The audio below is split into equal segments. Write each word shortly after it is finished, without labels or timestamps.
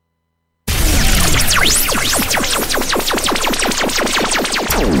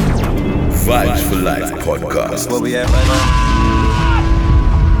Vibes for Life podcast. Where we at right now?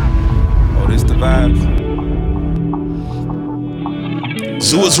 Oh, this the vibes.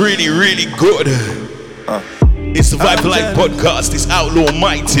 So it's really, really good. It's the Vibe for Life podcast. It's Outlaw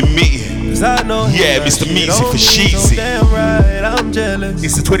Mighty Me. Yeah, Mr. Meezy for Sheezy.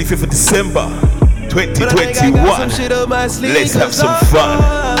 It's the 25th of December 2021. Let's have some fun.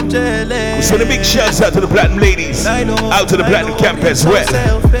 We send a big shout out to the Platinum ladies, out to the Platinum camp as well.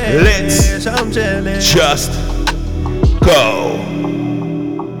 Let's just go.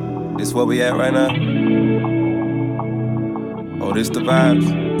 This where we at right now? Oh, this the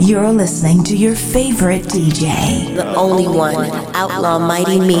vibes. You're listening to your favorite DJ, the only one, Outlaw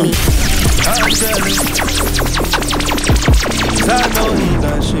Mighty Me. I'm jealous, 'cause I know he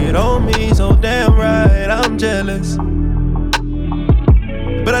got shit on me, so damn right I'm jealous.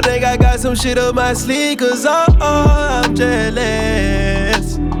 But I think I got some shit up my sleeve, 'cause I'm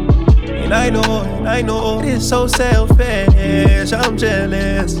jealous. And I know it's so selfish, I'm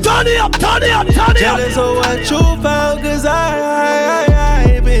jealous. Turn it up, turn it up, turn it up. Jealous of what you found, 'cause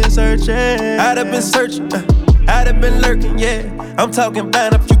I been searching. I'd have been searching, I'd have been lurking, yeah. I'm talking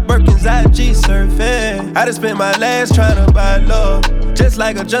about a few Birkins, IG surfing. I done spent my last trying to buy love, just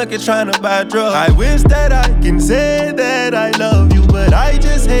like a junkie trying to buy drugs. I wish that I can say that I love you, but I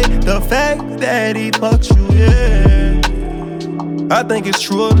just hate the fact that he fucks you, yeah. I think it's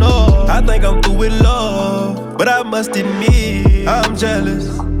true enough, I think I'm through with love, but I must admit, I'm jealous,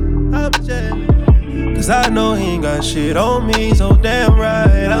 I'm jealous. 'Cause I know he ain't got shit on me, so damn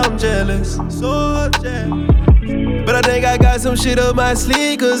right I'm jealous, so jealous. But I think I got some shit up my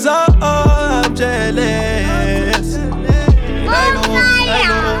sleeve, 'cause I'm jealous. I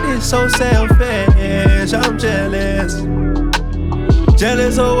know it's so selfish, I'm jealous.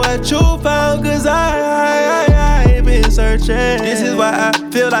 Jealous of what you found, 'cause I been searching. This is why I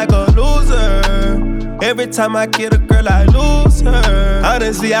feel like a loser. Every time I get a girl, I lose her.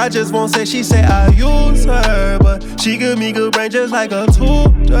 Honestly, I just won't say she say I use her, but she give me good brain just like a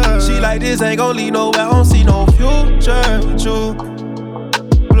tutor. She like, this ain't gon' lead nowhere, I don't see no future with you.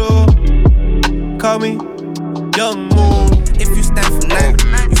 Blue, call me Young Moon. If you stand for nothing,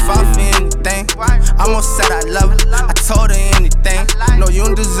 you fall for anything. Almost said I love her, I told her anything. No, you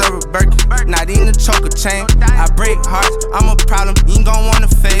don't deserve a Birkin, not even a choker chain. I break hearts, I'm a problem, you ain't gon' wanna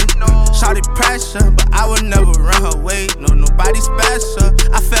fade. Shawty pressure, but I would never run her way. No, nobody special,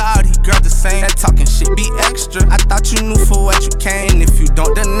 I feel all these girls the same. That talking shit be extra, I thought you knew for what you came. And if you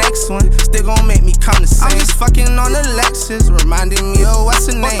don't, the next one still gon' make me come the same. I'm just fucking on the Lexus, reminding me of what's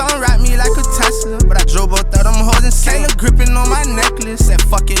her name. Both don't ride me like a Tesla, but I drove both of them hoes insane. Kayla gripping on my necklace, said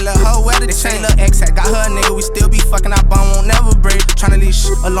fuck it, let her wear the chain. Lil' ex had got her a nigga, we still be fucking, our bond won't never break. Tryna leave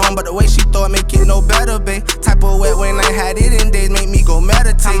shit alone, but the way she throw it make it no better, babe. Type of wet when I had it in days, make me go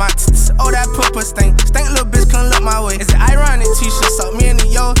meditate. My oh that purple stink little bitch couldn't look my way. Is it ironic? T-shirt suck me in the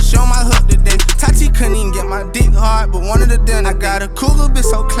yo, she on my hook today. Tati couldn't even get my dick hard, but one of the dinner. I got a cougar bitch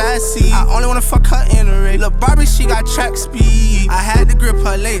so classy, I only wanna fuck her in a race. Lil' Barbie, she got track speed, I had to grip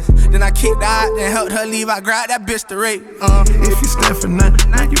her lace. Then I kicked her out, then helped her leave, I grabbed that bitch to rape. If you stand for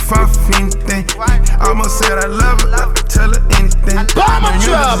nothing, you fall for anything. Almost said I love her, I could tell her anything. Bomber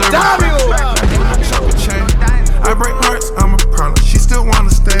drop, Dario. I break hearts, I'm a problem, she still wanna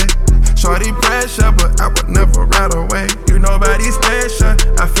stay. Shorty pressure, but I would never ride away. You nobody special,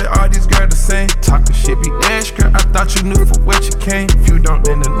 I feel all these girls the same. Talking shit be extra, I thought you knew for what you came. If you don't,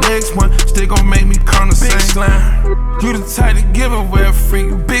 then the next one still gon' make me come the same. Big slime, you the type to give away a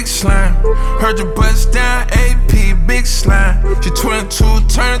freak, big slime. Heard your bust down, AP, big slime. She 22,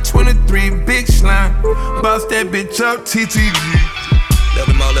 turn 23, big slime. Boss that bitch up, TTG.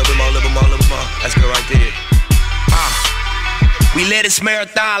 Little more, little more, little more, little more. That's good right there. We live this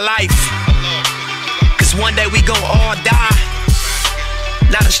marathon life, 'cause one day we gon' all die.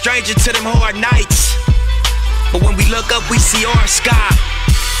 Not a stranger to them hard nights, but when we look up we see our sky.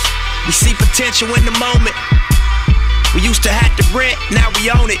 We see potential in the moment. We used to have to rent, now we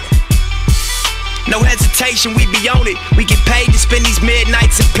own it. No hesitation, we be on it. We get paid to spend these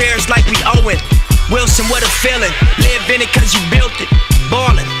midnights in Paris like we owe it. Wilson, what a feeling. Live in it 'cause you built it.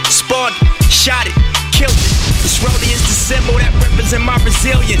 Ballin', spawned it, shot it, killed it. This rollie is the symbol that represents my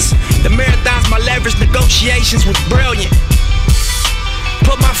resilience. The marathon's my leverage, negotiations was brilliant.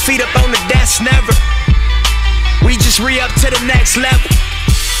 Put my feet up on the desk, never. We just re-up to the next level.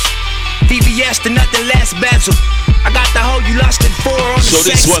 VVS to nothing less bezel. I got the hoe you lusted for on the So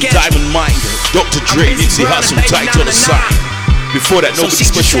this one, Diamond Mind, Dr. Dre, Nipsey Hussle, tight on the side. Before that, Nobody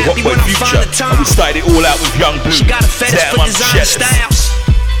Special, Hot Boy Future. And we started it all out with Young Blue. She got a fetish for design styles.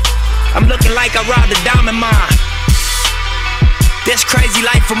 I'm looking like I robbed a diamond mine. This crazy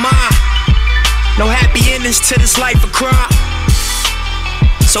life of mine. No happy endings to this life of crime.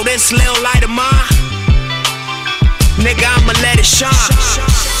 So this little light of mine, nigga, I'ma let it shine.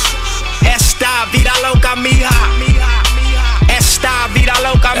 Esta vida loca mía. Esta vida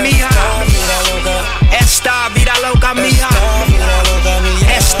loca mía. Esta vida loca mía.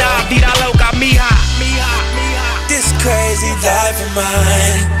 Esta vida loca mía. This crazy life of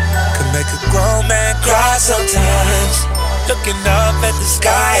mine could make a grown man cry sometimes. Looking up at the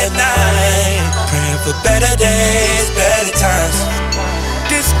sky at night, praying for better days, better times.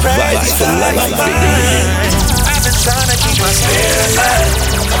 This crazy life of mine, I've been trying to keep my spirit alive.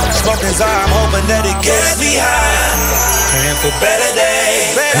 Smoking Zara, I'm hoping that it gets me high. Praying for better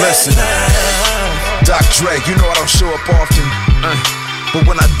days, better times. Doc Dre, you know I don't show up often, but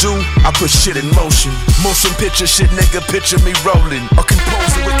when I do, I put shit in motion. Motion picture shit, nigga, picture me rolling. A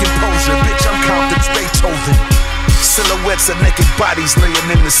composer with composure, bitch, I'm Compton's Beethoven. Silhouettes of naked bodies laying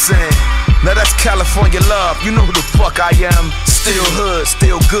in the sand. Now that's California love, you know who the fuck I am. Still hood,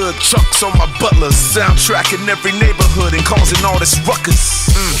 still good, chunks on my butlers. Soundtracking every neighborhood and causing all this ruckus.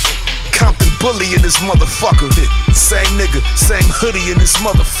 Compton bully in this motherfucker. Same nigga, same hoodie in this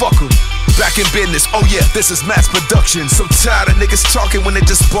motherfucker. Back in business, oh yeah, this is mass production. So tired of niggas talking when they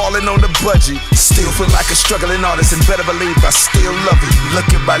just ballin' on the budget. Still feel like a struggling artist and better believe I still love it. Look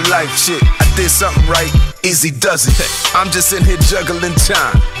at my life, shit, I did something right, easy does it. I'm just in here juggling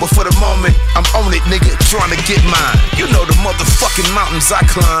time, but for the moment, I'm on it, nigga, trying to get mine. You know the motherfucking mountains I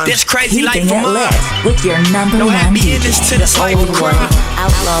climb. This crazy life Keeping of it mine. lit with your number No one happy DJ. endings to this life of crime.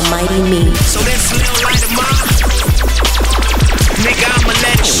 Outlaw Mighty Me. So this little light of mine, nigga, I'ma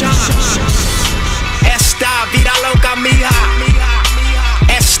let it shine. Esta vida loca mía.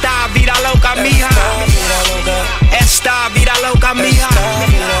 Esta vida loca mía. Esta vida loca mía.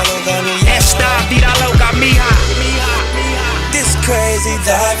 Esta vida loca mía. This crazy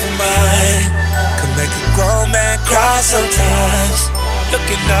life of mine could make a grown man cry sometimes.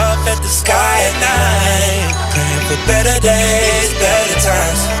 Looking up at the sky at night, praying for better days, better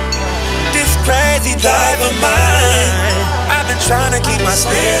times. This crazy life of mine, I've been trying to keep my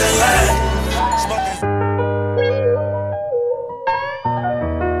spirit alive.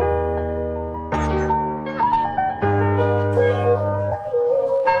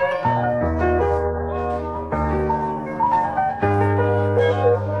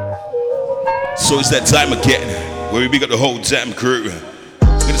 So it's that time again where we big up the whole damn crew.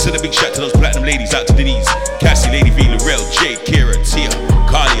 Gonna send a big shout to those platinum ladies out to Denise, Cassie, Lady V, Lorel, Jay, Kira, Tia,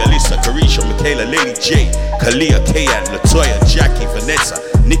 Carly, Alyssa, Carisha, Michaela, Lady J, Kalia, Kayan, Latoya, Jackie, Vanessa,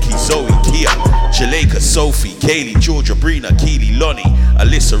 Nikki, Zoe, Kia, Jaleka, Sophie, Kaylee, Georgia, Brina, Keely, Lonnie,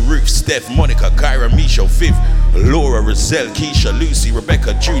 Alyssa, Ruth, Steph, Monica, Kyra, Misho, Viv, Laura, Roselle, Keisha, Lucy,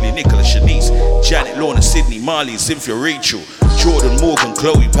 Rebecca, Julie, Nicola, Shanice, Janet, Lorna, Sydney, Marley, Cynthia, Rachel, Jordan, Morgan,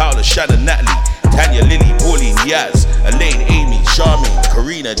 Chloe, Paula, Shannon, Natalie, Tanya, Lily, Pauline, Yaz, Elaine, Amy, Charmaine,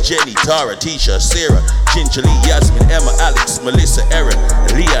 Karina, Jenny, Tara, Tisha, Sarah, Ginger Lee, Yasmin, Emma, Alex, Melissa, Erin,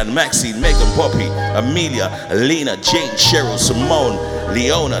 Leanne, Maxine, Megan, Poppy, Amelia, Alina, Jane, Cheryl, Simone,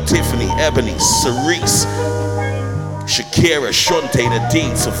 Leona, Tiffany, Ebony, Cerise, Shakira, Shante,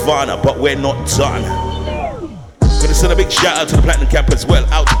 Nadine, Savannah, but we're not done. Gonna send a big shout out to the Platinum Camp as well.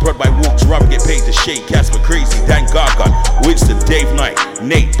 Out to prod by Walks, Robert Get Paid to Shade, Casper Crazy, Dan Gargan, Winston, Dave Knight,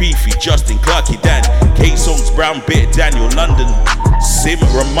 Nate Beefy, Justin, Clarky, Dan, K Songs, Brown Bear, Daniel, London, Sim,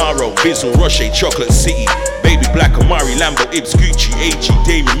 Romaro, Bizzle, Roche, Chocolate City, Baby Black, Amari, Lambo, Ibs, Gucci, AG,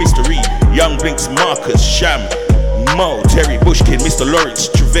 Damien, Mr. E, Young Blinks, Marcus, Sham, Mo, Terry, Bushkin, Mr. Lawrence,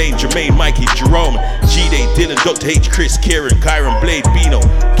 Trevane, Jermaine, Mikey, Jerome, G-Day, Dylan, Dr. H, Chris, Kieran, Kyron, Blade, Bino,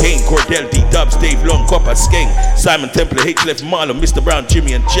 Kane, Cordell, D, Dubs, Dave, Long, Copper, Skeng, Simon, Temple, H, Left, Marlon, Mr. Brown,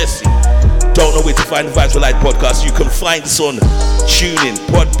 Jimmy, and Jesse. Don't know where to find the Vibes for Life podcast. You can find us on TuneIn,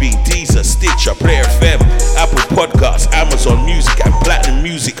 Podbean, Deezer, Stitcher, Player FM, Apple Podcasts, Amazon Music, and Platinum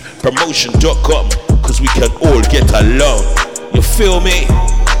Music Promotion.com, because we can all get along. You feel me?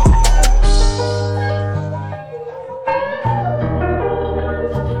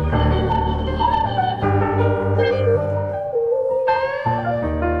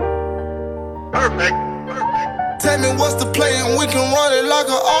 Tell me what's the play and we can run it like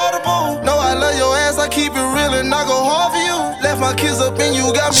an audible. No, I love your ass, I keep it real and I go hard for you. Left my kids up and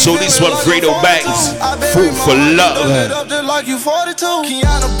you got me. So this one, Fredo Banks, Food for Love. Up just like you 42.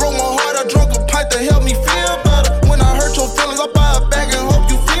 Kiana broke my heart, I drunk a pint to help me feel better. When I hurt your feelings, I buy a bag and hope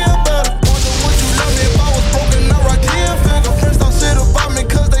you feel better. Wonder would you love me if I was broken, now I can't figure. Friends talk shit about me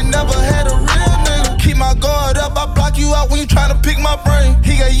cause they never had a real nigga. Keep my guard up, I block you out when you tryna pick my brain.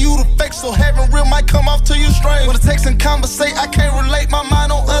 He got you the fake, so having real might come off to you strange. When the text and conversate, I can't relate my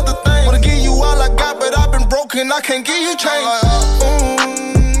mind on other things. Wanna give you all I got, but I've been broken and I can't give you change.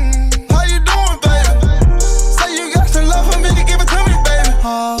 How you doing, baby? Say you got some love for me to give it to me, baby.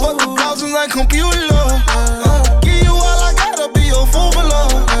 Fuck the thousands like computer love. Give you all I gotta be your fool for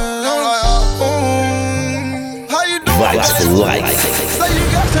love. How you doing, Vibes for life. Say you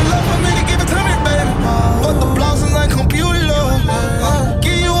got some love for me to give it to me, baby. Fuck the blossoms like computer love.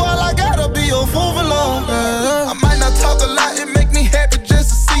 Give you all I gotta be your fool for love. I might not talk a lot, it make me happy just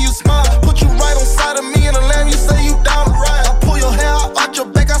to see you smile. Put you right on side of me in a lamb, you say you down to ride. I pull your hair out, arch your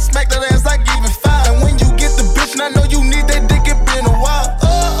back, I smack that ass like even five. And when you get the bitch, and I know you need that dick, it been a while.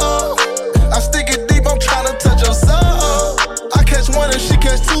 I stick it deep, I'm tryna touch your soul. I catch one and she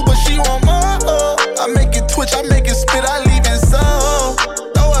catch two, but she want more. I make it twitch, I make it spit, I leave it so.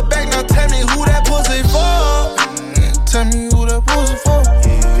 Throw it back, now tell me who that pussy for. Tell me who that pussy for.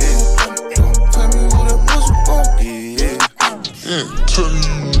 Tell me who that pussy for.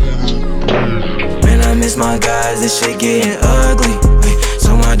 Man, I miss my guys, this shit getting ugly.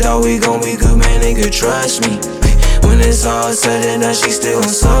 So my dog, we gon' be good, man, they could trust me. When it's all said and done, she still gon'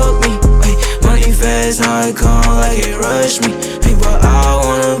 suck me. Money fast, how it come like it rush me. But I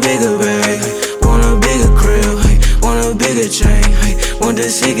want a bigger bag, want a bigger crib, want a bigger chain, want the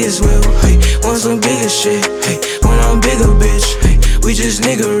sickest will, want some bigger shit. When I'm bigger, bitch, we just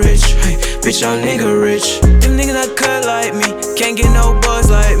nigga rich, bitch, I'm nigga rich. Them niggas not cut like me, can't get no buzz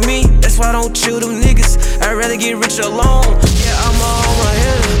like me. That's why I don't chill them niggas, I'd rather get rich alone. Yeah, I'm on my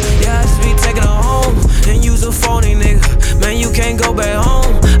head, yeah, I just be taking her home and use a phony nigga. Man, you can't go back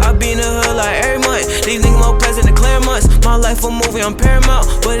home. I be in the hood like every month. These niggas more pleasant than clear months. My life a movie, I'm paramount.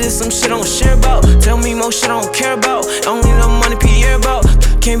 But it's some shit I don't share about. Tell me more shit I don't care about. Only no money per year about.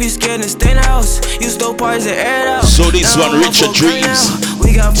 Can't be scared and stay in the house. You stole parties and air it out. So this one, Richard Dreams,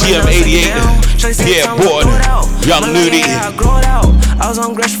 TM88, Pierre Board, Young Nudie.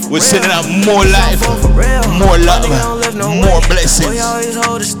 We're sending out more life, more love, more blessings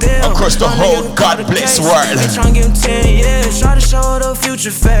across the whole God bless world.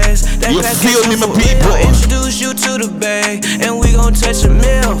 You feel me, my people? Introduce you to the bag, and we gon' touch a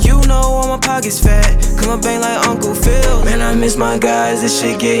meal. You know all my pockets fat, cause my bank like Uncle Phil. Man, I miss my guys, this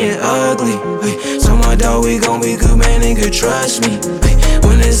shit getting ugly. So my dog, we gon' be good, man, they could trust me.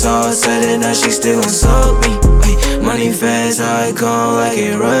 When it's all said and done, she still gon' suck me. Money fast, how it come like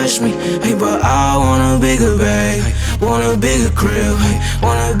it rush me. But I want a bigger bag, want a bigger crib,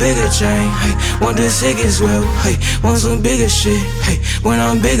 want a bigger chain, want the sickest will, want some bigger shit. When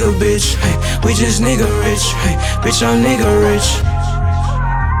I'm bigger, bitch, we just nigga rich, bitch, I'm nigga rich.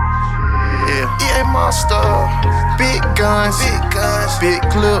 EA Monster, big guns, big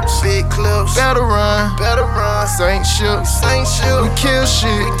clips, better run, Saint ships, we kill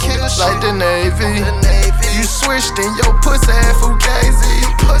shit, like the Navy. You switched in your pussy ass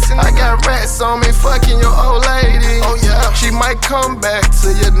fugazi. I got rats on me fucking your old lady. Oh yeah, she might come back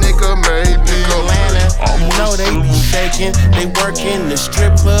to your nigga maybe. Atlanta, you know they be shaking. They work in the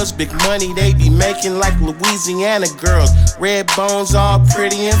strip clubs, big money they be making like Louisiana girls. Red bones all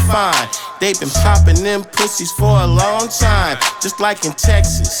pretty and fine. They been popping them pussies for a long time, just like in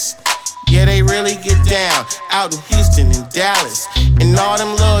Texas. Yeah, they really get down out in Houston and Dallas and all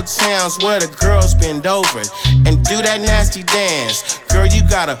them little towns where the girls bend over and do that nasty dance. Girl, you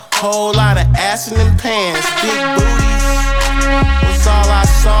got a whole lot of ass in them pants. Big booties was all I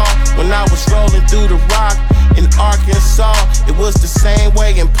saw when I was rolling through the rock in Arkansas. It was the same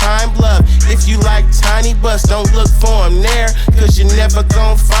way in Pine Bluff. If you like tiny butts, don't look for them there, cause you're never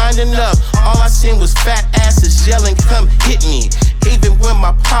gon' find enough. All I seen was fat asses yelling, come hit me. Even when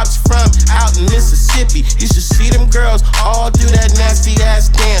my pops from out in Mississippi, you should see them girls all do that nasty ass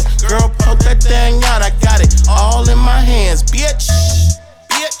dance. Girl, poke that thing out, I got it all in my hands. Bitch,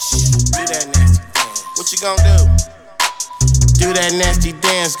 do that nasty dance. What you gon' do? Do that nasty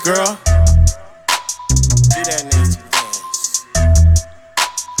dance, girl. Do that nasty dance.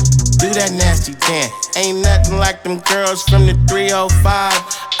 Do that nasty dance. Ain't nothing like them girls from the 305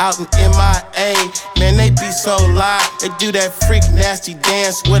 out in MIA. Man, they be so live. They do that freak nasty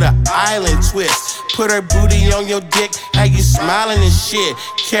dance with an island twist. Put her booty on your dick, how you smiling and shit.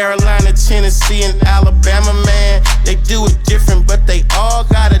 Carolina, Tennessee, and Alabama, man, they do it different, but they all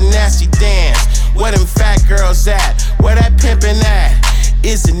got a nasty dance. Where them fat girls at? Where that pimpin' at?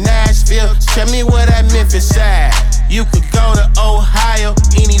 Is it Nashville? Tell me where that Memphis at. You could go to Ohio,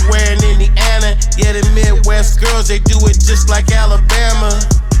 anywhere in Indiana. Yeah, the Midwest girls, they do it just like Alabama.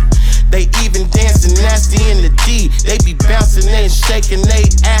 They even dancing nasty in the D. They be bouncing and shaking they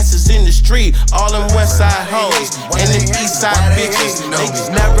asses in the street. All them west side hoes and them east side bitches. They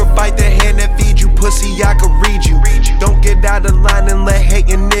just never bite the hand that feed you, pussy, I could read you. Don't get out of line and let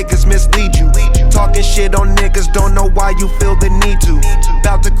hating niggas mislead you. Talking shit on niggas niggas don't know why you feel the need to.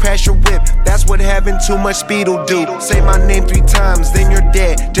 About to crash your whip, that's what having too much speed'll do. Say my name 3 times, then you're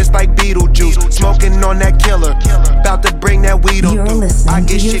dead, just like Beetlejuice. Smoking on that killer, about to bring that weed on through. I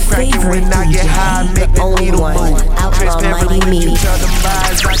get shit cracking when I get high, make the needle move. Transparently let you tell them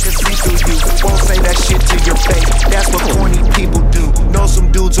lies, I can see through you. Won't say that shit to your face, that's what corny people do. Know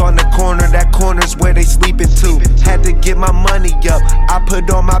some dudes on the corner, that corner's where they sleeping too. Had to get my money up, I put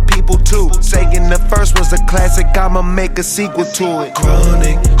on my people too. Saying the first was a classic, I'ma make a sequel to it.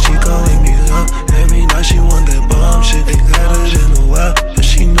 Chronic, she calling me up every night, she want that bomb shit. They got it in a while, but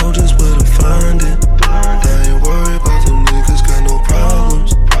she know just where to find it. I ain't worried about them niggas, got no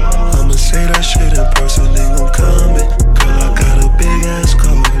problems. I'ma say that shit in person, they gon' comment. Girl, I got a big ass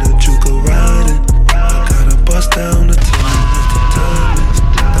car that you could ride in. I gotta bust down the time at the time is.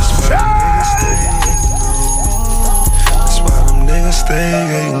 That's why them niggas stay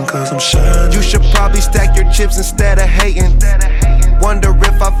hating, cause I'm shining. You should probably stack your chips instead of hating. Wonder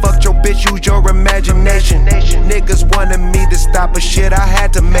if I fucked your bitch, use your imagination. Niggas wanted me to stop, but shit, I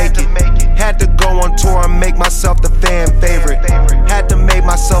had to make it. Had to go on tour and make myself the fan favorite. Had to make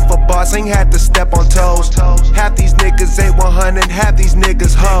myself a boss, ain't had to step on toes. Half these niggas ain't 100, half these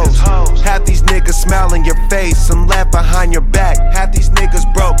niggas hoes. Half these niggas smile in your face and laugh behind your back. Half these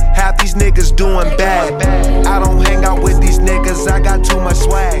niggas broke, half these niggas doing bad. I don't hang out with these niggas, I got too much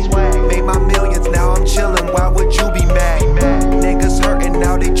swag. Made my millions, now I'm chillin', why would you be mad? Niggas hurting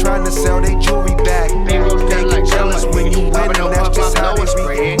now, they trying to sell they jewelry back. They get jealous when you win, and that's just how they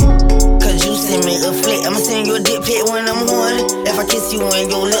be. Cause you send me a flick, I'ma send you a dick pic when I'm horny. If I kiss you in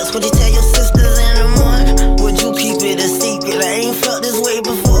your lips, would you tell your sisters in the morning? Would you keep it a secret? I ain't felt this way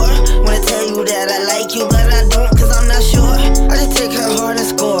before. Wanna tell you that I like you, but I don't, cause I'm not sure. I just take her heart and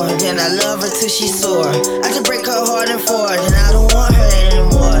score, then I love her till she's sore. I just break her heart and forward, and I don't want her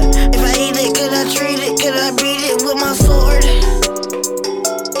anymore. If I eat it, could I treat it? Could I beat it with my sword?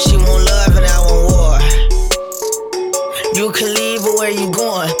 She want love and I want war. You can leave, but where you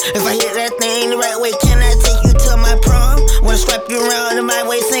going? If I hit that thing the right way, can I take you to my prom? Wanna strap you around in my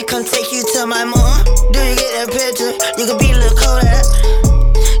waist and come take you to my mom? Do you get that picture? You could be Lil Kodak.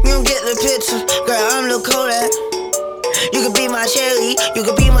 You don't get the picture, girl, I'm Lil Kodak. You could be my cherry, you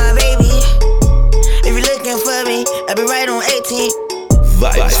could be my baby. If you're looking for me, I'll be right on 18.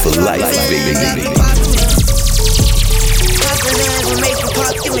 Vibes for life, baby. Pocket hands will make you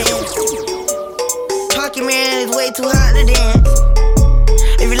pop your man. Pocket man is way too hot to dance.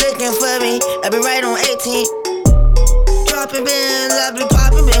 If you're looking for me, I'll be right on 18. Dropping bins, I'll be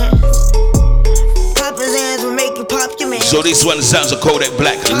popping bins. Popping hands will make you pop your man. So this one sounds of Kodak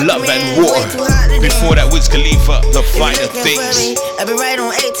Black, Love and War. Before that, Wiz Khalifa, The Finer Things. I'll be right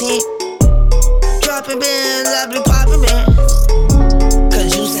on 18. Dropping bins, I'll be popping bins.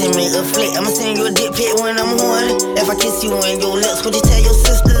 Send me a flick, I'ma send you a dick pic when I'm horny. If I kiss you in your lips, would you tell your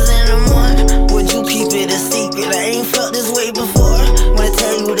sisters in the morning? Would you keep it a secret? I ain't felt this way before. Wanna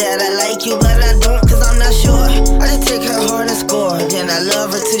tell you that I like you, but I don't, cause I'm not sure. I just take her heart and score, then I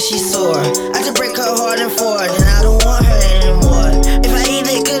love her till she's sore. I just break her heart and forward, and I don't want her anymore. If I eat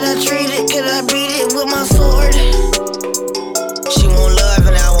it, could I treat it? Could I beat it with my sword? She want love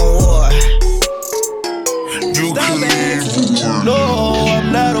and I want war. You no,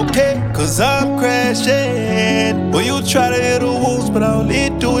 I'm not okay, cause I'm crashing. When you try to hit the wounds, but all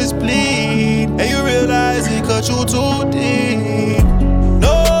it do is bleed. And you realize it cut you too deep.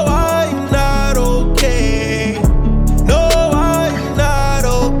 No, I'm not okay. No, I'm not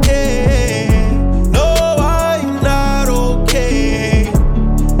okay. No, I'm not okay.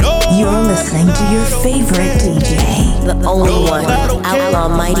 No, you're listening to your favorite DJ, the only one, Outlaw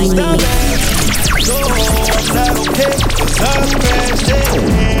Mighty Me. No, I'm not okay, cause I'm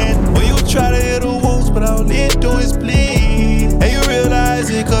crashing. When you try to hit the wounds, but all it do is bleed. And you realize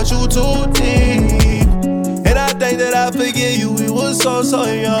it cut you too deep. And I think that I forget you, we was so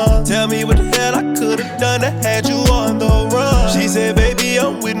young. Tell me what the hell I could've done that had you on the run. She said, baby,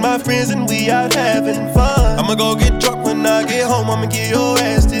 I'm with my friends and we out having fun. I'ma go get drunk when I get home, I'ma get your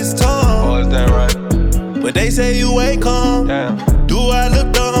ass this time. Oh, is that right? But they say you ain't calm. Damn. Do I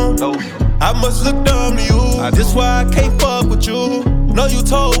look dumb? No. I must look dumb to you. That's why I can't fuck with you. Know you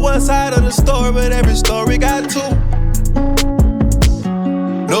told one side of the story, but every story got two.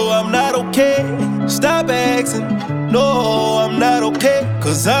 No, I'm not okay. Stop asking. No, I'm not okay,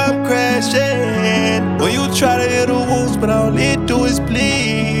 cause I'm crashing. When you try to hit the wounds, but all it do is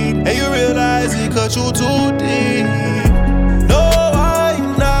bleed. And you realize it cut you too deep. No,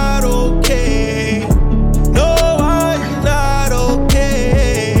 I'm not okay. No, I'm not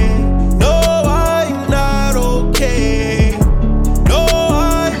okay. No, I'm not okay. No,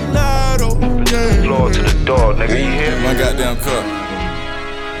 I'm not okay. Floor to the door. nigga, you hear me? My goddamn cup.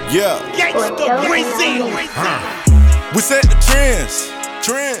 Yeah. We set the trends.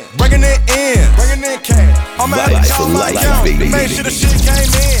 Bringing it in. Cash. I'm out of y'all my account. Make sure the shit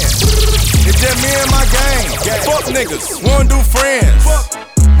came in. It's just me and my gang. Fuck niggas, won't do friends.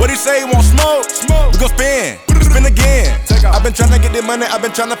 What he say, he won't smoke? We gon' spin again. I've been tryna get this money, I've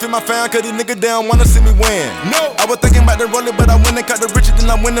been tryna feed my fam, cause these niggas down wanna see me win. No, I was thinking about the rolling, but I went and cut the riches, then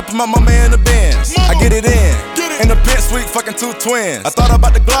I went and put my mama in the Benz. I get it in the pit suite, fucking two twins. I thought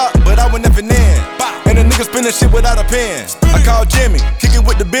about the Glock, but I went nothing in. And the niggas spinning shit without a pen. I called Jimmy, kicking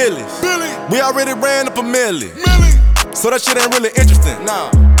with the Billies. We already ran up a milli. So that shit ain't really interesting.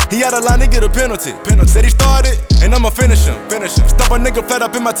 Nah. He had a line to get a penalty. Said he started, and I'ma finish him. Stop a nigga flat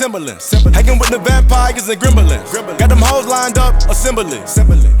up in my Timberlands. Hanging with the vampires and gremlins. Got them hoes lined up, assembly.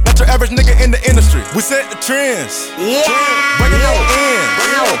 Not your average nigga in the industry. We set the trends. Bring it in.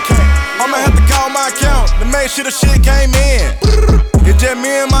 I'ma have to call my account to make sure the shit came in. It's just me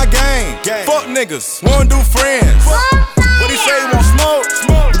and my gang. Fuck niggas, won't do friends. What he say, he won't smoke?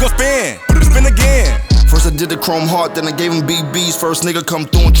 We gon' spin again. First I did the chrome heart, then I gave him BBs. First nigga come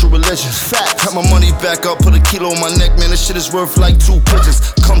through in true religion. Got my money back up, put a kilo on my neck, man. This shit is worth like 2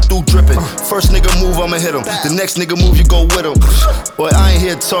 pigeons. Come through dripping. First nigga move, I'ma hit him. The next nigga move, you go with him. Boy, I ain't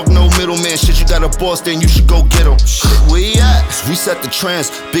here to talk no middleman shit. You got a boss, then you should go get him. Where he at? We set the trends.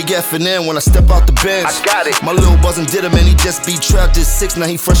 Big F&N when I step out the bench. I got it. My little buzzin' did him and he just be trapped at 6.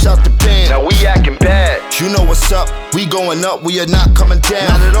 Now he fresh out the pen. Now we acting bad. You know what's up. We going up, we are not coming down.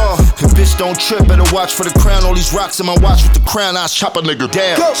 Not at all. And bitch don't trip, better watch for the crown. All these rocks in my watch with the crown, I chop a nigga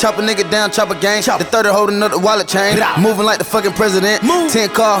down. Go. Chop a nigga down, chop a gang. The 30 holding up the wallet chain. Moving like the fucking president. 10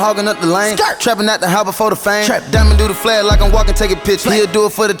 car hogging up the lane. Trapping at the house before the fame. Diamond do the flag like I'm walking, take a picture. He'll do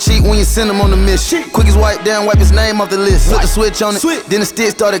it for the cheat when you send him on the mission. Quick as wipe down, wipe his name off the list. Flip the switch on it, then the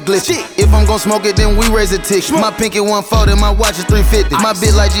stick started glitching. If I'm gon' smoke it, then we raise a ticket. My pinky 140, my watch is 350. My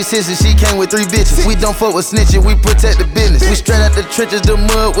bitch like G6, she came with 3 bitches. We don't fuck with snitching, we protect the business. We straight out the trenches, the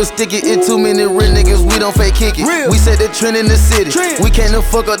mud was sticky. It too many real niggas, we don't fake kick it. We set the trend in the city. We can't no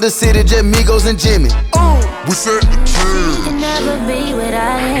fuck up the city, just Migos and Jimmy. We set the trend. He can never be what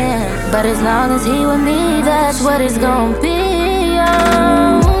I am, but as long as he with me, that's what it's gon' be.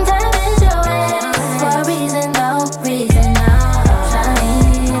 Damage your ass for a reason, no reason, no.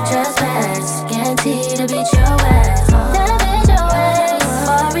 Trying trespass, guaranteed to beat your ass. Damage your ass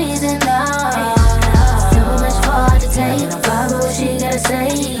for a reason, no. Too much for her to take. Fuck what she gotta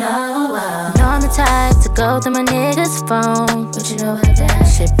say, no. Know I'm the type to go through my niggas' phone, but you know about that.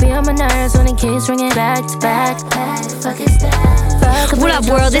 Shit be on my nerves when it keeps ringing back to back. Fuck is that? What up,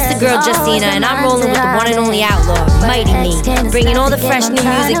 world? It's the girl Justina, and I'm rolling with the one and only outlaw, Mighty Me, bringing all the fresh new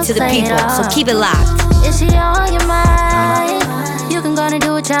music to the people. So keep it locked. Is she on your mind? You can go and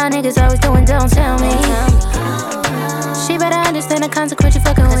do what y'all niggas always doing. Don't tell me. She better understand the consequence you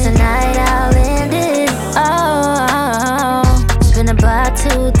fucking with. 'Cause tonight I'll end it. Oh, spin the block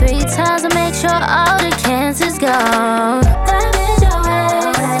 2-3 times to make sure all the cancer's gone. That is your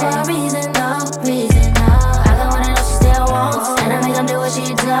ass for a reason, no reason, no. I got one and she still wants, and I make them do what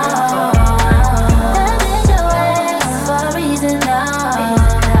she does. That is your ass for a reason, no.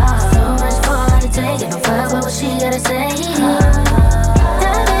 So much for her to take, and don't fuck with what she gotta say.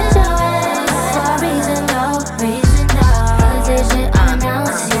 That is your ass for a reason, no reason, no. Politician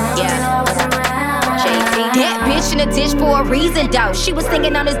unannounced, you know I wasn't around. That bitch in a ditch for a reason, though. She was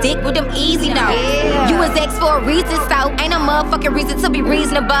singing on his dick with them easy notes. You was ex for a reason, so ain't no motherfucking reason to be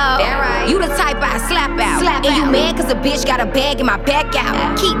reasonable. You the type I slap out. And you mad cause a bitch got a bag in my back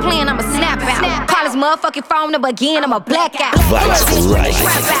out. Keep playing, I'ma snap out. Call his motherfucking phone number again, I'ma black out. Vibes for life.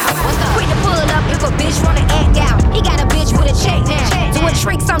 Quick to pull up if a bitch wanna act out. He got a bitch with a check now. Doing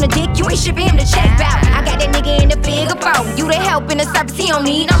tricks on the dick, you ain't shipping him to check out. I got that nigga in the figure phone. You the help in the service, he don't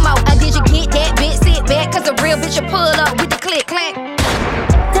need no more. Did you get that bitch? Sit back, cause a real bitch will pull up with the click, clack.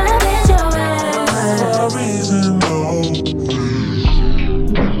 That is your ass for a reason, no.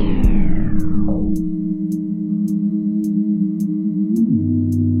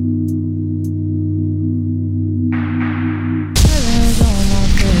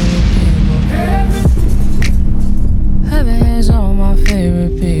 Heaven has all my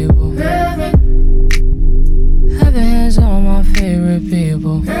favorite people. Heaven has all my favorite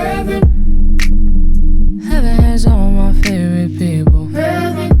people. Heaven has all my favorite people.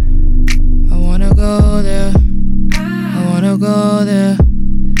 I wanna go there. I wanna go there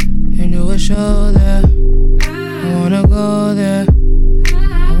and do a show there. I wanna go there.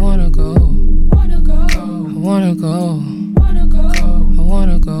 I wanna go. I wanna go. I wanna go. I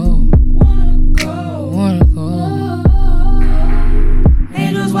wanna go. I wanna go.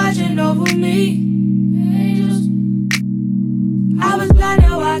 Angels watching over me. Angels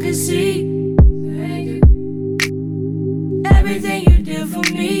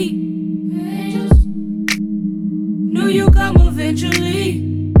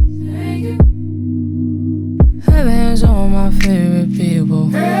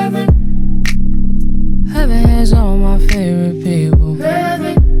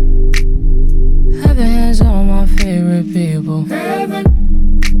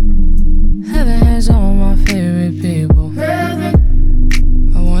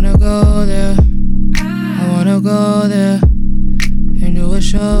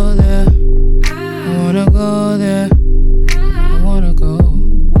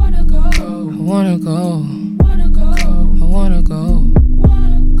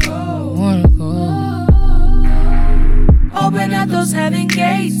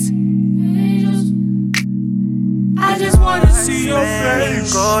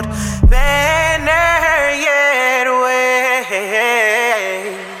gold banner yet wave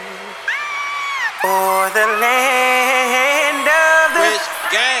for the land of the rich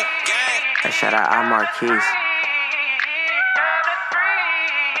gang. Hey, shout out Al Marquise.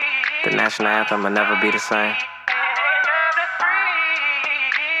 The national anthem will never be the same.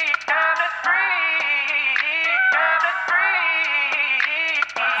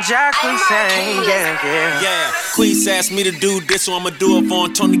 Yeah. Queez asked me to do this, so I'ma do it for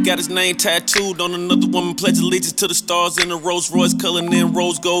him. Tony got his name tattooed on another woman. Pledge allegiance to the stars in a Rolls Royce, coloring in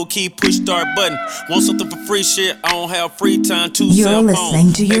rose gold. Key, push start button. Want something for free? Shit, I don't have free time. You're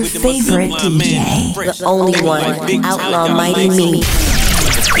listening to your favorite DJ, the only one, Outlaw Mighty Me.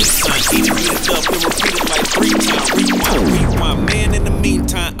 Man, in the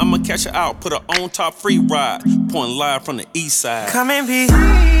meantime, I'ma catch her out, put her on top free ride, pouring live from the east side. Come and be.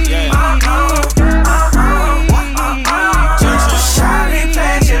 Shawty,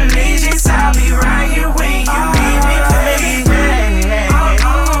 pledge allegiance, I'll be right here when you need me, baby.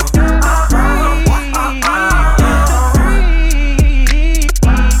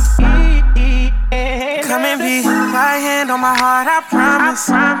 Come and be. My hand on my heart, I promise.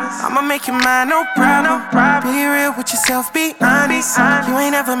 I'ma make you mine, no problem. Be real with yourself, be honest. You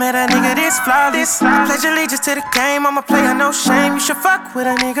ain't ever met a nigga this flawless. Pledge allegiance to the game, I'm a player, no shame. You should fuck with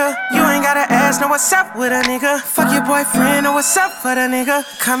a nigga. You ain't gotta ask, know what's up with a nigga. Fuck your boyfriend, know what's up for the nigga.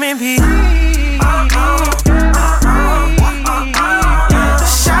 Come and be.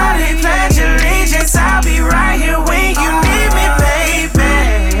 Shawty, pledge allegiance, I'll be right here when you need me, baby.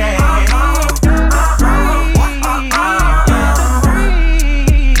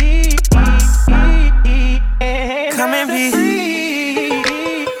 Come and be.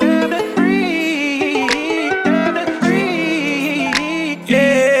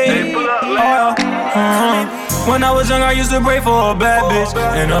 When I was young, I used to pray for a bad bitch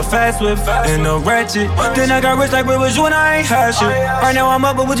and a fast whip and a ratchet. Then I got rich like where was you when I ain't had shit. Right now I'm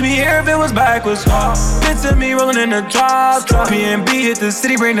up, but would you be here if it was backwards? Picture me rolling in the drop. PNB hit the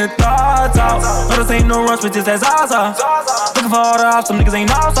city, bring the thoughts out. No, this ain't no rush, but just as awesome. Looking for all the ops, some niggas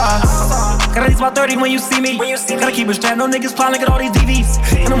ain't outside. Got at least about 30 when you see me. Gotta keep it strapped, no niggas plotting, look at all these DVs.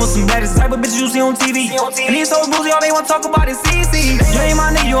 And I'm with some baddest type of bitches you see on TV. And these hoes boozy, all they want to talk about is CC. You ain't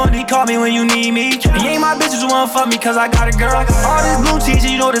my nigga, you only call me when you need me. And you ain't my bitches, you wanna fuck me cause I got a girl. All this blue cheese,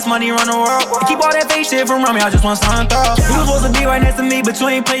 you know this money run the world. And keep all that fake shit from around me, I just want something thorough. You was supposed to be right next to me, but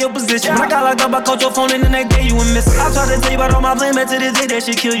you ain't play your position. When I got locked up, I called your phone and the next day you went missing. I tried to tell you about all my blame, but to this day that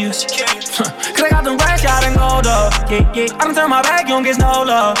shit kill you. Cause I got them racks, y'all done gold up. Yeah. I done turn my back, you don't get no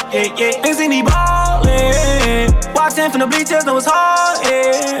love. Yeah. Ain't see me ballin'. Watching from the bleachers, know it's hard.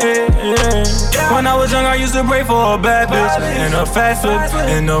 Yeah. When I was young, I used to pray for a bad bitch and a fast whip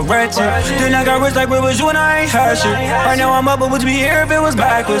and a ratchet. Then I got rich like where was you when I ain't had shit. Right now I'm up, but would you be here if it was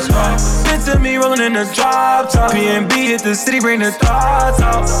backwards? Picture me rolling in the drop top. PNB hit the city, bring the thoughts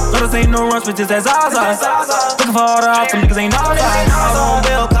out. No, this ain't no rush, but just as outside. Looking for all the ops, some niggas ain't outside. I'm on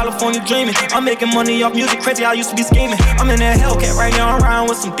Bell, California dreaming. I'm making money off music, crazy, I used to be scheming. I'm in that Hellcat right now, I'm riding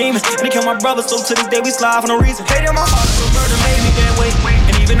with some demons. And they killed my brother, so to this day we slide for no reason. Hated my heart, so murder made me that way.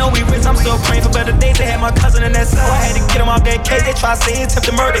 And even though we rich, I'm still praying for better days. They had my cousin in that cell, I had to get him out that case. They tried to say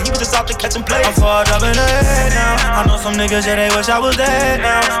attempted murder, he was just out to catch him play. I'm fucked up in the head now. I know some niggas, yeah, they wish I was dead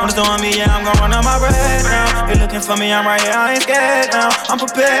now. When it's on me, yeah, I'm gon' run on my bread now. You looking for me, I'm right here, I ain't scared now. I'm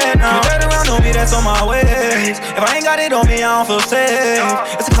prepared now. You turn around on me, that's on my ways. If I ain't got it on me, I don't feel safe.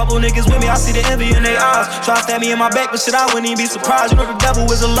 It's a couple niggas with me, I see the envy in their eyes. Try to stab me in my back, but shit, I wouldn't even be surprised. You know the devil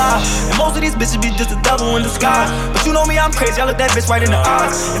is a lie, and most of these bitches be just the devil in disguise. But you know me, I'm crazy, I look that bitch right in the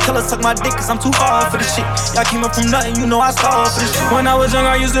eyes and tell her suck my dick, cause I'm too hard for this shit. Y'all came up from nothing, you know I starved for this shit. When I was young,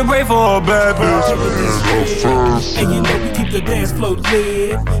 I used to pray for a bad bitch. And you know we keep the dance floor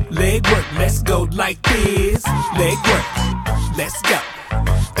lit. Leg work, let's go like this. Leg work, let's go.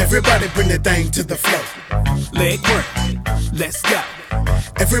 Everybody bring the thing to the floor. Leg work, let's go.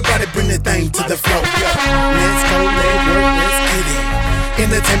 Everybody bring the thing to the floor. Let's go, leg work, let's get it.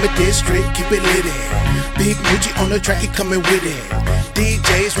 Entertainment district, keep it lit. Big Muji on the track, he coming with it.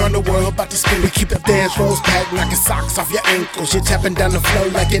 DJs run the world, about to spin. We keep the dance floors packed, knocking socks off your ankles. You're tapping down the floor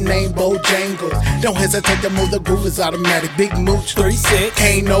like your name Bojangles. Don't hesitate to move, the groove is automatic. Big Mooch, 36,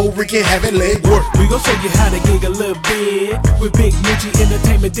 Kano, Ricky, have it, leg work. We gon' show you how to gig a little bit with Big Muji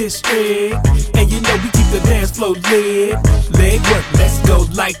Entertainment District. And you know we keep the dance floor lit. Leg work, let's go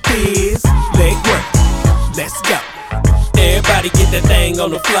like this. Leg work, let's go. Everybody get that thing on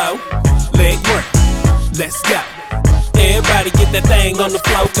the floor. Leg work, let's go. Everybody get that thing on the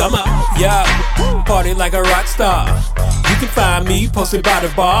floor, come on. Yeah, party like a rock star. You can find me posted by the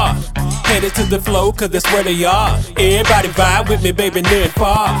bar. Headed to the flow, cause that's where they are. Everybody vibe with me, baby, near and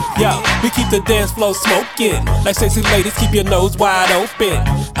far. Yo, we keep the dance floor smoking. Like sexy ladies, keep your nose wide open.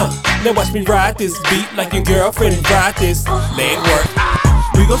 Now watch me ride this beat like your girlfriend ride this leg work.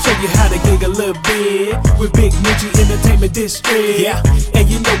 We gon' show you how to gig a little bit with Big Moochie Entertainment District. Yeah, and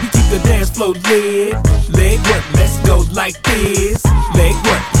you know we keep the dance floor lit. Leg work, let's go like this. Leg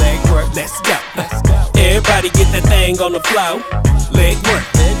work, let's go. Everybody get that thing on the floor. Leg work,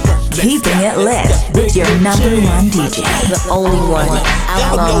 Keeping it lit with your number one DJ. The only one,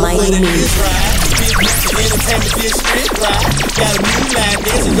 Outlaw Mighty Me. Entertainment District ride. Got a new line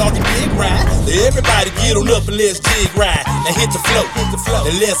dancing off the big ride. So everybody get on up and let's jig ride. Now hit the flow,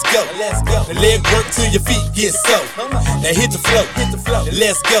 and let's go. The leg work till your feet get soaked. Now hit the flow, and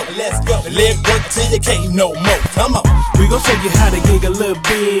let's go. The leg work till you can't no more. Come on. We gon' show you how to gig a little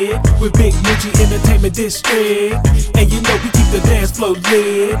bit with Big Moochie Entertainment District. And you know we keep the dance floor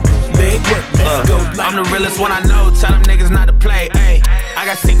lit. Leg work, let's go. I'm the realest one I know. Tell them niggas not to play. Ay. I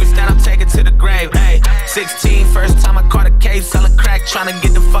got secrets that I'm taking to the grave. Ay. 16, first time I caught a case, selling crack, tryna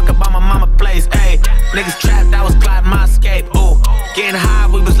get the fuck up on my mama place. Ay. Niggas trapped, I was plotting my escape. Ooh, getting high,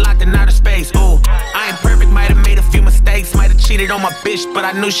 we was locked in outer space. Ooh, I ain't perfect, might have made a few mistakes, might have cheated on my bitch, but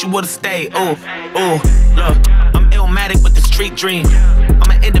I knew she would've stayed. Ooh, look, I'm illmatic with the street dream. I'm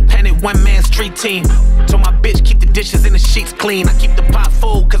an independent one-man street team. Told my bitch keep the dishes and the sheets clean. I keep the pot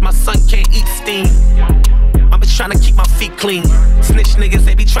full, cause my son can't eat steam. I'm just tryna keep my feet clean. Snitch niggas,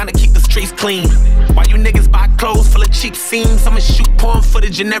 they be tryna keep the streets clean. While you niggas buy clothes full of cheap seams, I'ma shoot porn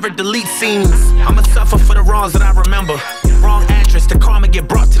footage and never delete scenes. I'ma suffer for the wrongs that I remember. Wrong address, the karma get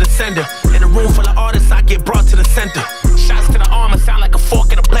brought to the sender. In a room full of artists, I get brought to the center. Shots to the arm, it sound like a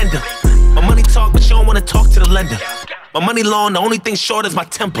fork in a blender. My money talk, but you don't wanna talk to the lender. My money long, the only thing short is my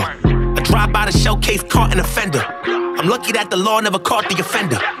temper. I drive by the showcase, caught an offender. I'm lucky that the law never caught the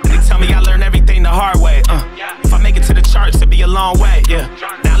offender. They tell me I learned everything the hard way. If I make it to the charts, it'll be a long way. Yeah.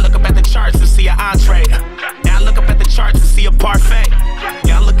 Now I look up at the charts and see an entree. Now I look up at the charts and see a parfait.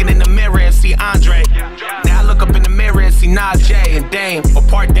 Yeah, I'm looking in the mirror and see Andre. Now I look up in the mirror and see Nas J and Dame or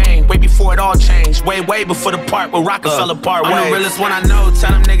Part Dame. Way before it all changed. Way before the part where Rockefeller part ways. I'm the realest one I know.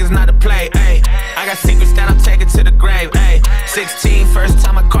 Tell them niggas not to play. Ay. I got secrets that I'm taking to the grave. Ay. 16, first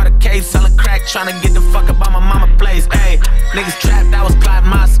time I caught a case, selling crack, tryna get the fuck up on my mama place. Ay. Niggas trapped, I was plotting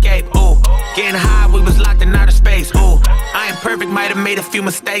my escape. Ooh, getting high, we was locked in outer space. Ooh, I ain't perfect, might have made a few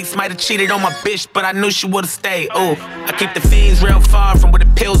mistakes, might have cheated on my bitch, but I knew she would've stayed. Ooh, I keep the fiends real far from where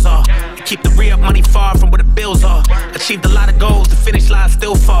the pills are. I keep the re-up money far from where the bills are. Achieved a lot of goals, the finish line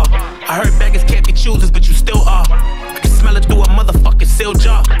still far. I heard beggars can't be choosers, but you still are. I can smell it through a motherfucking sealed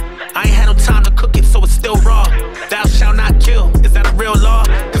jar. I ain't had no time to cook it, so it's still raw. Thou shalt not kill, is that a real law?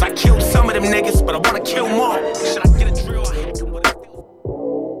 Cause I killed some of them niggas, but I wanna kill more. Should I get a drill?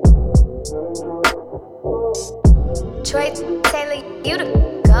 Troy Taylor, you the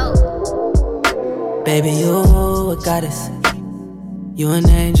GOAT. Baby, you a goddess. You an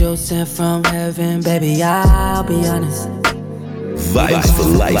angel sent from heaven, baby, I'll be honest. Vibes for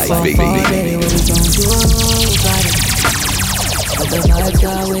life, baby. What we gon' do about it? But the vibes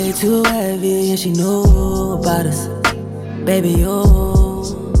got way too heavy and she knew about us. Baby, you,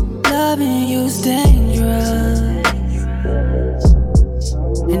 loving you's dangerous.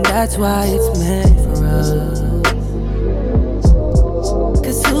 And that's why it's meant for us.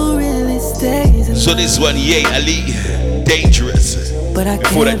 Cause who really stays in So this one, Ye Ali, Dangerous.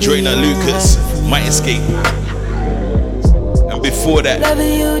 Before that, Drainer Lucas, My Escape. And before that,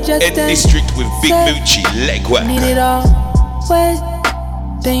 Ed District with Big Moochie, Legwork. Need it all, wait,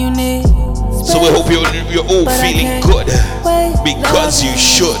 then you need. So we hope you're all feeling good, because you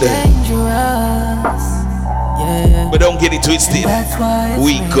should. But don't get it twisted,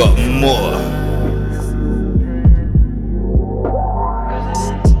 we got more.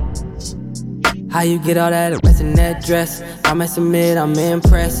 How you get all that ass in that dress? I must admit I'm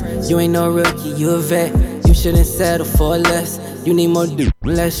impressed. You ain't no rookie, you a vet. You shouldn't settle for less. You need more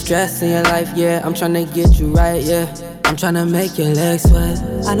less stress in your life, yeah. I'm tryna get you right, yeah. I'm tryna make your legs sweat.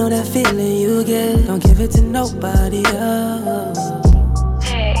 I know that feeling you get. Don't give it to nobody else.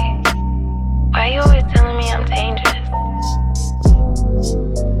 Hey, why you always telling me I'm dangerous?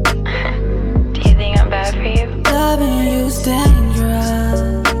 Do you think I'm bad for you? Loving you's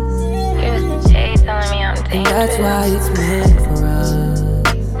dangerous. And that's why it's meant for us.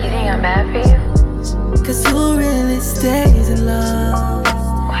 You think I'm bad for you? Cause who really stays in love?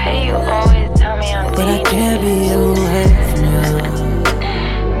 Why do you always tell me I'm but dangerous? I can't be away from you.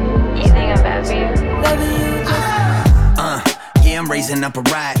 You think I'm bad for you? Loving you yeah, I'm raising up a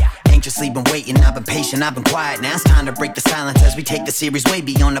ride. Anxiously been waiting, I've been patient, I've been quiet. Now it's time to break the silence as we take the series way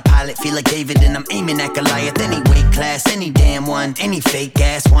beyond the pilot. Feel like David and I'm aiming at Goliath. Any weight class, any damn one, any fake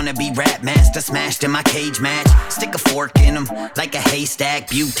ass wanna be rap master, smashed in my cage match. Stick a fork in them like a haystack,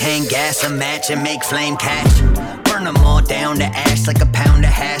 butane gas a match and make flame catch. Burn them all down to ash like a pound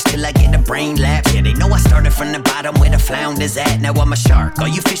of hash till I get a brain lapse. Yeah, they know I started from the bottom where the flounder's at. Now I'm a shark, all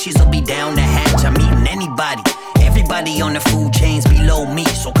you fishies will be down to hatch. I'm eating anybody, everybody on the food chains below me.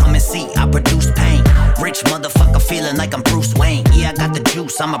 So come and see, I produce pain. Rich motherfucker feeling like I'm Bruce Wayne. Yeah, I got the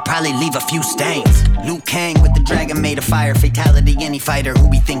juice, I'ma probably leave a few stains. Liu Kang with the dragon made a fire. Fatality, any fighter who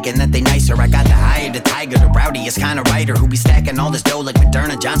be thinking that they nicer. I got the higher, the tiger, the rowdiest kind of writer who be stacking all this dough like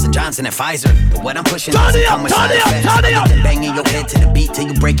Moderna, Johnson, Johnson, and Pfizer. But what I'm pushing doesn't come with side effects. I get to banging your head to the beat till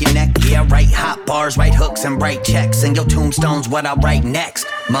you break your neck. Yeah, I write hot bars, write hooks, and write checks. And your tombstone's what I write next.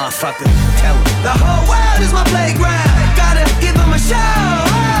 Motherfucker, tell them. The whole world is my playground. Gotta give them a show.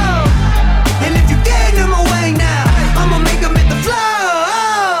 And if you get in my way now, I'ma make them hit the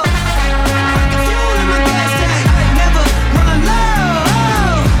floor. Like a fuel in my gas tank, never run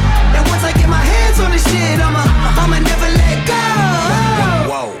low. And once I get my hands on this shit, I'ma never let go.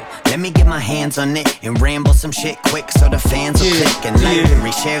 Whoa, let me get my hands on it and ramble some shit quick so the fans will click and like and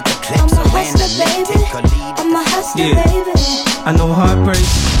reshare the clips. I'm a hustler, baby. I'm a hustler, baby. I know heartbreak.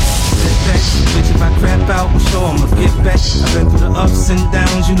 Bitch, if I crap out, I'm sure I'ma get back. I've been through the ups and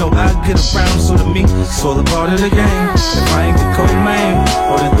downs, you know I get around. So to me, it's all a part of the game. If I ain't the co-main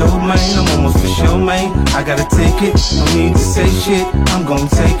or the domain, I'm almost for sure, man. I gotta take it, no need to say shit, I'm gon'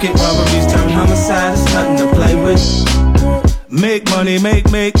 take it. Robberies turn homicide, it's nothing to play with. Make money, make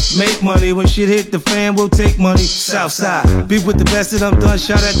money. When shit hit the fan, we'll take money. Southside, be with the best of them, done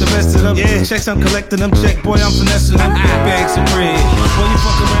shot at the rest of them. Yeah, checks I'm collecting them, check, boy, I'm finessing them. Big bags of bread. Boy, you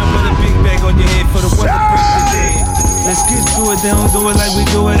fuck around with a big bag on your head for the weather break the dead. Let's get to it, they don't do it like we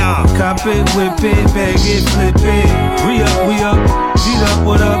do it. Cop it, whip it, bag it, flip it. We up, beat up,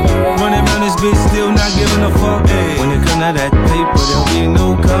 what up? Running around this bitch, still not giving a fuck. Hey. When it come to that paper, there'll be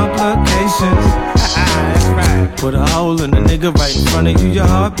no complications. That's right. Put a hole in the nigga right in front of you, your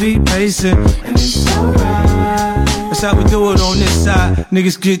heartbeat pacing. And it's alright. That's how we do it on this side.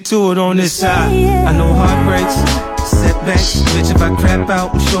 Niggas get to it on this side. I know heartbreaks, setbacks. Bitch, if I crap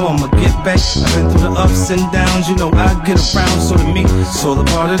out, I'm sure I'ma get back. I've been through the ups and downs, you know I get around. So to me, it's all a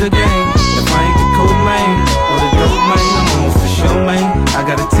part of the game. If I ain't the co-main or the dope main, I'm almost for sure, man. I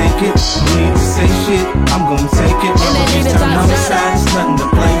gotta take it, no need to say shit, I'm gonna take it. Robberies turn homicide, it's nothing to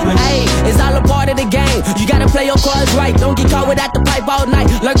play with. Hey, it's all a part of the game. You gotta play your cards right. Don't get caught without the pipe all night.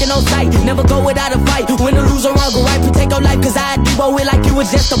 Lurking on sight, never go without a fight. Win or lose or wrong, go right, protect your life. Cause I do it like you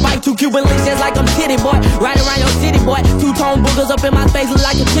was just a bite. 2 Cuban links just like I'm Titty Boy. Right around your city, boy. 2-tone boogers up in my face, look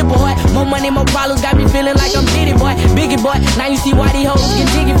like a chip boy. More money, more problems, got me feeling like I'm Diddy Boy. Biggie Boy, now you see why these hoes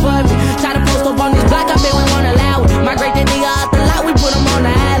get jiggy for me. Try to post up on this block, I bet we won't allow it. Migrate that nigga out the lot, we put him on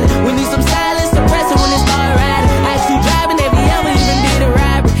the island. We need some silence, suppress it when it start riding. I you driving if you ever even did a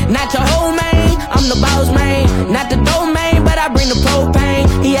robbery. Not your whole man, I'm the boss man. Not the domain, but I bring the propane.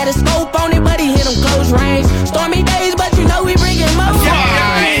 He had a scope on it, but he hit him close range. Stormy days, but you know we bring him up.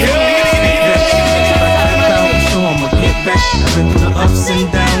 Back. I've been through the ups and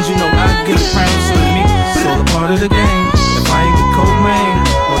downs, you know I get around. So to me, it's all a part of the game. If I ain't the co-main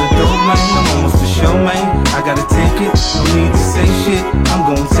or the dope main, I'm almost for sure, man. I gotta take it, no need to say shit, I'm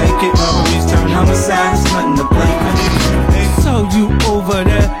gonna take it. Robberies turn homicide, it's nothing to play with. So you over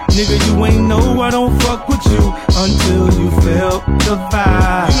there, nigga, you ain't know I don't fuck with you until you felt the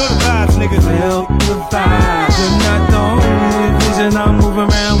vibe. You know the vibes, nigga. Felt the vibe. You're not the only vision I'm moving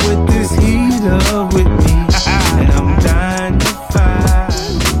around with this heater with me. And I'm dying to fight.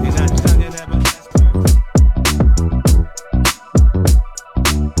 And I dug it ever.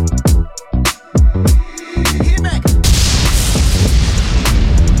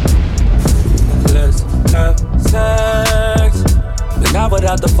 Let's have sex, but not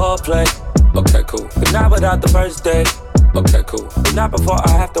without the foreplay. Okay, cool. But not without the first date. Okay, cool. But not before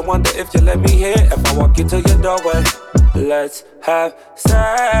I have to wonder if you let me hear if I walk into your doorway. Let's have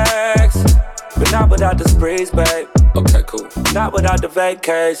sex, but not without the sprees, babe. Okay, cool. Not without the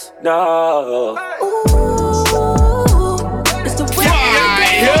vacays, no. Ooh, it's the way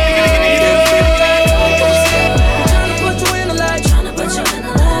tryna put you in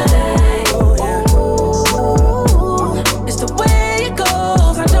the light. Ooh, it's the way it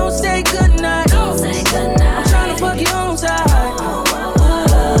goes. I don't say goodnight. I'm tryna fuck you on side.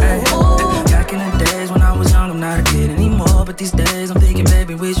 Back in the days when I was young, I'm not a kid anymore. But these days I'm thinking,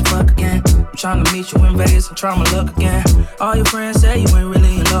 baby, we should fuck again. I'm trying to meet you in Vegas and try my luck again. All your friends say you ain't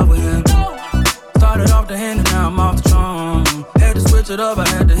really in love with him. Started off the hand and now I'm off the throne. Had to switch it up, I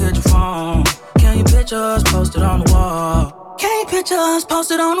had to hit your phone. Can Pictures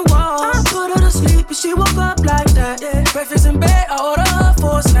posted on the wall. I put her to sleep and she woke up like that. Breakfast in bed, I order her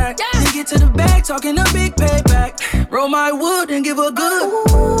for a snack. Then get to the bag, talking a big payback. Roll my wood and give her good.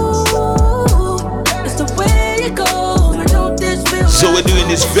 Ooh, it's the way it goes. I know this feels So we're doing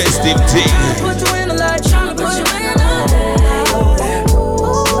this festive thing. Put you in the light, tryna put you in the light.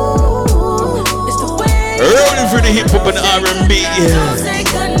 Rolling for the hip hop and R&B.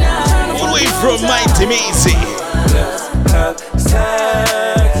 All the way from Mighty Meezy.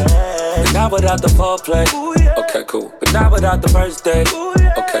 But not without the foreplay. Okay, cool. But not without the first date.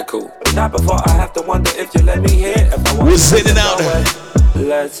 Okay, cool. But not before I have to wonder if you let me hit. We're sending out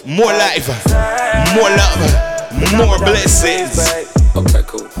more life, more love, more blessings. Okay,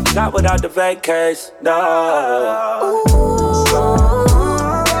 cool. Not without the vacation. No.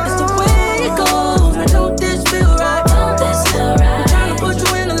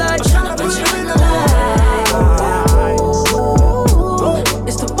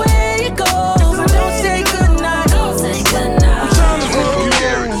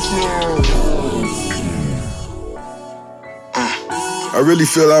 I really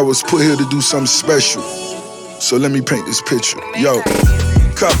feel I was put here to do something special. So let me paint this picture. Yo,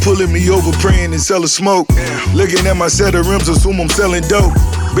 cop pulling me over, praying and selling smoke. Looking at my set of rims, assume I'm selling dope.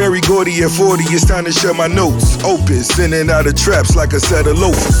 Barry Gordy at 40, it's time to share my notes. Open, sending out of traps like a set of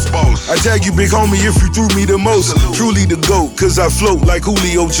loafers. I tag you, big homie, if you threw me the most. Truly the GOAT, cause I float like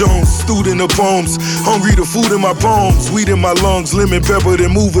Julio Jones. Student of poems, hungry to food in my palms. Weed in my lungs, lemon pepper,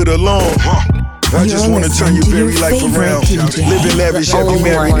 then move it along. I just wanna turn your very life around. Living lavish, have you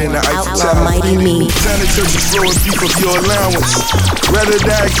married in the Eiffel Tower. Time to touch the floor and beef up your allowance. Rather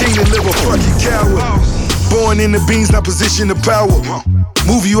die a king than live a fucking coward. Born in the beans, not position of power.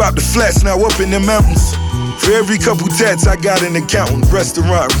 Move you out the flats, now up in the mountains. For every couple tats, I got an accountant.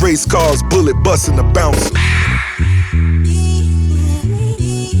 Restaurant, race cars, bullet busting the bouncer.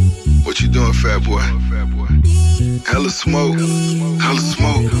 What you doing, fat boy? Hella smoke, hella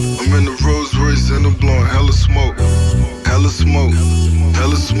smoke. I'm in the Rolls Royce and I'm blowing hella smoke. Hella smoke,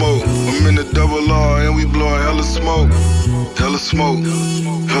 hella smoke. I'm in the double R and we blowing hella smoke. Hella smoke,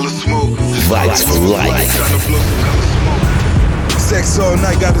 hella smoke. Vibes for life. Sex all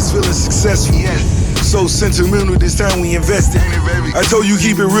night got us feeling successful. So sentimental, this time we invested. I told you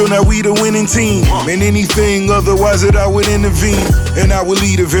keep it real, now we the winning team. Man, anything otherwise that I would intervene. And I would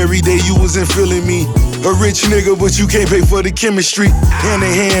lead if every day you wasn't feeling me. A rich nigga, but you can't pay for the chemistry. Hand in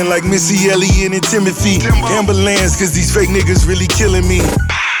hand like Missy Elliott and Timothy. Ambulance, cause these fake niggas really killing me.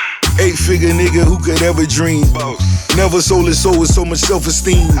 8-figure nigga, who could ever dream? Never sold his soul with so much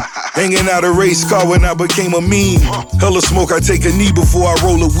self-esteem. Hanging out a race car when I became a meme. Hella smoke, I take a knee before I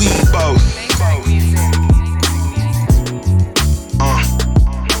roll a weed.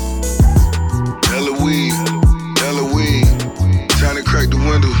 Hella weed, hella weed. Time to crack the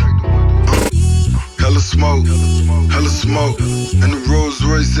window. Hella smoke, hella smoke. And the Rolls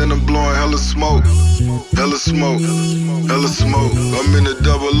Royce and I'm blowing hella smoke. Hella smoke, hella smoke. I'm in the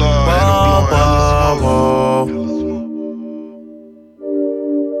double R and I'm blowing hella smoke.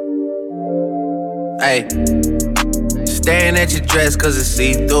 Hey, staring at your dress cause it's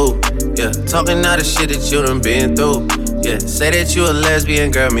see-through. Yeah, talking all the shit that you done been through. Yeah, say that you a lesbian,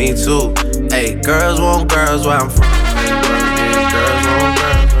 girl, me too. Hey, girls want girls where I'm from.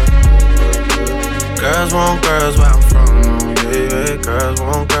 Girls want girls where I'm from. Yeah, girls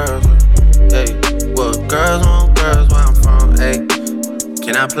want girls. Hey, well, girls want girls where I'm from. Hey,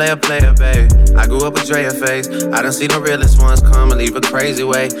 can I play a player, babe? I grew up with Drea face. I done seen the realest ones come and leave a crazy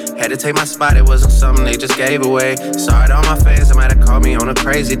way. Had to take my spot, it wasn't something they just gave away. Sorry to all my fans, they might have called me on a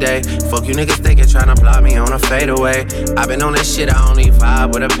crazy day. Fuck you niggas thinking, tryna block me on a fadeaway. I been on that shit, I only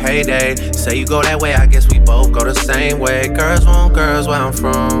vibe with a payday. Say you go that way, I guess we both go the same way. Girls want girls where I'm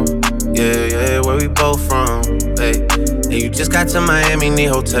from. Yeah, yeah, where we both from. Hey, and you just got to Miami, need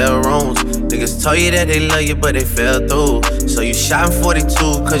hotel rooms. Niggas told you that they love you, but they fell through. So you shot in 42,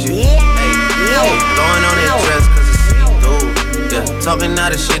 cause you, throwing on that dress, cause it's see-through. Yeah, talking all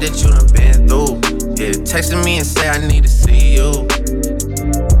the shit that you done been through. Yeah, texting me and say I need to see you.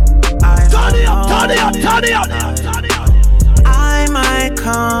 Turn it up, turn it up, turn it up, turn it up. I might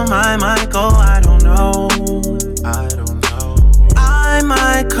come, I might go, I don't know. I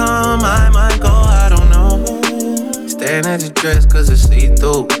might come, I might go, I don't know. Staring at your dress cause it's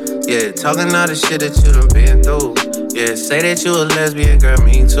see-through. Yeah, talking all the shit that you done been through. Yeah, say that you a lesbian, girl,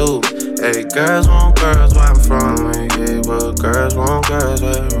 me too. Hey, girls want girls where I'm from. Yeah, well, girls want girls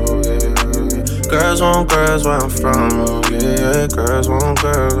where I'm from. Yeah, girls want girls where I'm from. Yeah, girls want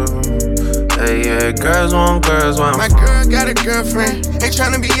girls. Yeah, girls want my girl got a girlfriend. Ain't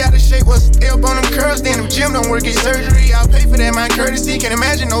tryna be out of shape, what's still up on them curls? Then them gym don't work, get surgery. I'll pay for that, my courtesy. Can't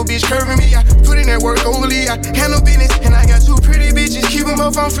imagine no bitch curving me. I put in that work overly. I handle business, and I got two pretty bitches. Keep them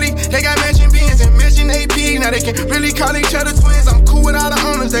both on fleek. They got matching beans and matching AP. Now they can really call each other twins. I'm cool with all the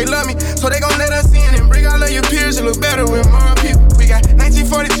owners, they love me. So they gon' let us in and bring all of your peers to look better with more people. We got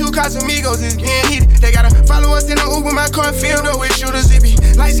 1942 Casamigos, it's getting heated. They gotta follow us in the Uber, my car filled up with shooters. It be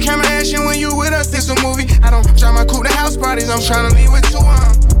lights, camera, action when you with us, it's a movie. I don't drive my coupe to house parties, I'm tryna leave with 2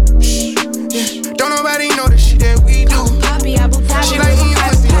 yeah. Don't nobody know the shit that we do. She like eating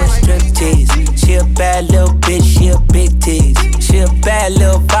pussy. Striptease. She a bad little bitch, she a big tease. She a bad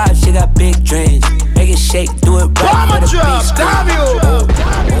little vibe, she got big dreams. Make it shake, do it right for the big screen.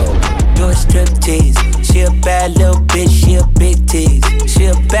 Do a striptease. She a bad little bitch, she a big tease. She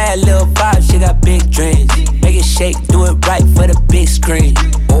a bad little vibe, she got big dreams. Make it shake, do it right for the big screen.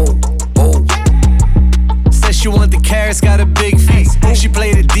 Said she want the carrots, got a big feast. She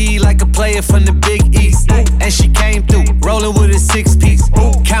played a D like a player from the Big East. And she came through, rolling with a 6-piece.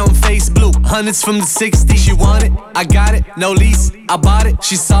 Counting face blue, hundreds from the 60s. She want it, I got it, no lease, I bought it.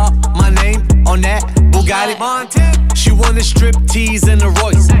 She saw my name on that Bugatti. She want a strip tease and a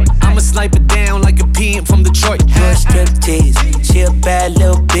Royce. I'ma snipe it down like a PM from Detroit. Do a striptease. She a bad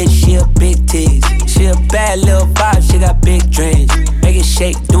little bitch, she a big tease. She a bad little vibe, she got big dreams. Make it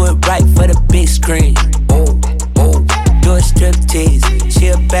shake, do it right for the big screen. Do a striptease. She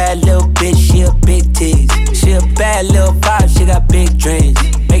a bad little bitch, she a big tease. She a bad little vibe, she got big dreams.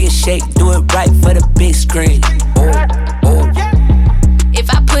 Make it shake, do it right for the big screen. If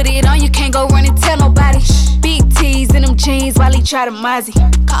I put it on, you can't go run and tell nobody. Big T's in them jeans while he try to mozzie.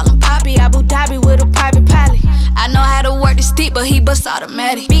 Call him Poppy, Abu Dhabi with a private pilot. I know how to work the stick, but he bust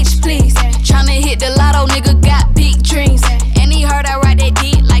automatic. Bitch, please. Tryna hit the lotto, nigga got big dreams. And he heard I ride that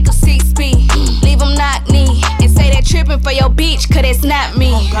dick like a 6-speed. Leave him knock knee and say that trippin' for your bitch, cause it's not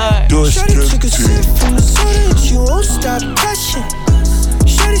me. Shorty took a sip from the soda and she won't stop gushing.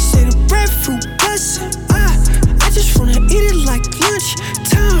 Shorty say the breadfruit bussin'. I just wanna eat it like lunch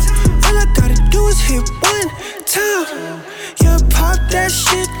time. All I gotta do is hit one time. Yeah, pop that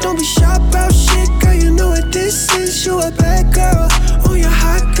shit, don't be shy about shit. Girl, you know what this is, you a bad girl. On your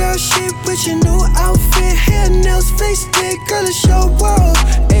hot girl shit with your new outfit. Hair, nails, face thick, girl, it's your world.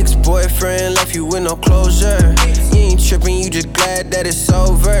 Ex-boyfriend left you with no closure. You ain't tripping, you just glad that it's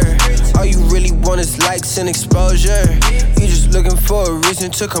over. All you really want is likes and exposure. You just looking for a reason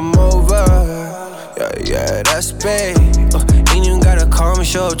to come over. Yeah, that's babe. Ain't even gotta call me,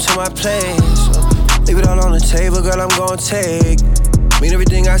 show up to my place. Leave it all on the table, girl, I'm gon' take. Mean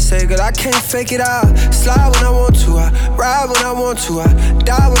everything I say, girl, I can't fake it out. Slide when I want to, I ride when I want to, I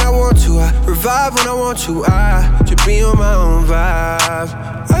die when I want to, I revive when I want to, I just be on my own vibe.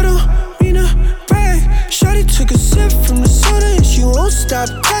 I don't mean to brag. Shorty took a sip from the soda and she won't stop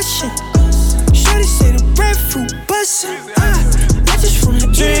gushing. Shorty say the breadfruit bustin'. I just wanna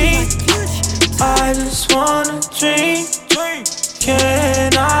drink. I just wanna drink.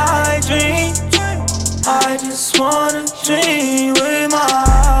 Can I drink? I just wanna drink with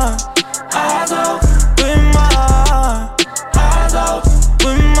my eyes open, with my eyes open,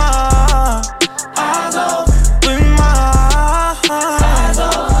 with my eyes open, with my eyes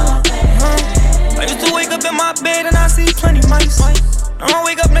open. I used to wake up in my bed and I see plenty mice. I'ma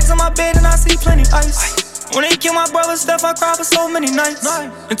wake up next to my bed and I see plenty ice. When they killed my brother Steph, I cried for so many nights.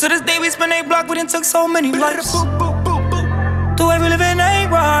 And to this day we spend a block, we done took so many lives. The way we living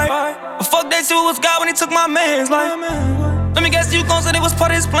ain't right. But fuck that shit, was God when he took my man's life. Let me guess, you gon' say it was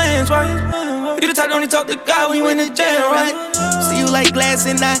part of his plans, right? You the type that only talk to God when you in the jail, right? See you like glass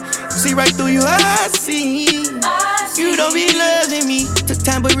and I see right through you. I see you don't be loving me. Took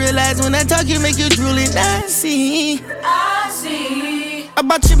time but realize when I talk you make you drool and I see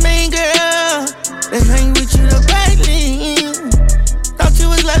about your main girl that hang with you the brightly. Thought you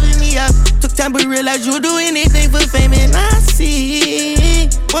was loving me up. Took time but realized you'll do anything for fame and I see.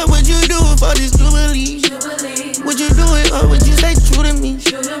 What would you do for this jubilee? Would you do it or would you stay true to me?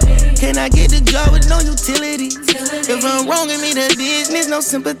 Can I get the job with no utility? If I'm wrong, give me the business, no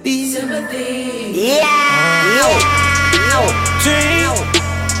sympathy. Yeah. Drink.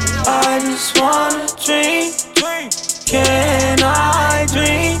 I just wanna drink. Can I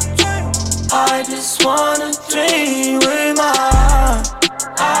drink? I just wanna drink with my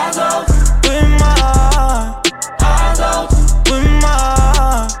eyes open, with my eyes open, with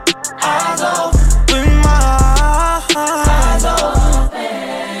my eyes open, with my eyes open.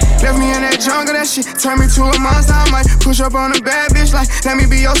 Left me in that jungle, that shit turned me to a monster. I might push up on a bad bitch like, let me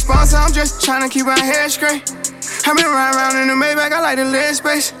be your sponsor. I'm just tryna keep my head straight. I've been riding around in the Maybach, I like the leg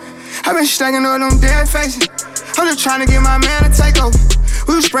space. I been stacking up them dead faces. I'm just trying to get my man to take over.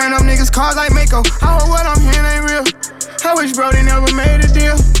 We was spraying up niggas' cars like Mako. I hope what I'm hearing ain't real. I wish Brody never made a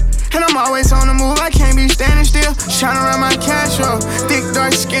deal. And I'm always on the move, I can't be standing still. Tryna run my cash up. Thick,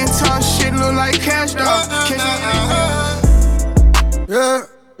 dark skin, tall shit, look like cash dog. Yeah.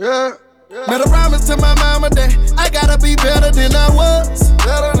 Made a promise to my mama that I gotta be better than I was.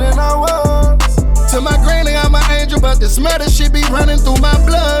 To my granny, I'm an angel, but this murder shit be running through my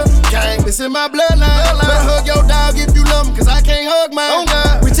blood. Gang, it's in my bloodline. Better hug your dog if you love him, cause I can't hug mine.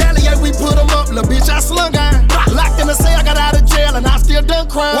 Retaliate, we put him up, little bitch, I slung iron. Locked in the cell, I got out of jail, and I still done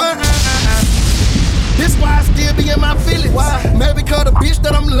crime. This why I still be in my feelings. Why? Maybe cause the bitch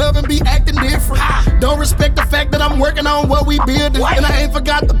that I'm loving be acting different. Don't respect the fact that I'm working on what we building. And I ain't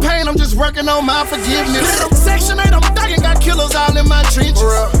forgot the pain, I'm just working on my forgiveness. Section 8, I'm thugging, got killers all in my trenches.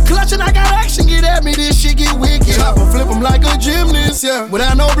 Clutching, I got action, get at me, this shit get wicked. Chop and flip 'em like a gymnast, yeah.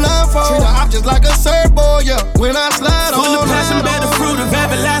 Without no blindfold, treat her just like a surfboard, yeah. When I slide on the passion, bear the fruit of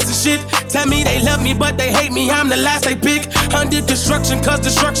everlasting shit. Tell me they love me, but they hate me, I'm the last they pick. Under destruction, cause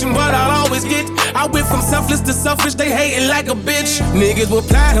destruction what I'll always get. I went from selfless to selfish, they hating like a bitch. Niggas will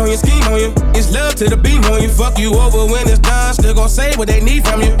plot on you, scheme on you. It's love to the beam on you. Fuck you over when it's done, still gon' say what they need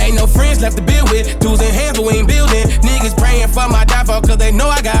from you. Ain't no friends left to build with, dudes in hands but we ain't building. Niggas praying for my downfall cause they know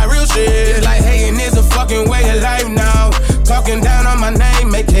I got real shit. It's like hating is a fucking way of life now. Talking down on my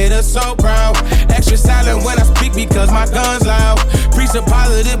name, make haters so proud. Extra silent when I speak because my gun's loud. Preach a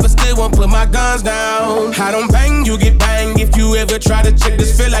positive but still won't put my guns down. I don't bang, you get banged. If you ever try to check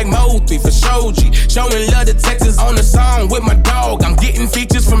this, feel like Mothi for Shoji. Showing love to Texas on the song with my dog. I'm getting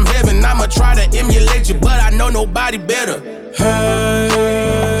features from heaven. I'ma try to emulate you, but I know nobody better.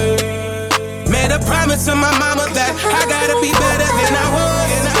 Hey, made a promise to my mama that I gotta be better than I was.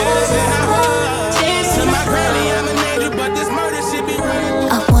 To my granny, I'm an angel, but this murder shit be running.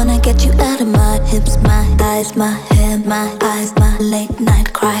 I wanna get you out of my hips, my thighs, my hair, my eyes, my late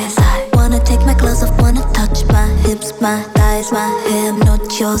night cries. I wanna take my clothes off, wanna touch my hips, my thighs, my hair,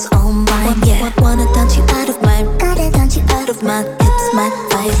 not yours, all mine. Yeah, wanna dance you out of my, gotta dance you out of my hips, my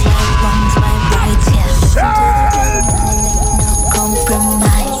thighs, my wrongs, my rights. Yeah, listen to the rhythm, no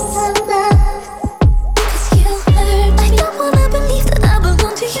compromise. Cause you hurt, I don't wanna believe that I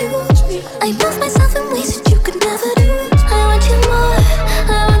belong to you. I love myself in ways that you could never do. I want you more,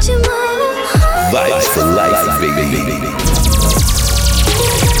 I want you more. Vibes for life, baby.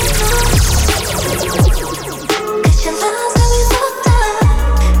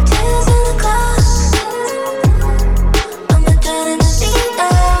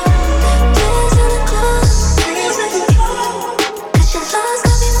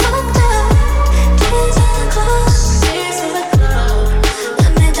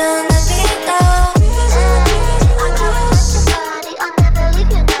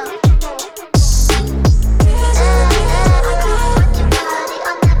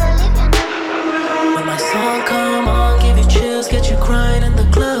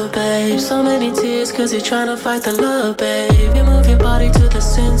 Cause you're tryna fight the love, babe. You move your body to the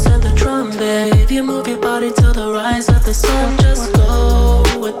synths and the drum, babe. You move your body to the rise of the sun. Just go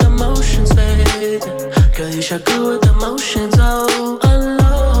with the motions, babe. Girl, you should go with the motions, oh.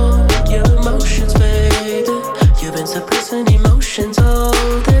 Unload your emotions, babe. You've been suppressing emotions, oh.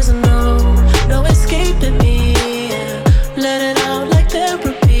 There's no escaping me, yeah. Let it out like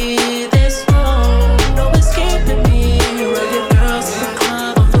therapy. There's no escaping me. Run your girls to the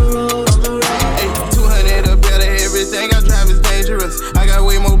club, on the road, on the road. Everything I drive is dangerous. I got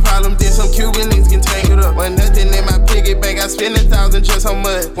way more problems than some Cuban links can tangle up. When nothing in my piggy bank, I spend 1,000 just on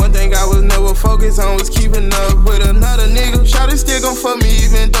mud. One thing I was never focused on was keeping up with another nigga. Shawty still gon' fuck me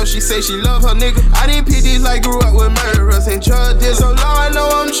even though she say she love her nigga. I didn't PDs like grew up with murderers and drug dealers. So long I know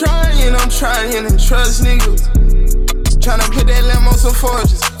I'm trying and trust niggas. Tryna put that lamb on some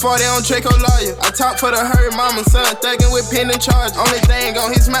forges. 40 on Draco lawyer. I talk for the hurt mama, son. Thuggin' with pending charge. Only thing on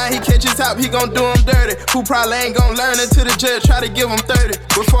his mind, he catch his top, he gon' do him dirty. Who probably ain't gon' learn until the judge try to give him 30.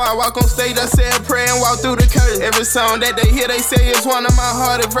 Before I walk on stage, I say a prayer and walk through the curtain. Every song that they hear, they say it's one of my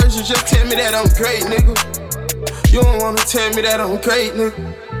hardest verses. Just tell me that I'm great, nigga. You don't wanna tell me that I'm great, nigga.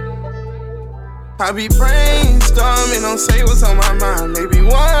 I be brainstorming, don't say what's on my mind. Maybe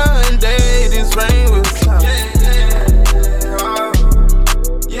one day this rain will stop.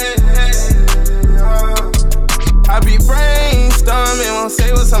 I be brainstorming, won't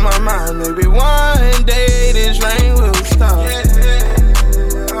say what's on my mind. Maybe one day this rain will stop.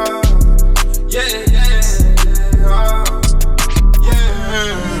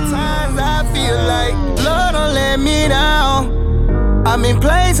 Times I feel like Lord don't let me down. I'm in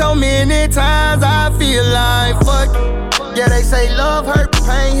play so many times I feel like fuck. Yeah, they say love hurt,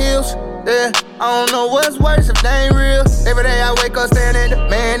 pain heals. Yeah, I don't know what's worse if they ain't real. Every day I wake up staring at the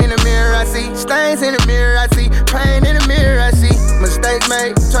man in the mirror. I see stains in the mirror. I see pain in the mirror. I see mistakes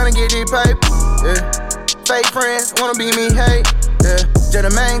made, trying to get these paper. Yeah, fake friends wanna be me, hate. Yeah, just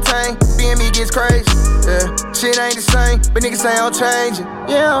to maintain, being me gets crazy. Yeah, shit ain't the same, but niggas say I'm changing.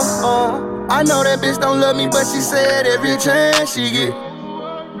 Yeah, I know that bitch don't love me, but she said every chance she get.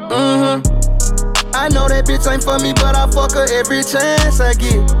 I know that bitch ain't for me, but I fuck her every chance I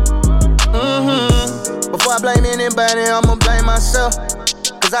get. Before I blame anybody, I'ma blame myself.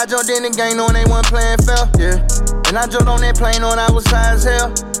 Cause I jumped in the game knowing they wasn't playing fair, yeah. And I jumped on that plane knowing I was high as hell.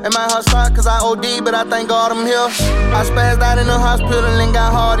 And my heart stopped cause I OD, but I thank God I'm here. I spazzed out in the hospital and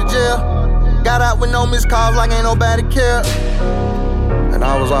got hard to jail. Got out with no missed calls like ain't nobody care. And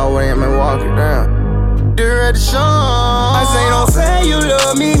I was always in Milwaukee, damn. Dear at the show, I say don't say you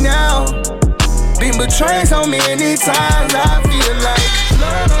love me now. Been betrayed so many times, I feel like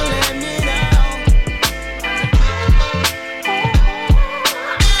love don't let me down.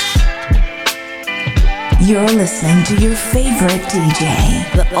 You're listening to your favorite DJ,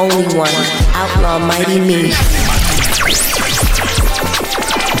 the only one, Outlaw Mighty Me.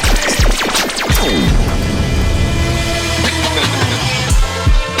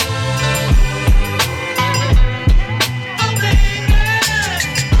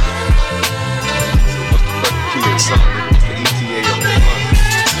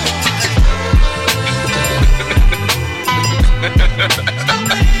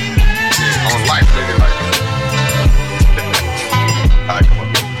 On life, nigga, like. Alright, come on.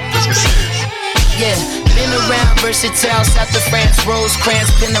 Let's get serious. Yeah, been around, versatile, south of France, Rosecrans,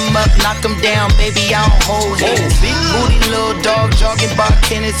 pin them up, knock them down, baby, I don't hold hands. Big booty, little dog, jogging by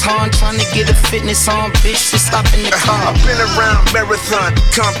Kenneth Hahn, trying to get a fitness on, bitch, to stop in the car. I've been around Marathon,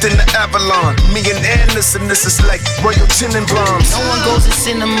 Compton to Avalon, me and Anderson, this is like Royal Tenenbaums. No one goes to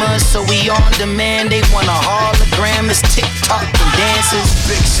cinema, so we on demand, they want a hologram, it's TikTok and dances.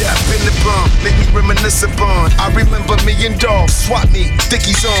 Big shot, in the bum, make me reminisce of Bond. I remember me and Dog, swap me,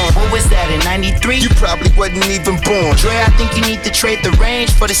 Dickies on. What was that, in 93? You probably wasn't even born. Dre, I think you need to trade the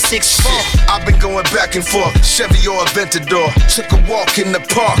range for the 6'4". I've been going back and forth, Chevy or Aventador. Took a walk in the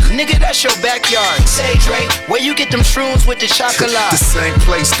park. Nigga, that's your backyard. Say, Dre, where you get them shrooms with the chocolate? The same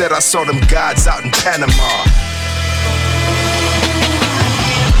place that I saw them gods out in Panama.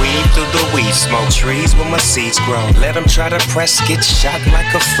 Weed through the weed smoke, trees where my seeds grow. Let them try to press, get shot like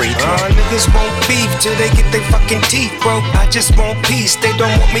a free throw. Niggas won't beef till they get their fucking teeth broke. I just want peace, they don't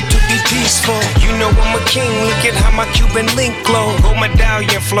want me to be peaceful. You know I'm a king, look at how my Cuban link glow. Gold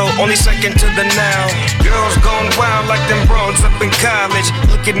medallion flow, only second to the now. Girls gone wild like them bros up in college.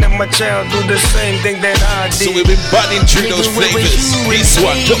 Looking at my child do the same thing that I did. So we've been burning through those flavors. This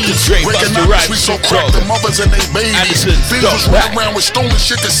one, Dr. Dre, Busta Rhymes, we so crack the mothers and they babies. Bitches running around with stolen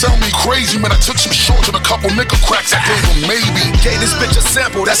shit that sell me crazy. Man, I took some shorts and a couple nigga cracks. I gave them maybe. Gave this bitch a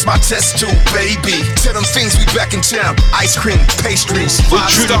sample, that's my test tube, baby. Tell them things we back in town. Ice cream, pastries, 5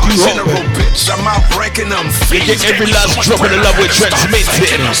 stars in a row, bitch. I'm out ranking them. You get every last drop of the love we're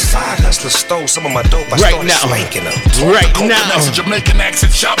transmitting. Side hustler stole some of my dope. I right now. Right now. That's a Jamaican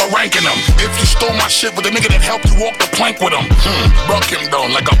accent, Shabba ranking them. If you stole my shit with a nigga that helped you walk the plank with him, buck him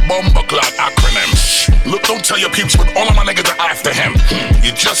down like a bomber clock acronym. Look, don't tell your peeps, but all of my niggas are after him.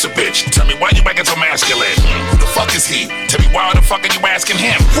 You're just a bitch. Tell me why you acting so masculine. Who the fuck is he? Tell me why the fuck are you asking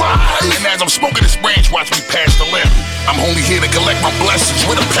him? Why? And as I'm smoking this branch, watch me pass the limb. I'm only here to collect my blessings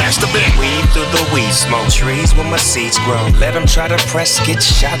with a past the bin. Weed through the weed smoke, trees where my seeds grow. Let them try to press, get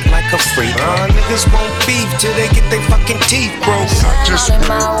shot like a free throw. Niggas won't beef till they get their fucking teeth broke. I just in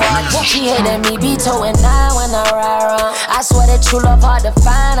my watch, she hating me, be toting now when I ride around. I swear that true love hard to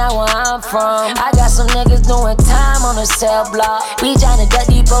find out where I'm from. I got some niggas doing time on the cell block. We tryna duck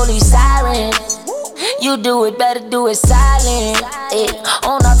these police sirens. You do it, better do it silent.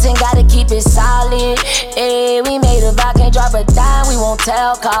 On our 10, gotta keep it solid. We made a vow, can't drop a dime, we won't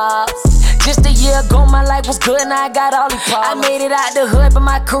tell cops. Just a year ago, my life was good and I got all these problems. I made it out the hood, but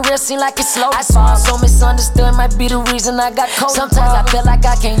my career seemed like it's slow. I saw so misunderstood, might be the reason I got cold. Sometimes I feel like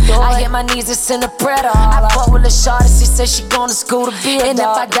I can't do it. I hit my knees and send a prayer to all. I fought with a shorty, she said she going to school to be a and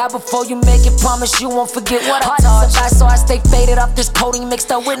dog. If I die before you make it, promise you won't forget what I taught you. So I stay faded off this codeine mixed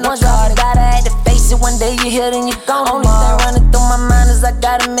up with no God. Gotta have to face it, one day you here, then you gone. Only thing running through my mind is I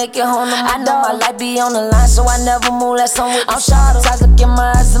gotta make make it home. I know my life be on the line, so I never move less on with the shot. I look in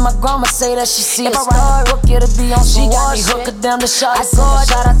my eyes and my grandma say that she see a star. Hook it'll be on she got me hooked down the shot. I go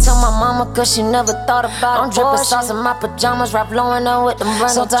shout out to my mama cause she never thought about it. I'm dripping sauce in my pajamas, rap blowing on with them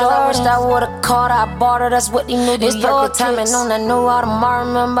brands. So I wish I would've caught her, I bought her, that's what he knew. It's perfect timing on that new autumn, I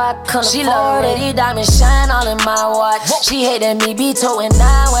remember I couldn't afford it. She love it, these diamonds shine all in my watch. She hated me, be toting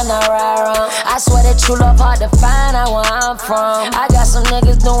nine when I ride around. I swear that true love hard to find out where I'm from. I got some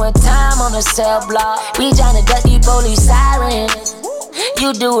niggas doing time on the cell block. We tryna duck these police sirens.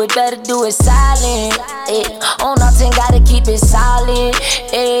 You do it better, do it silent. On nothing, gotta keep it solid.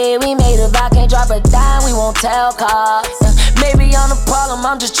 We made a vow, can't drop a dime, we won't tell cops. Maybe I'm the problem,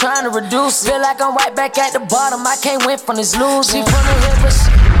 I'm just trying to reduce. Feel like I'm right back at the bottom, I can't win from this losing.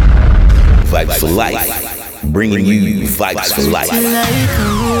 Vibes for life, bringing you vibes for life.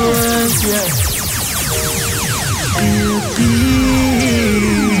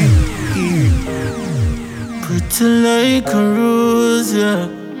 Pretty like a rose, yeah.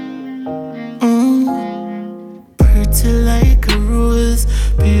 Pretty like a rose.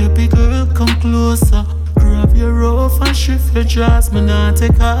 Baby girl, come closer. Grab your rope and shift your dress. Me not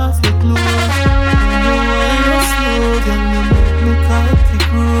take off your clothes. You know you're slow, girl, you make me cocky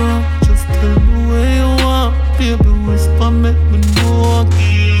grow. Just tell me where you want. Baby, whisper, make me know.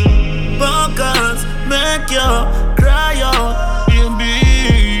 Buckles, make you cry out, baby.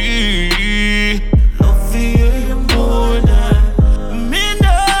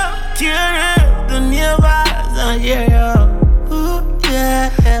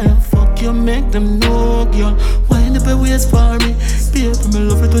 Make them know, girl. Wind up your waist for me. Baby, me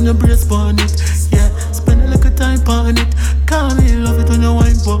love it when you brace on it. Yeah, spend a little time on it. Call me, love it when you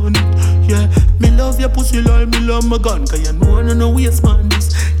wine on it. Yeah, me love your pussy like me love my gun. Cause you know I no waste on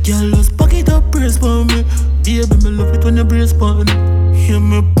this. Girl, just pack it up, brace for me. Baby, me love it when you brace on it. Hear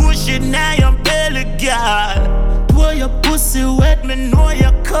me push it now, your belly, girl. Do your pussy wet, me know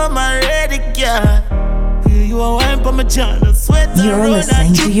you come already, girl. You're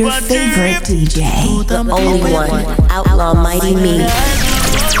listening to your favorite DJ, the only one, Outlaw Mighty Me.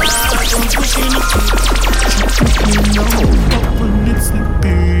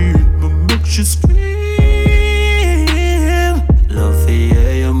 She scream, love for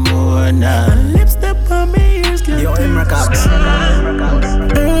you more now. Lips step on me ears, girl. Yo, M Records.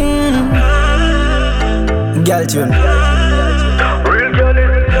 Girl tune.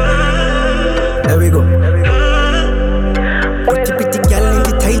 There we go. Pretty girl in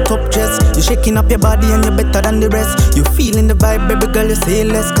the tight up dress. You shaking up your body and you're better than the rest. You feeling the vibe, baby girl, you say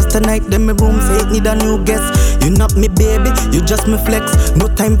less. Cause tonight them my room say it need a new guest. You not me baby, you just me flex. No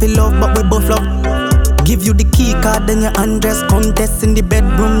time for love, but we both love. Give you the key card, then you undress. Contest in the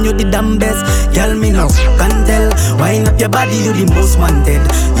bedroom, you the damn best. Girl, me now can tell. Wind up your body, you the most wanted.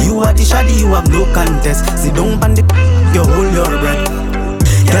 You are the shoddy, you have no contest. Sit down on the you hold your breath.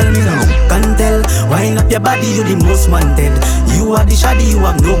 Girl, me now can tell. Wind up your body, you the most wanted. You are the shoddy, you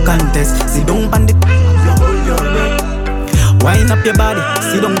have no contest. Sit down on the you hold your breath. Wind up your body,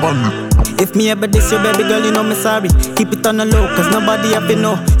 sit down on. If me ever diss your baby girl, you know me sorry. Keep it on the low, cause nobody have to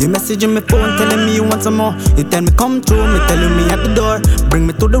know. You messaging me phone, telling me you want some more. You tell me come through, me telling me at the door. Bring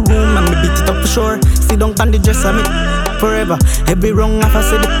me to the room and me beat it up for sure. Sit down on the dresser, me forever. Every wrong half I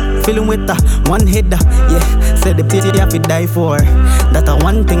said it, feeling with her. One header, yeah. Said the pity I have die for. That a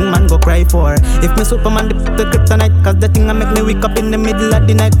one thing man go cry for. If me Superman the kryptonite, cause the thing I make me wake up in the middle of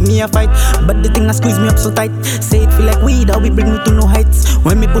the night. Me a fight, but the thing I squeeze me up so tight. Say it feel like weed, how we bring me to no heights.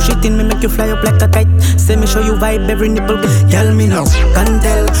 When me push it in, me make you fly up like a kite. Say me show you vibe every nipple. Girl, me now can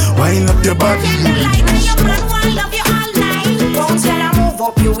tell. Wind up your body. Like your friend want love you all night. Bounce, girl, I move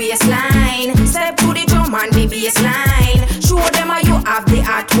up your waistline. Step to the drum and the bassline. Show them how you have the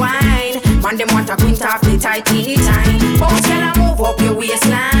hot wine. Man, them want a quint off the tight time. Bounce, girl, I move up your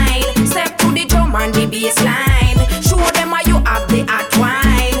waistline. Step to the drum and the bassline. Show them how you have the hot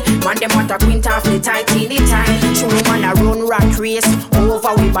wine. Man, them want a quint off the tight time. Show man a run rat race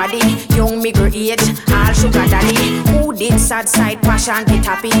over we body. Young migrant age, all sugar daddy. Who did sad side passion get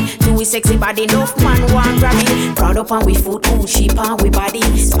happy? Do we sexy body, enough man want grab it. Proud up and we foot, who cheap and we body.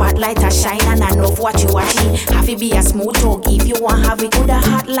 Spotlight a shine and enough what you watching. Have to be a smooth talk if you want have it. Good a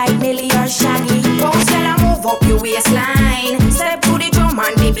hot like Nelly or Shaggy. Bounce, girl, I move up your waistline. Step to the drum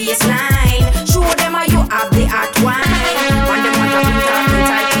and the bassline. Show them how you have the hot wine. Man, them want a quint off the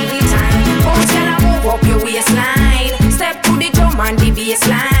tight time. Bounce, girl, I move up your waistline. Step to the drum and the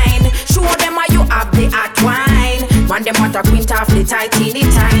bassline. Show them how you have the hot wine. Man, them want to quint off the tight in the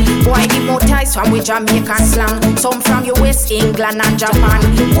time. Boy, need more ties from with Jamaican slang. Some from US, England and Japan.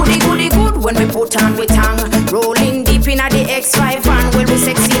 Goody goody good when we put on with tongue. Rolling deep in the X5 van. Well, we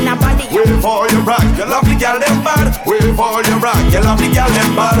sexy in a body. Wave all your rock, you love the gal them bad. Wave all your rock, you love the gal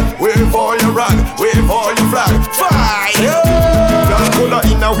them bad. Wave all your rock, wave all your flag. Fire! Girl coulda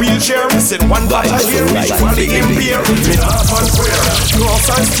in a wheelchair, missing one bottle here. Visually impaired, me not on queer. Cross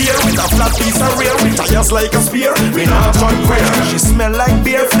and steer with a flat piece of rear. With tires like a spear, me not on queer. She smell like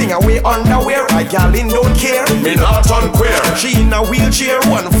beer, fling away underwear. A gal in don't care, me not on queer. She in a wheelchair,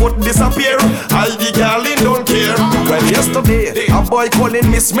 one foot disappear. I the gal in don't care. Well yesterday, a boy calling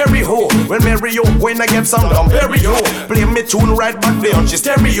Miss Mary Ho. When Mary Ho, when I get some dumb Perry Ho. Play me tune right back there on she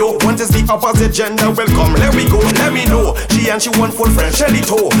stereo. One is the opposite gender, welcome, let me go, let me know. She and she one full friend, Shelly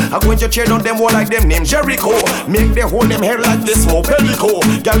Toe. I'm going to cheer on them all like them named Jericho. Make them hold them hair like this smoke pellico.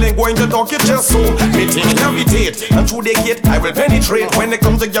 Girl ain't going to talk it just so. Me think levitate, and through the gate I will penetrate. When it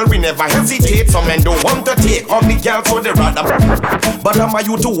comes to girl we never hesitate. Some men don't want to take off the girl so they rather. But I'm a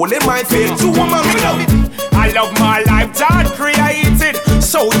you to hold in my faith. To woman we love it. I love my life, God created.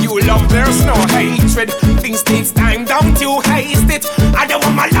 So you love, there's no hatred. Things takes time, don't you haste it. I don't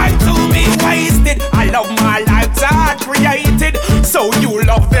want my life to be wasted. I love my life, God created. So you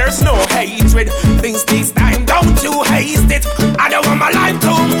love, there's no hatred. Things takes time, don't you haste it. I don't want my life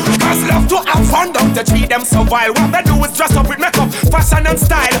to. Cause love to have fun, don't to treat them so vile. What they do is dress up with makeup, fashion and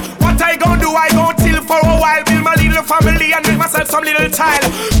style. What I gon' do, I gon' chill for a while. Build my little family and make myself some little child.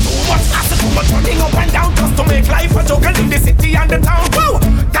 Too much hassle, too much running up and down just to make life a juggle in the city and the town. Woo!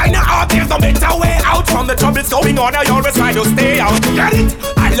 Kinda out, there's no better way out from the troubles going on. I always try to stay out. Get it?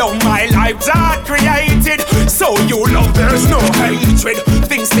 I love my life, God created. So you love, there's no hatred.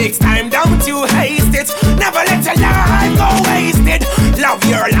 Things takes time, don't you haste it. Never let your life go wasted. Love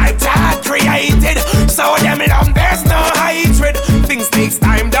your life, God created. So them love, there's no hatred. Things takes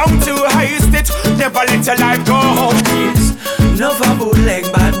time, don't you haste it. Never let your life go. No for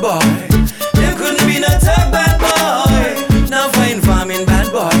bootleg bad boy. Them couldn't be no top bad boy. No for informing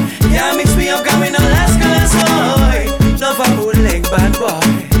bad boy. Yeah, mix me up, coming on last class boy. No for bootleg bad boy.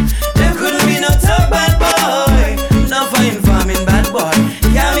 Them couldn't be no top bad boy. No for informing bad boy.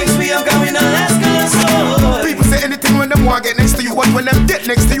 Yeah, mix me up, coming on last class boy. People say anything when them want get next to you, but when them get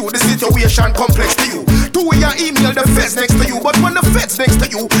next to you, the situation complex to you. Do your email the feds next to you, but when the feds next to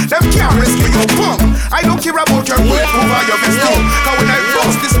you, them can't rescue you. Punk, I don't care about your bulletproof or your vest too. Cause when I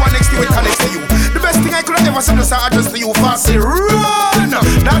post this one next to you, it connects to you. The best thing I could have ever said is I address to you fast, say run.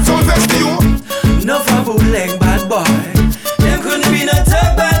 That's all best to you. No for bootleg bad boy. Them couldn't be no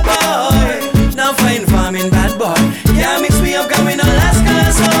top bad boy. No for informing bad boy. Yeah, mix me up, coming on last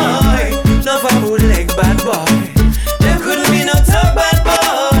class boy. No for bootleg bad boy. Them couldn't be no top bad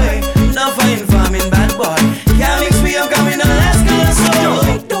boy. No for informing bad boy. Yeah, mix me up, coming on last class boy.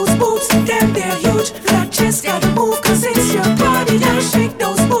 Shake those boots, damn they're huge. Flat chest, gotta move, cause it's your body. Now shake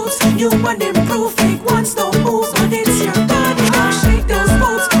those boots, you want improve. Fake ones don't move, but it's your body. Now shake those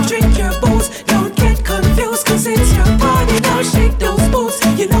boots, drink your booze. Don't get confused, cause it's your body. Now shake those boots,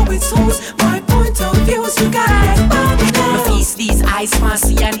 you know it's who's. My point of views, you got that body now. My feast, these eyes,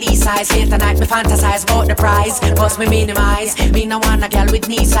 fancy and these eyes. Late at night, me fantasize about the prize. Cause me minimize, me no want a girl with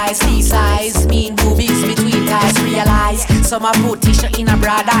knee size, these size. Mean boobies between thighs, realize. Some a put t-shirt in a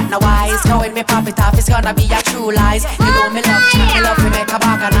bra, that no wise. Now when me pop it off, it's gonna be a true lies. You know me love me make a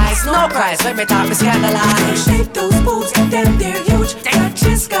bag of nice. No cries when me talk, me scandalize. Shake those boobs, damn they're huge. That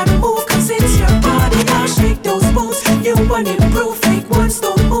just gotta move, cause it's your body. Now shake those boobs, you want improve. Fake ones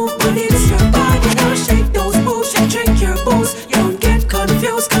don't move, but it's your body. Now shake those boobs, drink your booze. Don't get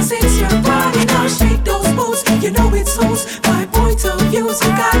confused, cause it's your body. Now shake those boobs, you know it's who's. My point of views, you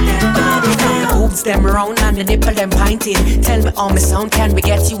got that body now. Boobs them round and the nipple them pinted. Tell me on my sound, can we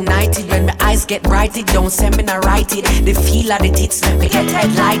get united? When my eyes get brighted, don't send me not write it. The feel of the tits make me get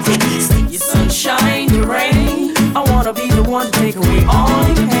headlighted. Your sunshine, your rain. I wanna be the one to take away all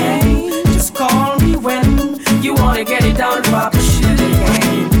your pain. Just call me when you wanna get it down, Papa Sugar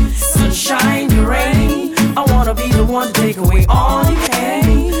Cane. Sunshine, your rain. I wanna be the one to take away all your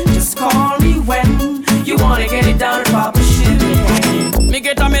pain. Just call me when you wanna get it down, Papa Sugar Cane. Me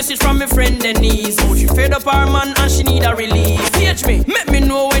get a message from my friend Denise. Oh, she fed up her man and she need a relief. Page me, let me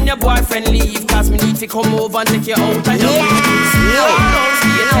know when your boyfriend leave. Cause me need to come over and take you out and your please. Don't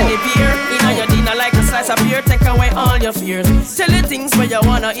see a teddy beer in your dinner like a slice of beer. Take away all your fears. Tell you things where you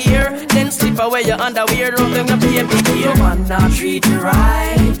wanna hear. Then slip away your underwear. Rub them your baby gear. Man, now treat you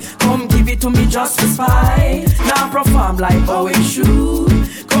right. Come give it to me just for spite. Now perform like how it should.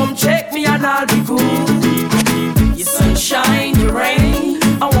 Come check me and I'll be good. Your sunshine, your rain.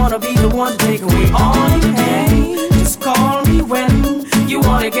 I wanna be the one to take away all your pain. Just call You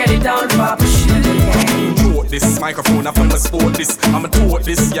wanna get it down, Papa Shit. This microphone, I finna sport this. I'ma taught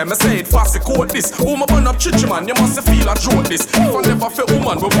this, yeah, me say it fast, quote this. Woman burn up chichi man, you must feel I draw this. If I never feel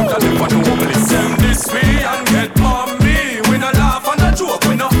woman, we would have never know this. Send this way and get mommy. We no laugh and a joke,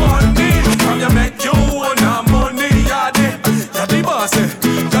 we no funny. From you make you own a money, yeah, the boss, yeah,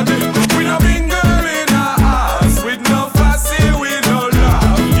 we no mingle in our house. With no fussy, we no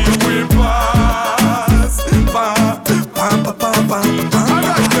laugh, give we pass.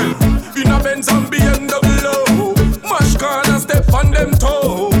 Alright then, in a Benz and BMW. Step on them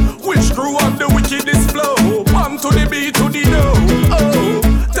toe. Which screw up the wickedest flow? Bam to the beat to the dough. Oh,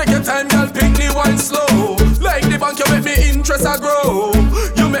 take your time, girl, pick the wine slow. Like the bank, you make me interest I grow.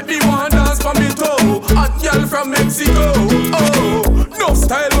 You make me want dance from me toe. Hot girl from Mexico. Oh, no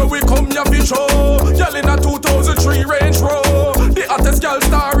style where we come ya fi show. Girl in a 2003 Range Rover. The hottest girl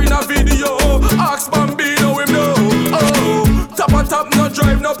star in a video. Ask Bambino him know. Oh, top on top, no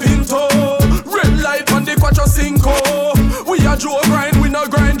drive, no Pinto. Red light on the Quattro Cinco. We a Joe grind, we no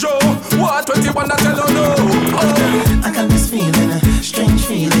grind Joe. What 21 I tell you no. Oh. I got this feeling, a strange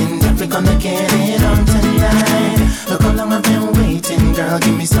feeling that we're gonna get it on tonight. Look how long I've been waiting, girl,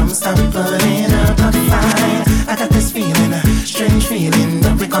 give me some, stop putting up a fight. I got this feeling, a strange feeling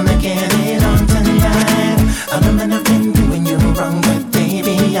that we're gonna get it on tonight. All the men have been doing you wrong, but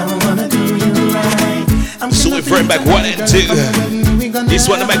baby, I'm gonna do you right. So we bring back 1 and 2. This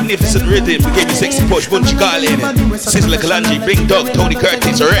one, the magnificent rhythm. We gave you Sexy Posh, Bunchy Garlin, Sizzla Kalonji, Big Dog, Tony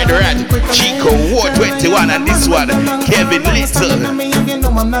Curtis, Red Rat, Chico, War 21, and this one, Kevin Little. You know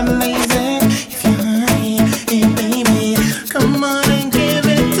I'm not lazy. If you're hungry, hey baby, come on and give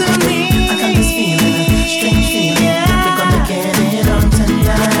it to me. I got this feeling, a strange feeling, we're gonna get it on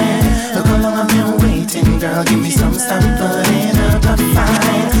tonight. Look how long I've been waiting, girl, give me some, stop putting up a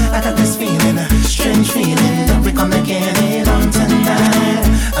fight. I got this feeling, a strange feeling that we're gonna get it on tonight.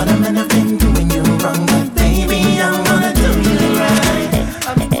 All the men have been doing you wrong, but baby, I'm gonna do you right.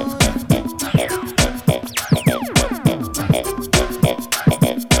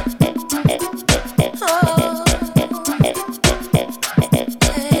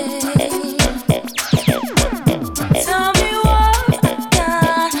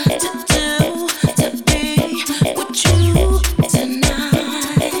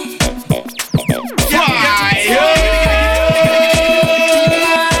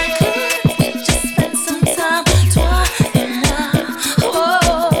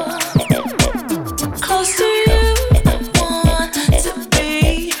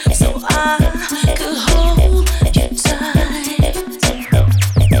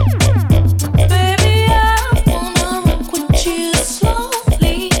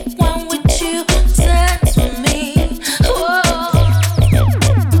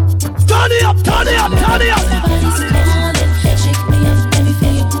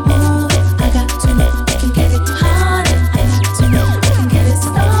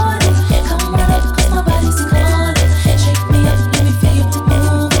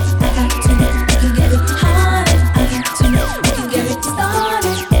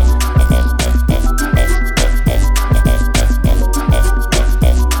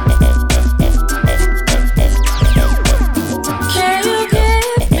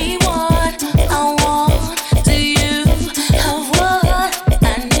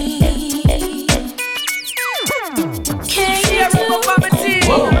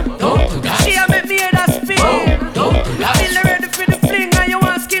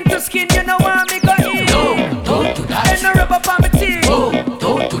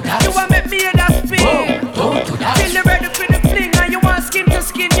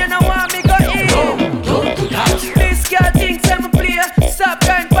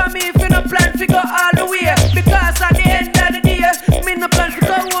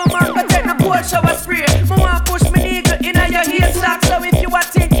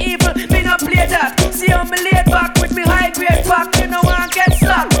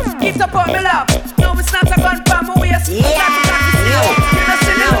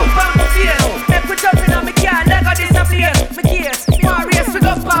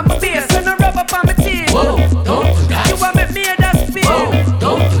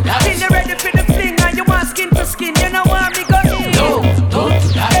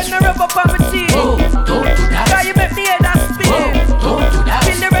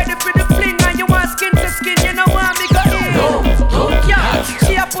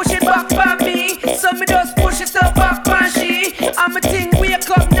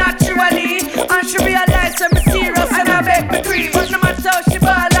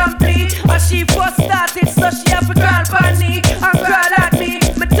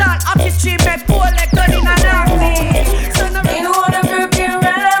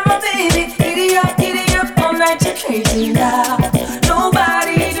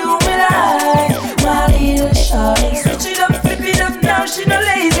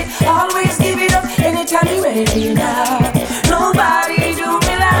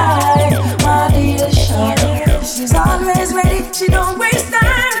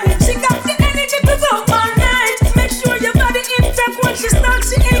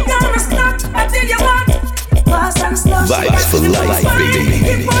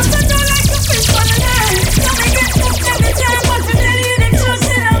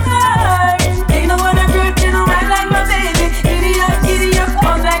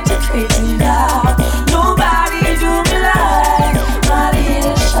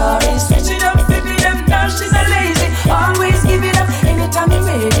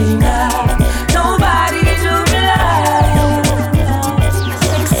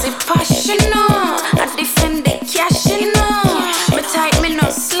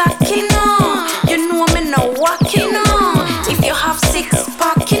 six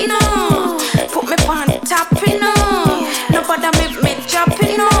pack, you know. Put me on top, you know. Nobody make me drop,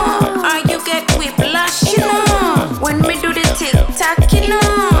 you know. Or you get whiplash, you know. When me do the tick-tack, you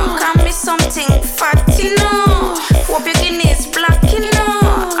know. Call me something fat, you know. Hope your Guinness black, you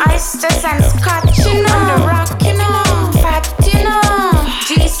know. Ice test and scotch, you know. On the rock, you know. Fat, you know.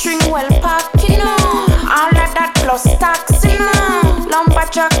 G-string well packed, you know. All of that plus tax, you know.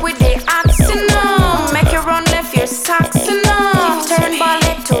 Lumberjack with the axe, you know. Make you run left your socks, you know. Turn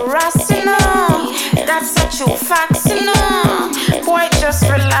ballet to rust, you know. That's a true facts, you know. Boy, just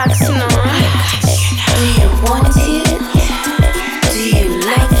relax, you know. Do you want it? Do you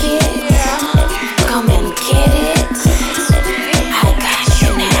like it? Come and get it. I got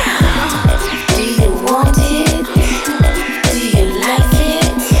you now. Do you want it? Do you like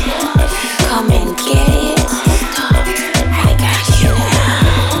it? Come and get it. I got you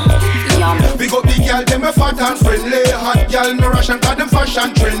now. Big up the girl, them a fat and friendly. Hot girl, no Russian, got them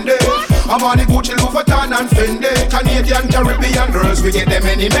fashion trendy. I'm on the Gucci, Louis Vuitton and Fendi. Canadian, Caribbean girls, we get them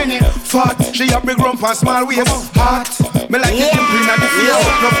many. Fat, she have big rump and small waist. Hot, me like the dimple in the face.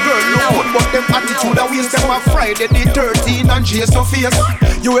 Enough girl look good, but them attitude a waste. Them a Friday the 13 and she so face.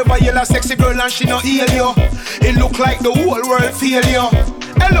 You ever yell a sexy girl and she no heal you? It look like the whole world feel you.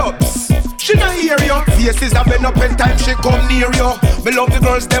 Hello, she no hear you. Faces have been up in time she come near you. Me love the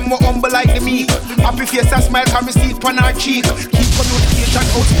girls, them more humble like the meek. Happy face and smile, can me see it on her cheek. Keep connotation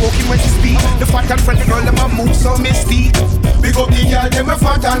outspoken when she speak. The fat and friendly girl, them a move so mystique. Big up the girl, them a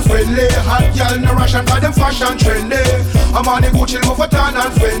fat and friendly. Hot girl, no Russian, cause them fashion trendy. I'm on the Gucci, Louis Vuitton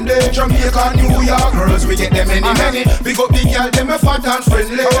and Fendi. Jamaica, New York girls, we get them many. Big up the girl, them a fat and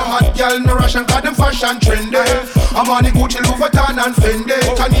friendly. Hot girl, no Russian, cause them fashion trendy. I'm on the Gucci, Louis Vuitton and Fendi.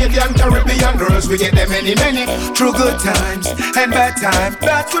 Canadian, Caribbean girls, we get them many. True good times and bad times,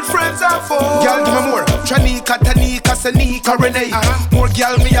 that's what friends are for. Girl, give me more. Tranika, Tanika, Sanika, Renee. More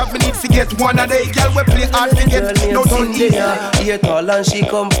girl, me have me need to get one a day. Girl, we play hard to get no don't eat. Here tall and she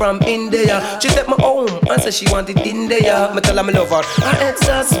come from India. She take me home and say she want it in there. Me tell her me love her. Her ex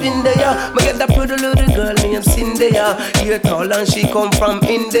husband there. Me get that pretty little girl named Cynthia. Here tall and she come from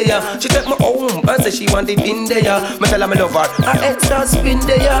India. She take me home and say she want it in there. Me tell her me love her. Her ex husband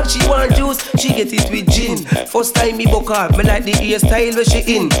there. She want juice, she get it with gin. First time me book her, me like the hairstyle where she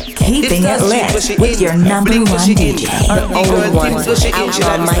in. Keeping it lit with your number one DJ. The old one,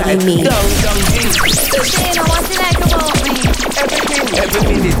 Outlaw Mighty Me. Shayna, what's it like about me? Every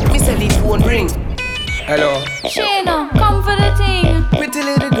minute, me say the phone ring. Hello. Shayna, come for the thing. Pretty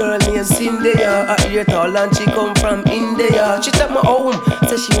little girl named Cynthia. Her ear tall and she come from India. She take me home,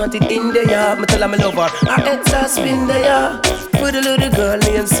 say she want it in there. Me tell her me love her. Her ex-husband there. Pretty little girl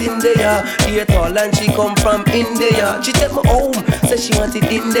named Cynthia. Ear tall and she come from India. She take me home, say she want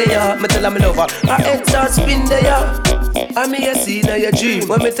it in there. Me tell her me love her. Her ex-husband there. I may a see now your dream.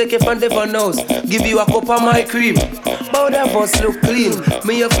 When me take you from the fun house, give you a cup of my cream. Both of us look clean.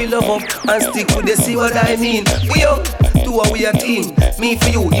 Me you feel love up and stick with you, see what I mean. We up, two are we a team. Me for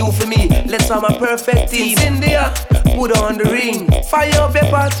you, you for me. Let's form a perfect team. Cynthia, put on the ring. Fire up your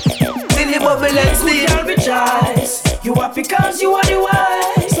pot, till you bubble and steam. Girl, rejoice. You happy cause you are the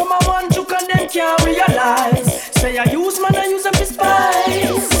wise. Some I want you can then can't realize. Say I use man, I use them to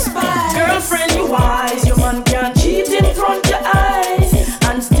spice. Girlfriend, you wise. Your man can't cheat in front your eyes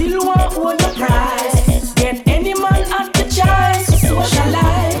and still want hold your prize. Get any man at the choice.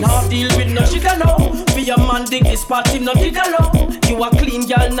 Socialize. Now deal with no sugar no. Be a man dig this party no digger low. You a clean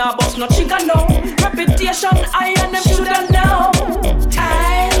girl now boss no chicken no. Reputation high and them shoulda know.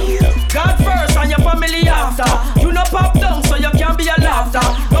 God first and your family after. You no pop down so you can be a laughter.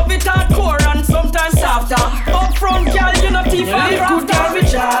 Love it hardcore and sometimes softer. Up front girl you no thief and rafter. Girl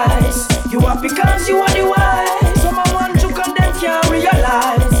rejoice. You happy cause you are the wise. Some I want you can them can't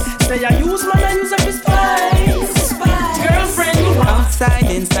realize. Say I use man I use up his spice. Girlfriend you want.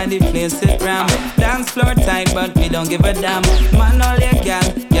 Outside inside the place sit round. Dance floor tight but we don't give a damn. Man all your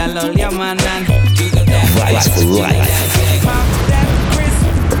girl all your man and do the dance. Vibes for life. Pop that crisp.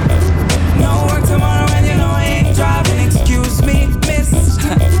 No work tomorrow and you know I ain't driving. Excuse me, miss.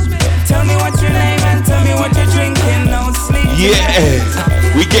 Tell me what's your name and tell me what you're drinking. No sleep.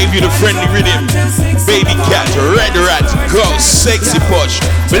 Yeah, we gave you the friendly rhythm. Baby Cat, Red Rat, Ghost, Sexy Posh,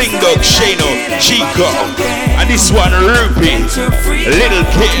 Bling Dog, Shano, Chico, and this one Ruby, Little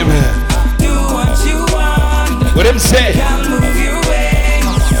Kim. What them say?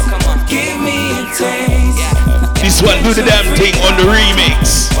 This one do the damn thing on the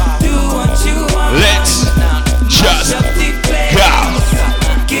remix. Let's just go.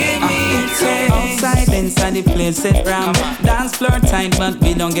 Outside, inside the place sit round. Dance floor tight, but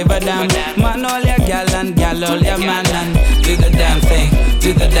we don't don't give a damn. Man all your gal and gal all your man and do the damn thing,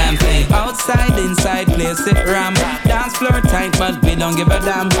 do the damn thing. Outside, inside, place it ram. Dance floor tight, but we don't give a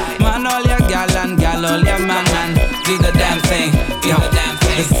damn. Man all your gal and gal all your man and do the damn thing, do the damn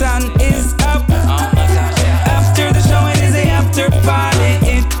thing. The sun is up. After the show, it is a after party.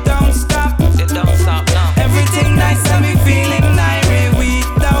 It don't stop. It don't stop. No. Everything nice and we feeling irate. We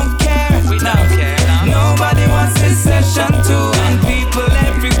don't care. We don't care. No. Nobody wants this session too, and people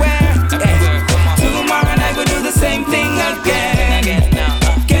everywhere. Tomorrow night we do the same thing again.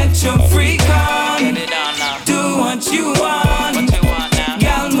 Get your freak on. Do what you want.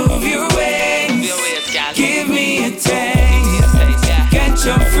 Girl, move your waist. Give me a taste. Get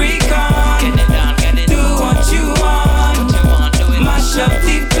your freak on. Do what you want. Mash up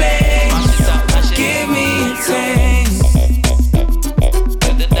the place. Give me a taste.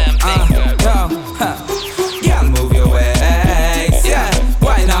 Girl, move your waist. Yeah,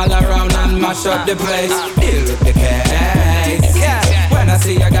 wine all around and mash up the place. Deal with the case. Yeah, when I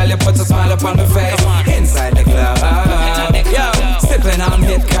see a girl, you put a smile upon the face. Inside the club, yo, sipping on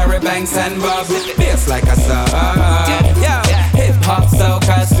hip carry banks and bobs. Bass like a sub. Yo, hip hop,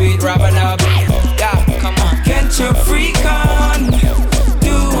 soca, sweet rubber dub. Yeah, come on, get your freak on.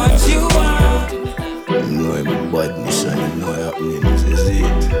 Do what you want. You know I'm badness and you know happenings is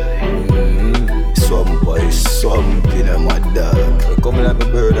it. Some boy, something I'm a dog. Come like a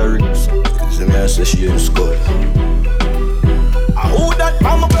bird or rings. So me I say she in skull. Who that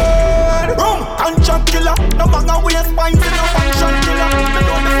I'm a bird? Boom, contract killer. No matter waist spines in a function killer. Me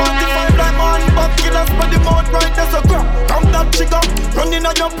know the 45 like man, back killer. Spread the mouth right as a crap. Come that trigger. Running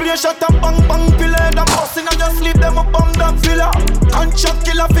on your play, shut up, bang bang pillar. Them busting on your sleep, them a bomb that filler. Contract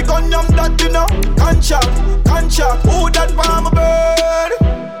killer, fi gun yam that you know. Contract. Who that I'm a bird?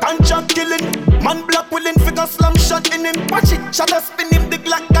 Contract killing. Man black willing, figure slam shot in him. Watch it, shut up, spin him, the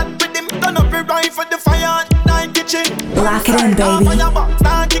Glock that with him. Turn up your rifle, the fire. Lock it in, baby.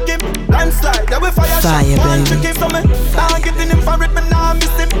 Fire, baby. Start getting him for it, but now I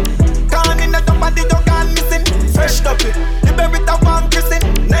miss him. Gone in the body, you can't miss him. Fresh up it, the berry that one kissing.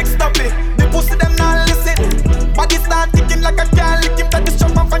 Next up it, the pussy them not listen. Body start ticking like a car licking. That is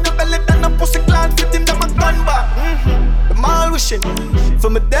jump off on your belly, then a pussy clan fit him, them a gun back. The mall wishing for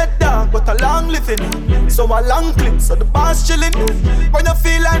me dead dog, but a long living. So a long clip, so the boss chilling. When you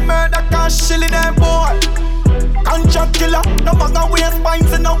feel like murder, cash shilling, eh boy. Contract killer, no matter waist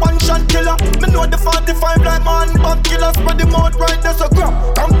spines in a one shot killer. Me know the 45 like man, back killer. Spread the mouth right, there's a grab.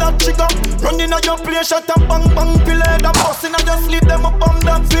 Come that trigger, running on your play, shut up, bang bang pillar. Them busting on your sleep, them a bomb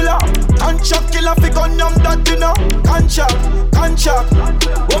that filler. Contract killer, fi gun yam that dinner. Contract.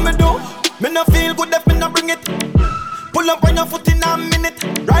 What me do? Me no feel good if me no bring it. Pull up on your foot in a minute.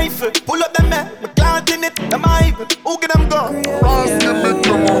 Rifle, pull up them me clout in it. Them evil, who get them gone?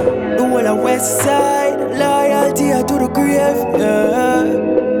 The whole of West Side, loyalty to the grave,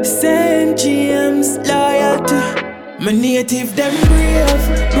 yeah. St. James, loyalty. My native, them brave.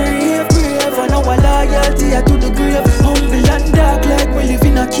 And our loyalty to the grave. Humble and dark like we live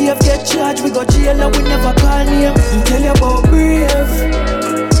in a cave. Get charged, we go jail and we never call name. Tell you about brave.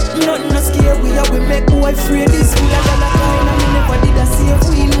 Nothing no scare we are, we make boy afraid. This we are gonna kind and we never did a save.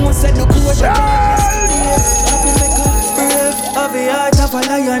 We know said the code the happy make a brave. Have a heart of a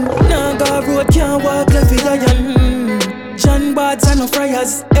lion. Naga road can't walk left with lion. John Bards and no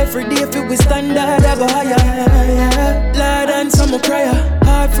friars. Every day if we standard I go higher. Lord and some prayer.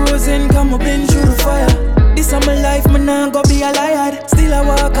 Heart frozen, come up in through the fire. This is my life, man, nah go be a liar. Still I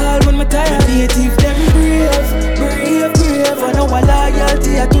walk hard when me tired. Native them brave. And our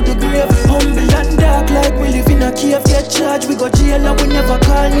loyalty to the grave. Humble and dark like we live in a cave. Get charged, we go jail and we never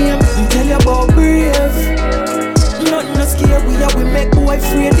call name. Tell you about brave. Nothing no scare we are, we make boy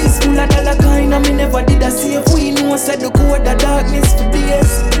afraid. This full of dollar kind and me never did a save. We know said the code the darkness for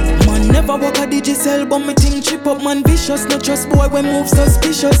days. Man never walk a digicel, but me think trip up man vicious. No trust boy when move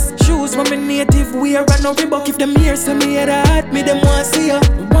suspicious. Shoes when me native wear and no Reebok. If them hear say me hear the heart, me them want see ya.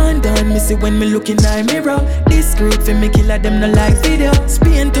 One down me see when me look in the mirror. Discreet for me killer them no like video.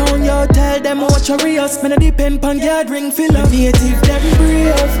 Spain town yo tell them watch your reels. Me no depend pon gathering filler. Native them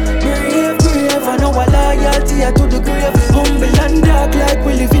brave. And our loyalty to the grave. Humble and dark like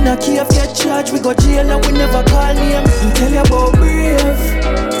we live in a cave. Get charged, we go jail and we never call name. Tell you about brave.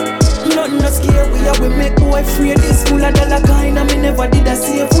 Nothing no scare we are, we make boy afraid. This full of dollar kind and me never did a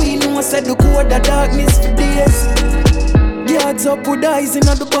save. We know said the code the darkness for days. Guards up with eyes in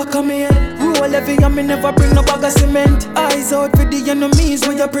the back of me head. Roll levy and me never bring no bag of cement. Eyes out for the enemies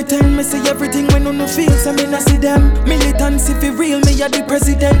when you pretend. Me see everything when no feel, so me not see them. Militants if it real, me a the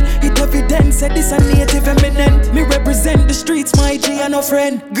president. It evidence said this a native eminent. Me represent the streets, my G and no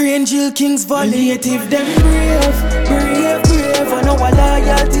friend. Green Jill Kings Valley, native them brave. I know a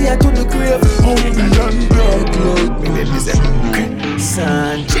loyalty to the grave. How we be on the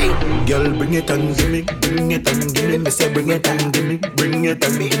Sanjay, girl, bring it and give me, bring it and give me. Me say bring it and give me, bring it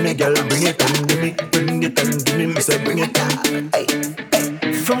and give me. Girl, bring it and give me, bring it and give me. Me say bring it and. Hey,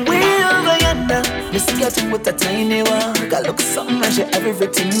 hey. From way over yonder, me see a thing with a tiny one. I look something and she have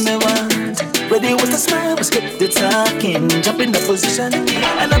everything me want. Ready with a smile, we skip the talking, jump in the position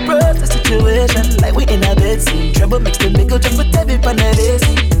and approach the situation like we in a bed scene. Trouble makes the nigga jump with every pan of this.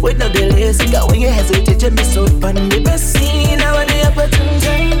 With no delays, got when you hesitate, you miss out pan the best scene. Now when they up at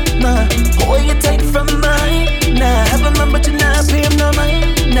time, hold you tight from mine. Nah, have a man but you not pay him no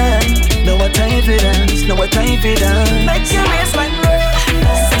mind. Nah, no what time for dance, no what time for dance. Make your waistline roll,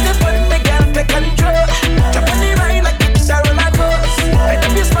 set the fun, make girl take control. Jump on the ride like it's a roller coaster. Right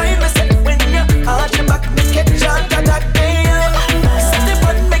up your spine, me say when you arch your back, make it jump that day. Set the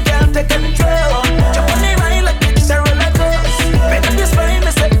fun, make girl take control. Jump on the ride like it's a roller coaster. Right up your spine,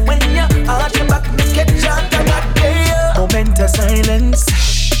 me say when you arch your back, make it jump that day. Moment of silence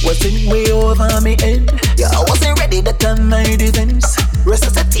wasn't way over me head. Yeah, I wasn't ready to turn my defense.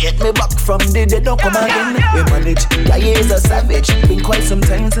 Resuscitate me back from the dead, don't come again. We manage, yeah, he's a savage. Been quite some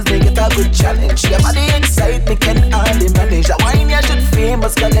time since they get a good challenge. Yeah, body inside me can hardly manage. That wine you should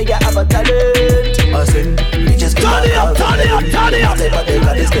famous, cause you have a talent. I said, we just get turn it up, turn it up, turn it up. Say, but they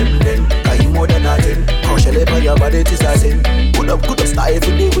got this them then. Cause you more than nothing. Crush your lip on your body, it is a sin. Good up style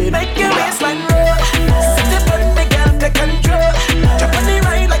for the win. Make your waistline roll. Sit the front, make girl take control. Jump on the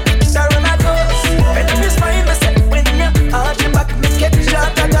ride like it's a roller coaster. Bend up your spine, me say, when you arch your back, make it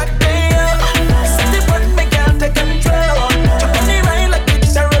shot that day. Sit the front, make girl take control. Jump on the ride like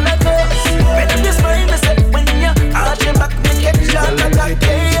it's a roller coaster. Bend up your spine, me say, when you arch your back, make it shot that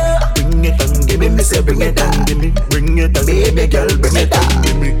day. Bring it and give me say, bring it and give me, bring it and baby girl, bring it and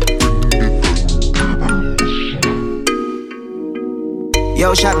give me.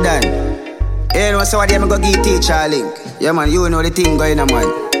 Yo, Shop Dan. You know, so what I'm gonna give teacher a link. Yeah, man, you know the thing going on, man.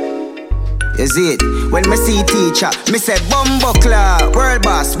 You see it? When me see teacher, me say Bumbuckler, world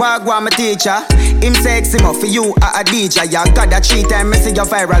boss, wagwan my teacher. Him say Eximo for you a DJ. Ya got that 3 time me see you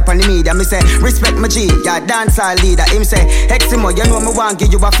viral pon the media. Me say respect my G, ya dancehall leader. Him say Eximo, you know me want give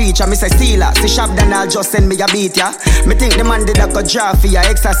you a feature. Me say Steeler, see Shop Dan I'll just send me a beat ya. Me think the man did a good job for your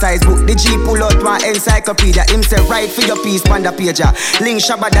exercise book. The G pull out one encyclopedia. Him say write for your piece pon the page ya. Link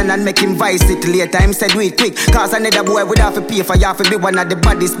Shabba Dan and make him vice it later. Him say do it quick, cause another boy would have to pay for ya. For be one of the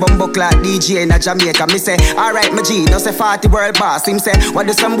baddest Bumbuckler DJ in a Jamaica. Me say, alright, my G, no say 40 world boss. Him say, what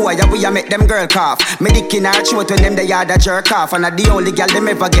do some boy, we a make them girl cough. Me dick in her throat when them they yard a jerk off. And the only girl them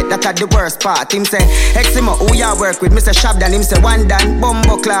ever get that at the worst part. Him say, Eximo, who ya work with? Me say, Shop Dan. Him say, one Dan,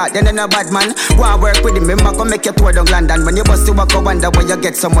 Bumbuckler, then no bad man. Wanna work with him, me go make you tour down London. When you bust you walk, wonder where you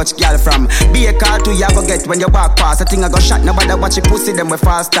get so much girl from. Be a car to you go get when you walk past. I think I go shot, nobody watch you pussy them with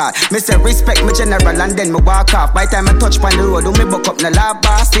fast start. Me say, respect me general and then me walk off. By time I touch on the road, do me buck up no lab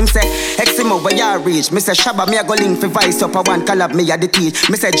boss. Him say, Eximo, where ya reach? Me say Shabba, me a go link for vice up a one collab, me a the teeth.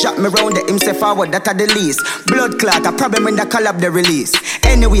 Me say drop me round the him say forward, that a the least. Blood clot, a problem when the collab the release.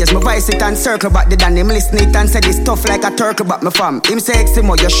 Anyways, me vice it and circle back the dan. Him listen it and say this tough like a turkey back me fam. Him say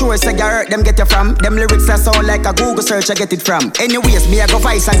Eximo, you sure say you hurt them get you from? Them lyrics that sound like a Google search I get it from. Anyways, me a go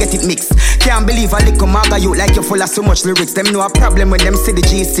vice and get it mixed. Can't believe a little maga you like you full of so much lyrics. Them know a problem when them see the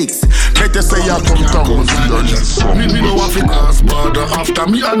G6. Better say you come down me know what it cross border. After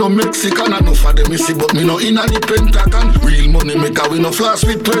me I know Mexican, I know for them see, but me no in a the Pentagon. Real money maker, we no flash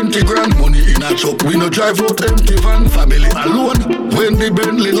with 20 grand. Money in a truck, we no drive out empty van. Family alone, when the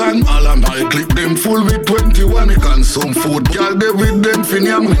Bentley land. All of my clip them full with 21. Me consume food, girl they with them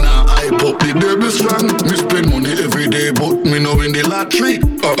finiam. Me nah hype up the day be strong. Me spend money every day, but me no win the lottery.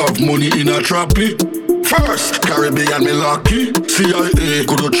 I have money in a trappy. First, Caribbean me lucky. CIA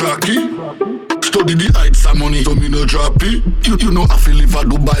could track it. Study the heights of money, so me no drop it. You know I feel live a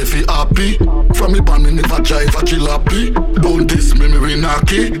Dubai fi happy. From me band me never drive a chillapi. Don't diss me we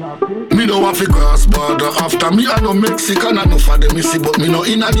knocky. Me no want fi cross border. After me I know Mexican, I know for them me see, but me no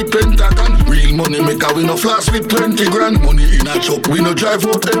in a the Pentagon. Real money maker, we no flash with 20 grand. Money in a truck, we no drive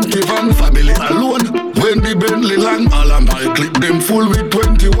out empty van. Family alone, when the Bentley land. All of my clip them full with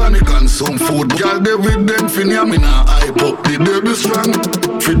 21. Me consume food, girl they with them finiam. Me nah hype up the day be strong.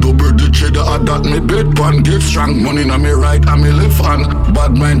 Fi double the cheddar at that that me bed pan. Give strong money na me right and me left hand.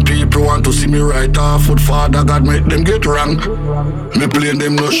 Bad mind people want to see me right off foot. Father God make them get wrong. Me plane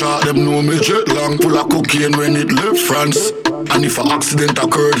them no shot, them know me jet long. Full of cocaine when it left France. And if an accident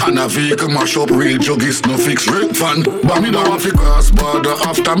occurred and a vehicle mash up, real juggies no fix rate fan. But me no want fi cross border.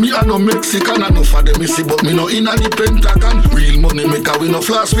 After me I no Mexican. I know for them missy, but me no in a the Pentagon. Real money maker, we no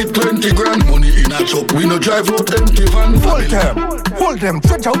flash with 20 grand. Money in a truck, we no drive out empty van. Hold them,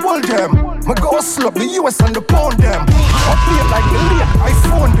 treasure hold them. Me go hustle up the US and the pound them. I play like the late, I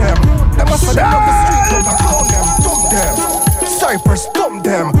phone them. Them must have them on the street, but I clown them, dump them. Cypress, dump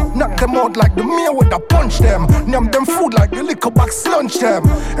them. Knock them out like the mayor with a punch them. Name them food like the liquor box lunch them.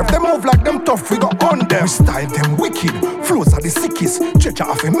 If they move like them tough, we go on them. We style them wicked, flows are the sickest. Treasure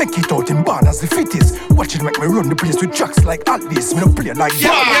have to make it out in barn as the fittest. Watch it make me run the place with tracks like Atlas. Me no play like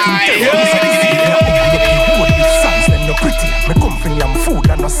Them no pretty, me company I'm food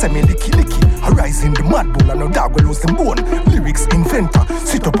and no semi-licky. I rise in the mad bull and no dog will lose them bone. Lyrics inventor,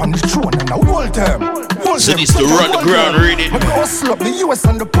 sit up on the throne and I hold them. So this to run the ground reading. We go hustle up the US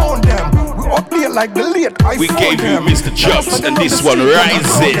and the pound them. We up there like the late I we gave you Mr. Chops and this one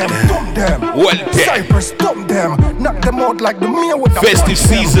rising. Well done. Cypress dump them. Knock them out like the mayor with the festive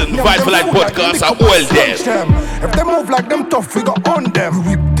season, Vibe for Life podcast are well done. If they move like them tough, we go on them.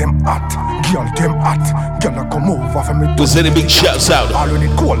 We whip them hot, girl them hot. Girl come over for me. Was any big shouts out?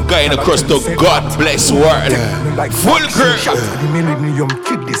 Going across the God bless world. Full crew. The millennium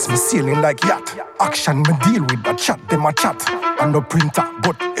kid this me sailing like yacht. Action me deal with that chat, them a chat. And no printer,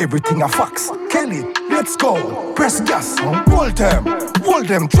 but everything a fax. Kelly, let's go. Press gas, hold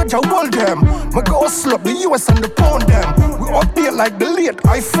them, treasure hold them. Me go hustle up the US and the pound them. We up there like the late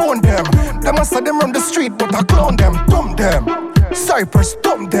iPhone them. Them must have them on the street, but I clown them, dump them. Cypress,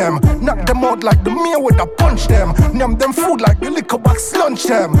 dump them. Knock them out like the mayor with a punch them. Name them food like the liquor box lunch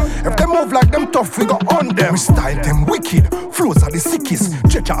them. If they move like them tough, we go on them. We style them wicked, flows are the sickest.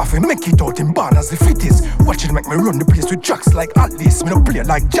 Treasure have to make it out in barn as the fittest. Watch it make me run the place with tracks like Atlas. Me no play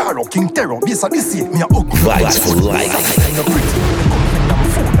like Jaro, King Terror. Yes, I this it, me a ugly. Vibes for life. I'm no pretty, I'm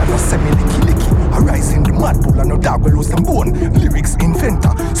food and no semi-licky. I rise in the mad bull and no dog will lose them bone. Lyrics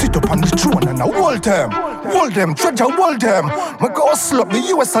inventor, sit up on the throne and I hold them, treasure hold them. Me go hustle up the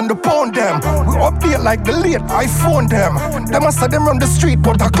US and the pound them. We up there like the late iPhone them. Them must have them on the street,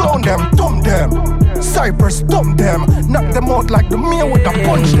 but I clown them, dump them. Cypress, dump them. Knock them out like the mayor with a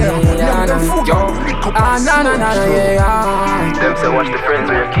punch them. Name them food like the liquor box. Them say watch the friends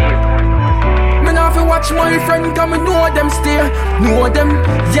we keep. Me now fi watch my friend come, me know them stay. Know them,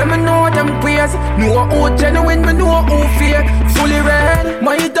 yeah me know them ways. Know who genuine, me know who fake. Fully red,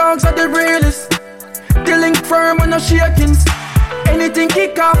 my dogs are the realest. The link firm and no shakings. Anything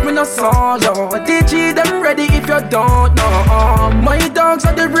kick off, me no solo. DG them ready if you don't know. My dogs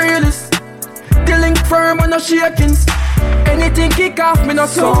are the realest. The link firm and no shakings. Anything kick off, me no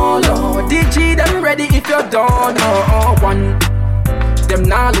solo. DG them ready if you don't know. One. Them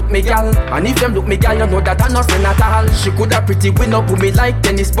nah look me gal, and if them look me gal, you know that I'm not friend at all. She coulda pretty win up with me like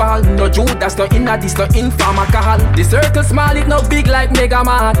tennis ball. No Judas, no inna this, no informer call. The circle small, it no big like Mega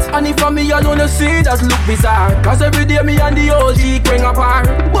Mart. And if for me alone you see, just look bizarre. Cause every day me and the OG going apart.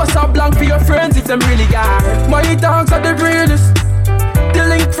 Bust a blank for your friends if them really got. My dogs are the realest. The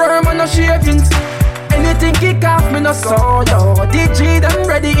link firm and no shakings. Anything kick off, me no solo. DG them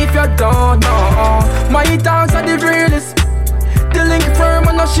ready if you don't know. My dogs are the realest. The link firm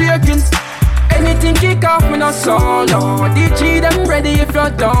and no shakings. Anything kick off, me no solo. DG them ready if you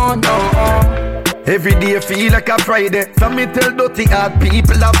don't know. Every day feel like a Friday. From me tell dirty hard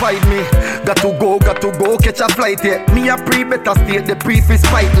people avoid me. Got to go, catch a flight, yeah. Me a pre better state, the pre-fist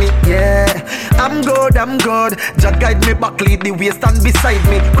fight me, yeah. I'm good. Just guide me back, lead the way, stand beside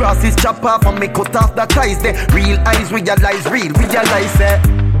me. Cross his chop off and me cut off the ties there. Real eyes realize,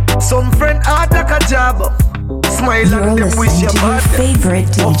 Some friend hard like a job. Smile You're and them wish listening to your favorite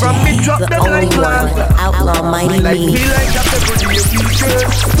DJ, from me drop the them only like one, glass. Outlaw Mighty like Me. Me like that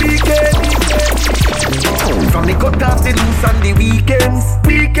weekend. From the cut off the loose on the weekends,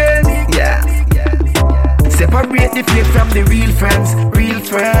 yeah. Separate the fake from the real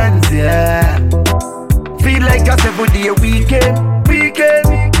friends, yeah. Feel like a 7-day weekend.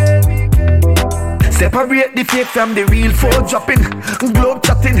 Separate the fake from the real, phone dropping, globe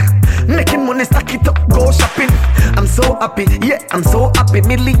chatting, making money, stack it up, go shopping. I'm so happy, yeah, I'm so happy.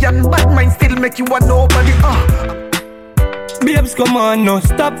 Million bad mind still make you a nobody. Babes, come on, no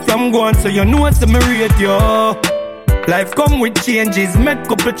stop from going, so you know what's the rate, yo. Life come with changes, make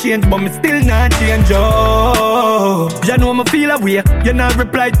couple change, but me still not change. Oh, you know me feel away. You not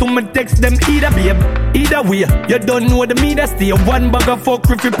reply to my text them either, babe. Either way, you don't know the media stay. One bag of fuck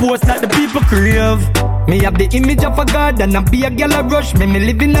if you post that the people crave. Me have the image of a god and I be a girl a rush me. Me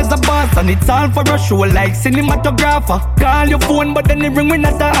living as a boss and it's all for a show like cinematographer. Call your phone but then it ring when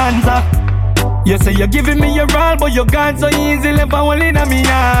not the answer. You say you're giving me your all but you're gone so easy. Left a hole in me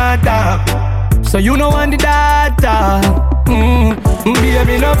heart. So you know want the data.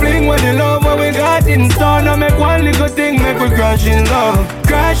 Baby, no fling with the love what we got in store. No make one little thing, make we crash in love.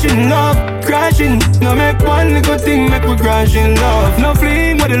 Crash in love, crashing. No make one little thing, make we crash in love. No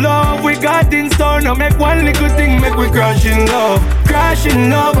fling with the love we got in store. No make one little thing, make we crash in love. Crash in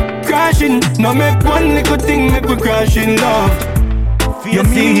love, crashing. No make one little thing, make we crash in love. You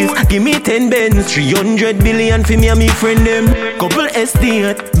see, give me 10 Benz, 300 billion for me and me friend them. Couple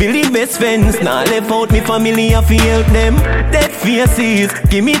estate, Billy best friends. Now left out me family, I feel help them. Dead faces,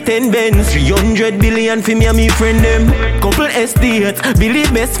 give me 10 Benz, 300 billion for me and me friend them. Couple estate, Billy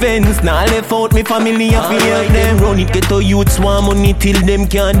best friends. Now left out me family, I feel help them. Run it, get a youth swarm money till them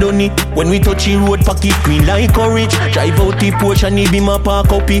can't done it. When we touch the road, pocket clean like courage. Drive out the Porsche and it be my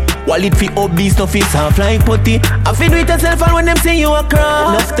park up it. Wallet fi up this stuff is half like putty. I feel with yourself and when them say you a cry.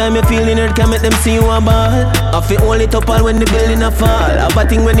 Enough time you feeling hurt can make them see you a ball. I feel hold it up all when the building a fall. Have a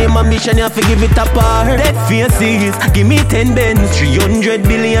thing when them ambition you have to give it a par. Dead faces, give me 10 Benz, 300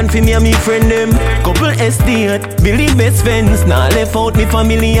 billion for me and me friend them. Couple estate, Billy best friends. Now left out me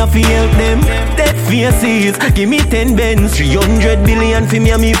family I feel help them. Dead faces, give me 10 Benz, 300 billion for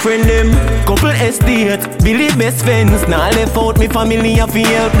me and me friend them. Couple estate, Billy best friends. Now left out me family I feel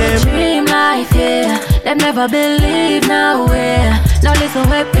help them. Dream life, yeah. Them never believe nowhere. Now listen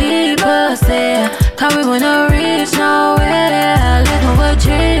what people say. Cause we wanna reach nowhere. Living with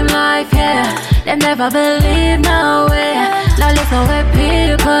dream life, yeah. Them never believe nowhere. Now listen what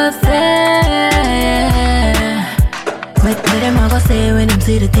people say. What them a go say when them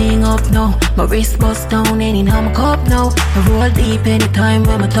see the thing up now? My wrist bust down, ain't in my cup now. I roll deep anytime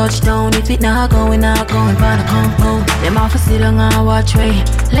when I touch down. If it not going for the compound. Them off a sit down and watch way.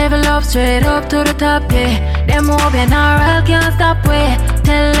 Level up straight up to the top, yeah. Them move and I can't stop way.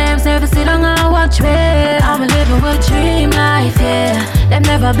 Tell them say sit down and watch way. I'm living with dream life, yeah. Them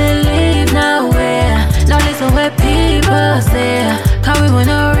never believe nowhere. Now listen what people say. Cause we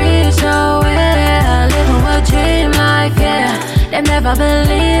wanna reach nowhere. Living with dream life, yeah. Them never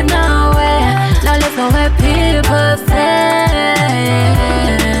believe nowhere. Now listen what people say.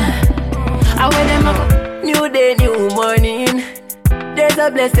 I wear them up. New day, new morning. There's a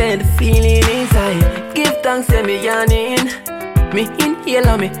blessed feeling inside. Give thanks to me yawning. Me inhale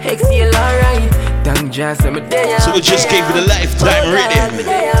and me exhale, alright. Thank just me day. So we just gave you the lifetime rhythm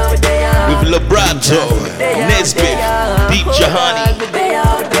with Lebrato, Nesbitt, Deep Jahani,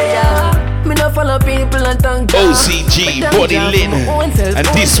 OCG, Body Lin, and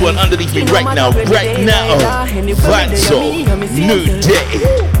this one underneath me right now, Vanzo, New Day.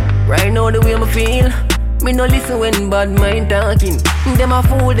 Right now the way me feel, me no listen when bad mind talking. Them a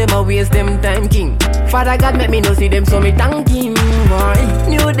fool, them a waste them time king. Father God make me no see them so me thank him. Boy.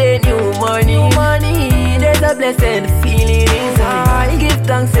 New day, new morning. There's a blessed feeling inside. Give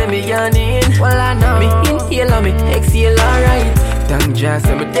thanks to me yawning. Well I know me inhale and me exhale, alright. Thank just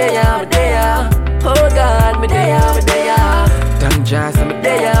me day. Oh God, me day. Thank just me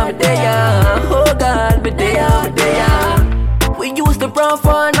day. Oh God, me day. We used to pray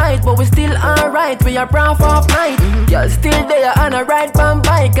for a night, but we still alright. We are proud for night. Y'all still there on a ride from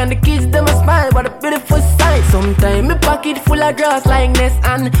bike, and the kids them a smile. What a beautiful sight. Sometimes me pocket full of grass like this,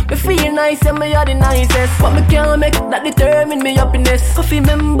 and me feel nice and me are the nicest. But me can't make that determine me happiness. I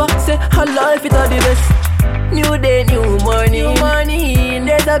remember say how life it are the best. New day, new morning.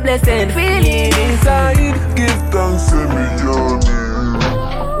 There's a blessed feeling inside. Give thanks to me, Johnny.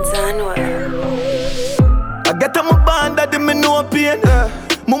 I get on my band that me no pain.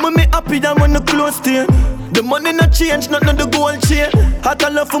 Mama me happy than when the clothes stain. The money not change, not the gold chain. I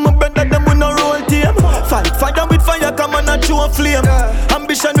can love for my brother, them we no roll team. Fight fire with fire, come on and show a flame.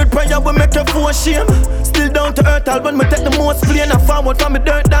 Ambition with prayer, we make you for shame. Still down to earth, I'll when me take the most plane. I forward from me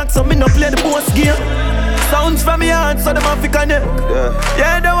dirt dance, so me no play the boss game. Sounds from me heart, so them have to connect.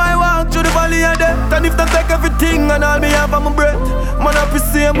 Yeah, though I walk through the valley of death. And if they take everything and all me have on my breath, man up the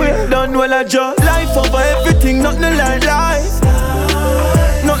same way, done well I just. Life over everything, nothing like life.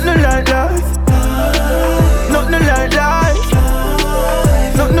 Nothing like life. Nothing like life.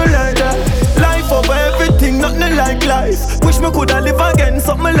 Nothing like that. Life over everything, nothing like life. Wish me coulda live again,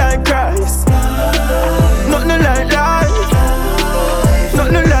 something like Christ. Nothing like life.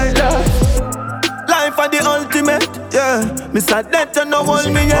 Nothing like life. Life are the ultimate, yeah. Me sad that you no hold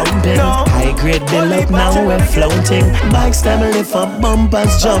me yet. No. High grade bill up now we're floating. Bikes time lift up,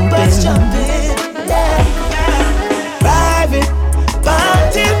 bumpers jumping. Private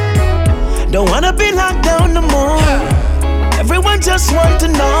party. Don't wanna be locked down no more. Everyone just want to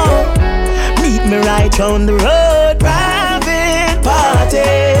know. Meet me right on the road. Private party.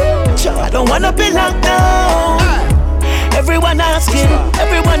 I don't wanna be locked down. Everyone asking,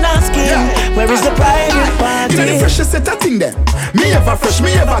 where is the private party? You know the freshest set of thing there. Me ever fresh,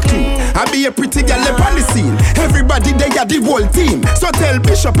 me ever clean. I be a pretty girl up on the scene. Everybody they got the whole team. So tell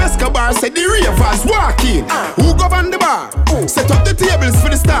Bishop Escobar, say the ravers walk in. Who govern the bar? Set up the tables for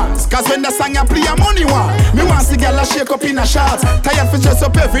the stars. Cause when the song I play a money war. Me want the girl a shake up in a shots. Tired for dress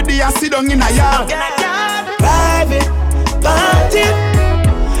up every day and sit down in a yard. Private party.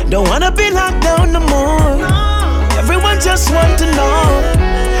 Don't wanna be locked down no more. Everyone just want to know.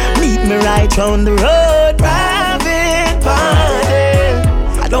 Meet me right on the road. Private party.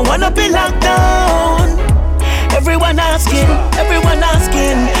 I don't wanna be locked down. Everyone asking,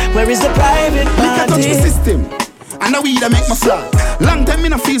 where is the private party? Look at touch the system. And the weed that make me fly. Long time me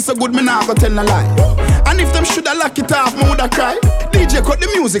not feel so good, me nah go tell no lie. And if them shoulda lock it off, me woulda cry. DJ cut the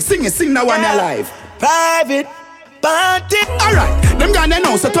music, sing that one alive. Private party. Alright, them gonna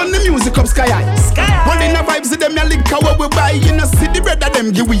know, so turn the music up sky high. One in the vibes of them, ya liquor what we buy. You know, see the bread that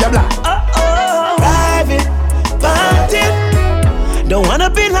them give we a black. Private party. Don't wanna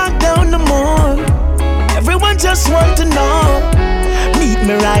be locked down no more. Everyone just want to know. Meet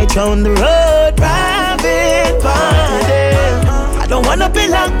me right on the road. Private party. I don't wanna be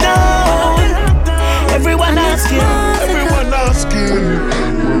locked down. Everyone asking.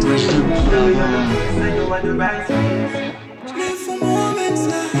 Live for moments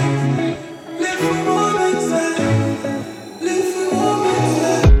like, live for moments like, live for moments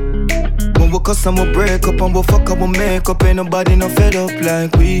like. When we cuss and we break up and we fuck and we make up, ain't nobody no fed up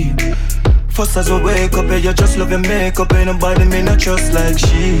like we. First as we wake up, you just love your makeup, ain't nobody me not trust like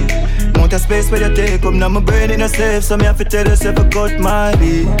she. Want a space where you take up, now my brain in a safe, so me have to tell yourself I cut my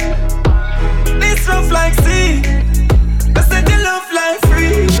beat. This rough like sea, I said you love like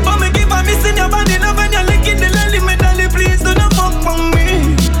free. But me keep on missing your body, love and you're licking the lolly, me dolly, please do not fuck from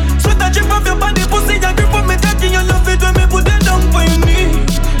me. Sweat a drip off your body, pussy, you grip on me, talking, you love it when me put it down for your knee.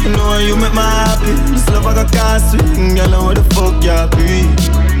 You know how you make me happy, this love I got cast swing, you know what the fuck you be.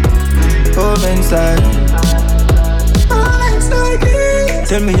 Home inside.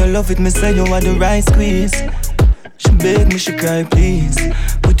 Tell me you love it, me say you want the right squeeze. She beg me, she cry please.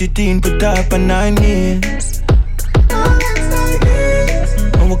 Put it in, put up on 9 years.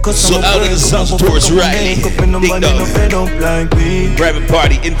 So out of the South towards Riley, Ding Dong, private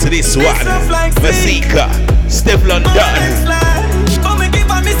party into this one. Masika, Steph London. Oh, me keep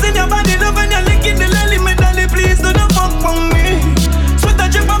on missing your body, love and you're licking the lolly, me dolly, please do not fuck from me. Sweat a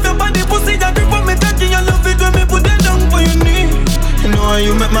drip off your body, pussy, you grip on me, talking, you love it when me put it down for your knee. You know how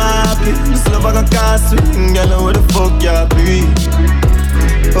you make me happy, this love I got cast swing, you know what the fuck you be.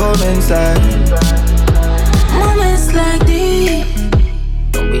 Home inside. Moments like these.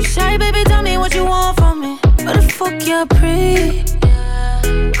 Don't be shy, baby, tell me what you want from me. What the fuck you pre?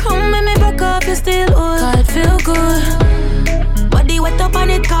 Come make me back up, you still old. God, feel good. Body wet up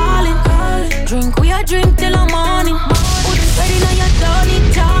and it calling. Drink, we a drink till the morning. Ready now, you don't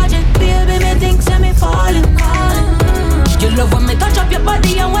need charging. Baby, me think send me falling. You love when me touch up your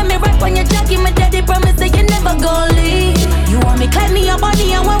body and when me rap on your jacket, me daddy promise that you never gon' leave. You want me climb me your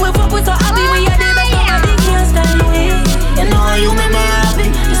body and when we fuck we so happy, we are the best, nobody can't stand we. You know how you make me happy,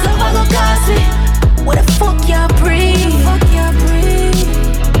 this love I gon' cost me. What the fuck you breathe?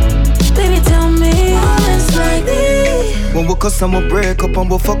 Baby, tell me how it's like this. When we cuss and we break up and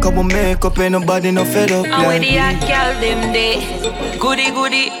we fuck and we make up, ain't nobody no fed up and when the hot girl them day, goody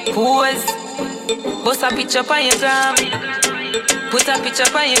pose. Bust a picture on your gram. Put a picture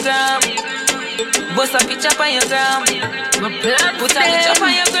on your gram. Bust a picture on your gram. Put a picture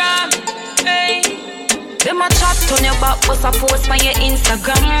on your gram. Hey. Them a chat on your back, bust a post on your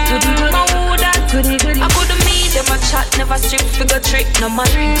Instagram. My who that? I couldn't meet them a chat, never strip figure trick, no man.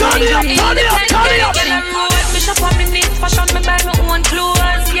 Turn it up. Me shop on me knit, fashion me buy my own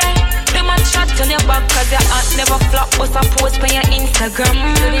clothes, yeah. Them a chat on your back, cause your aunt never flop, bust a post on your Instagram.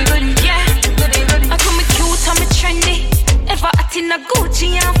 Yeah. I do me cute and me trendy. Ever at in a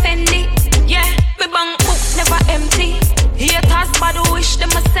Gucci and Fendi. Yeah, me bank book never empty. Haters bad wish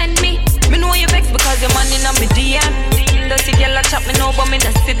them a send me. Me know you vex because your man in a me DM. Dirty girl a chat me know but me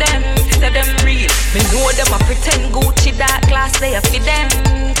not see them. Say them real. Me know them a pretend Gucci dark glass they a fit them.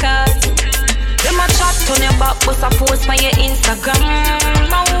 Cause them a chat on your back but a post on your Instagram.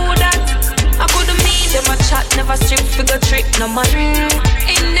 My who that? I couldn't meet them a chat. chat, never strip, figure trick, no man.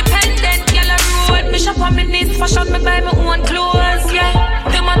 Independent, girl a road. Me shop on me knees, fashion, me buy me own clothes, yeah.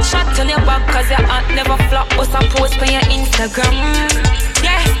 Them a chat on your back, cause your aunt never flop. Us a post on your Instagram,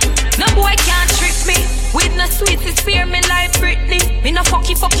 yeah. No boy can't trick me. With no sweets, it's fear me like Britney. Me no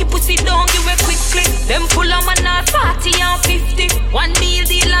fucky pussy, don't give it quickly. Them full of man not 40 and 50. One deal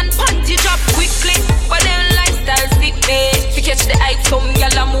and panty drop quickly. But them lifestyle stick me. If you catch the hype, some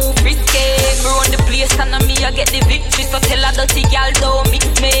gyal a move risky. Me run the place and me I get the victory. So tell a dirty gyal don't mix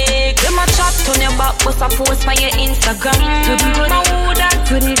me. Them a chat on your back, but a post on your Instagram. My who that?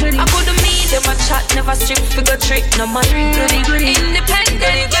 I go to me, them a chat, never strip, figure trick, no man.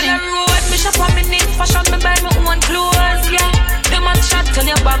 Independent, gyal a road. Me shop on me knees, fashion, me buy me own clothes, yeah. Them a chat on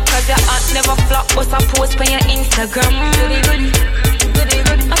your back, cause your aunt never flop, but a post on your Instagram.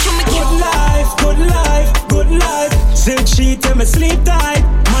 Good life. Silk sheet, tell me sleep tight.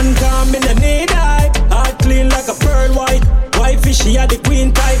 Man calm in the need hype. Heart clean like a pearl white. Wifey, she had the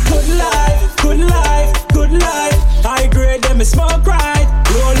queen type. Good life. High grade, them me smoke right.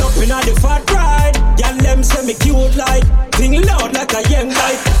 Roll up in the fat ride. Y'all them say me cute like. Sing loud like a young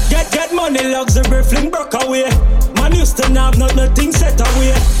guy. Get money, luxury, fling broke away. Man used to have nothing set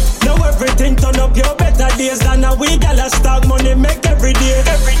away. Now everything turn up your better days than a we gal a stock money make every day.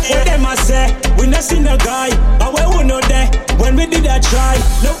 What them a say? We not see no guy, but we know there. When we did a try,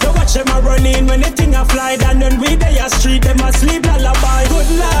 look watch them a run in when the thing a fly. And when we day a street, them a sleep lullaby.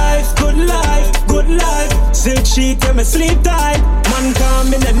 Good life. Silk sheet, them a sleep tight. Man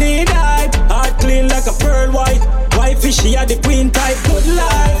calm in the need hype. Heart clean like a pearl white. Wifey, she had the queen type. Good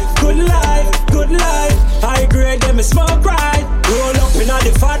life. High grade, them a smoke right. Roll up in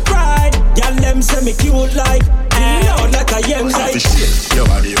the fat ride. Y'all them say me cute like. Loud like a young guy. Shake your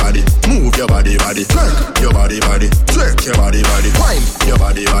body, move your body, twerk your body, twerk your body, wine your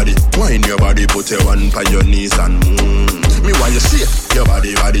body, wine your body, put your one on your knees and me while you shake your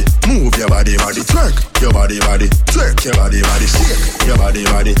body, move your body, twerk your body, twerk your body, shake your body,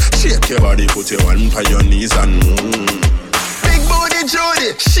 shake your body, put your one on your knees and Big booty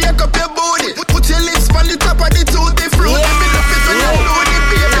Jody, shake up your booty, put your lips on the top of the tutti frutti. Me love it when you do the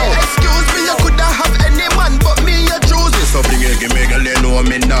baby. Excuse me, you coulda have any man, but me you choose it. So bring it, give me girl, you know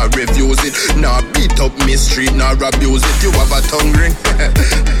me not refuse it. Nah beat up me street, nah abuse it. You have a tongue ring,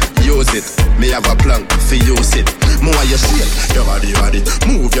 use it. Me have a plan, fi use it. More you shake your body,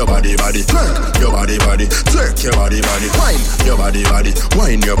 move your body, twerk your body, twerk your body, wine your body,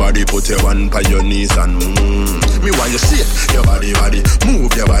 wine your body, put your one on your knees and me want you shake your body,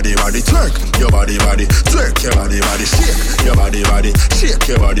 move your body, twerk your body, twerk your body, shake your body, shake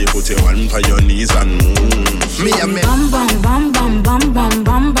your body, put your one on your knees and me and me. Bam bam bam bam bam bam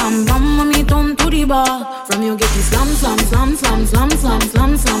bam bam bam. Me turn to the bar. From you get the slam.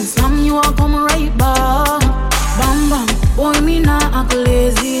 You all come right back. Bam bam, boy me nah act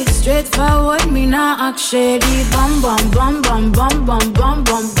lazy. Straightforward, me nah act shady. Bam bam bam bam bam bam bam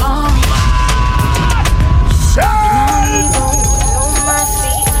bam bam.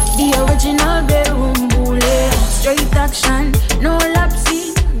 The original bedroom bully. Straight action, no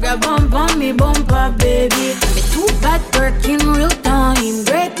lapsy. Grab on me bumper, baby. Me too bad working real time.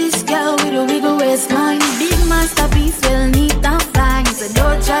 Greatest girl with a wiggle waistline. Big masterpiece, well neat and fine. So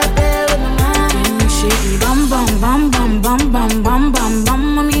don't try play with my mind. Shake me bam bam bam bam bam bam bam bam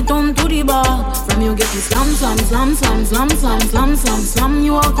bam. Me turn to the bar. From you get the slam.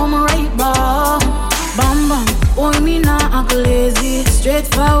 You all come right back. Bam bam, boy me nah act lazy.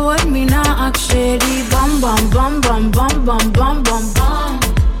 Straightforward, me nah act shady. Bam bam bam bam bam bam bam bam bam.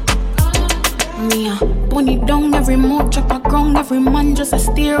 Me a put it down every move, chop a ground. Every man just a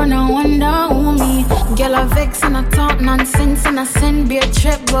stare and I wonder who me. Girl a vex and a talk nonsense and a send be a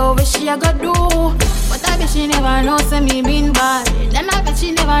trip, but what she a go do? But I bet she never know say me been bad. Then I bet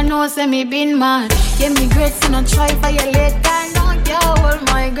she never know say me been mad. Give me grades and I try for your late time. Don't you hold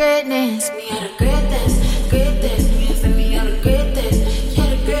my greatness. Me a the greatest. Me a say me a the greatest. You're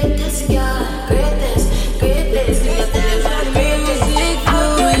the greatest, girl. Greatest. Me a say me a the greatest.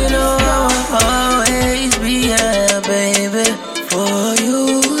 You know, always be here, baby, for you.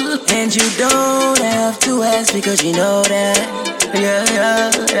 And you don't have to ask because you know that.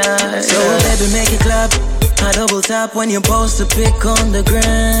 Yeah. So baby, make it clap. I double tap when you're supposed to pick on the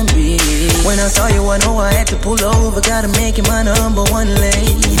gram beat. When I saw you, I know I had to pull over. Gotta make you my number one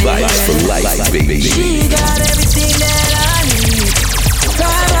lady. Vibes for life, baby. She got everything that I need.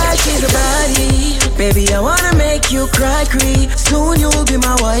 Fly like she's a body. Baby, I wanna make you cry. Soon you'll be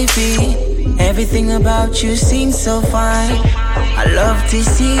my wifey. Everything about you seems so fine. I love to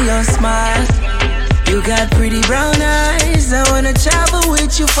see your smile. You got pretty brown eyes. I wanna travel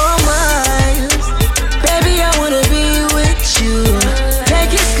with you for miles. Baby,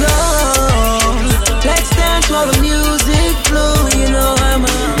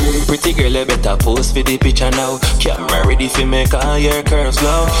 better post for the picture now. Camera ready for make all your curves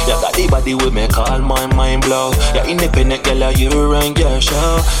slow. You got the body with me, call my mind blow. You're independent, girl, you run your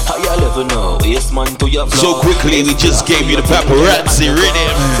show. How you live now? Waste man to your flow. So quickly, we just gave you the paparazzi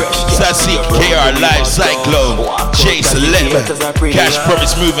rhythm. Sassy KR Live Cyclone, J Celeb, Cash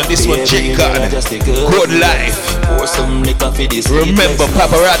Promise Movement. This one, J Con, Good Life. Remember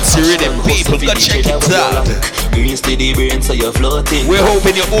paparazzi rhythm, people, go check it out. We're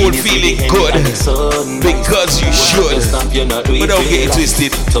hoping you're all feeling good because you should. But don't get it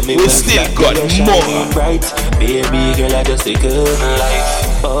twisted, we still got more. Baby girl, I just a good life.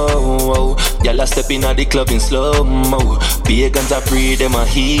 Oh, y'all are stepping at the club in slow-mo. Pagans are free, them a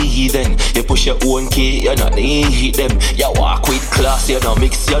heathen. You push your own key, you not need them. You walk with class, you no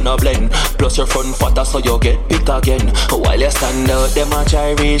mix, you no blend. Plus your front fatter, so you get picked again. While you stand out, them a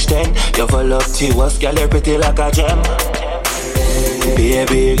try reach 10. You fall up to us, girl, you pretty like a gem.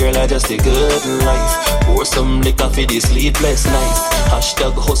 Baby girl, I just a good life. Pour some liquor for the sleepless nights.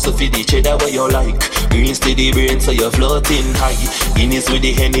 Hashtag hustle for the cheddar where you like. Greens to the brain so you're floating high. Guinness with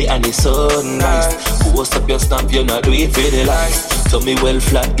the Henny and it's so nice. Post up your stamp, you not do it for the lights. Tell me well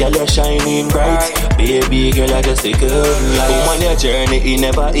flat, girl, you're shining bright. Baby girl, I just a good life. Come on your journey, it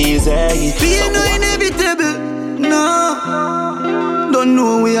never easy. Being no inevitable, no. Don't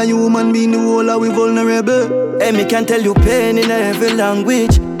know we are human being, the whole are we vulnerable. Hey, me can tell you pain in every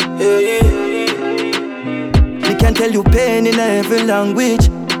language. Yeah. Me can tell you pain in every language.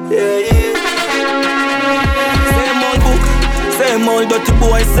 Yeah. Same old book, same old dirty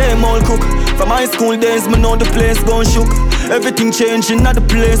boy, same old cook. From high school days, me know the place gone shook. Everything changing at the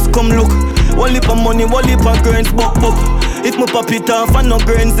place, come look. One lip of money, one lip of grains, book. If me pop it off and no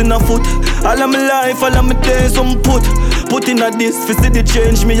grains in a foot. All of my life, all of my days, I'm put in a this, fi see the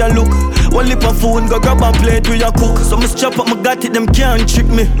change me a look. One lip of food, go grab a plate we a cook. So me strap up, me got it, them can't trick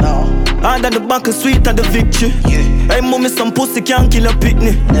me. Hard at the back is sweet at the victory. Hey mommy, some pussy can't kill a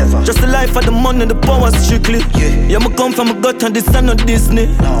picnic. Just the life of the money, the power strictly. Yeah, me come from a gut and this and not Disney.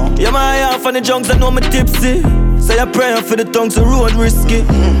 Yeah, my eye off on the junks, I know me tipsy. Say a prayer for the tongues, the road risky.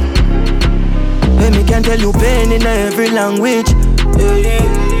 Hey, me can tell you pain in every language.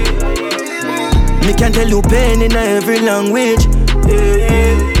 Me can tell you pain in every language.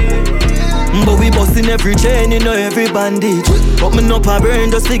 But we bustin' every chain in every bandage. But me up a brain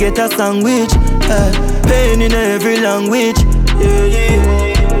just to get a sandwich. Pain in every language.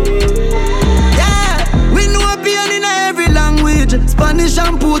 Yeah, we know pain in every language. Spanish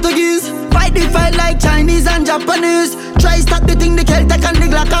and Portuguese. Fight the fight like Chinese and Japanese. Try stop the thing, the Celtic and the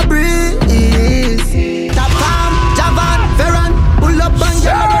like a breeze. Tapam, Javan, Ferran. Pull up and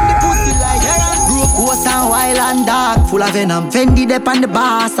get around the pussy like heron. Grew up ghost and wild and dark. Full of venom, Fendi dep on the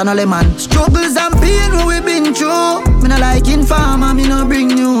bass and all the man. Struggles and pain what we been through. Me no like informer, me no bring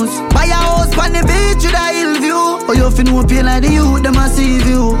news. Buy a house on the beach with a hill view. Oh you fin know pain like the youth, them a see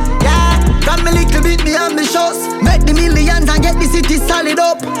you. Yeah, come me little bit, me have me shows. Make the millions and get the city solid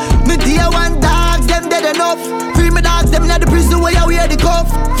up. Me dear one dogs, them dead enough. Free me dogs, them in the prison where you wear the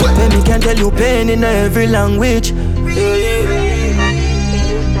cuff. When me can tell you pain in every language.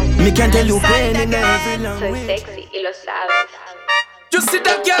 Me can tell you pain in every language. Soy sexy y lo sabes. You see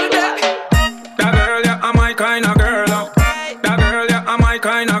that girl there? That girl, yeah, I'm my kind of girl. That girl, yeah, I'm my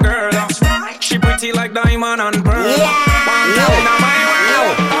kind of girl. She pretty like diamond and pearl. Yeah.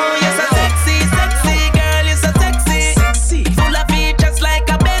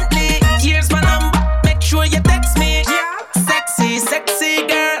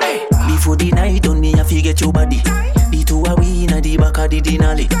 Your body, the two are we in the back of the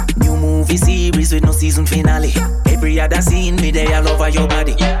Denali. New movie series with no season finale. Every other scene, me there all over your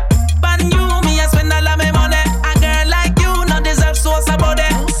body. But you, me, I spend all of my money. A girl like you, not deserve so body.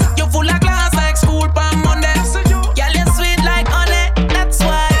 You full of class like school on Monday. Girl, you sweet like honey, that's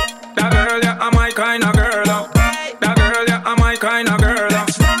why. That girl, yeah, I'm my kind of girl. That girl, yeah, I'm my kind of girl.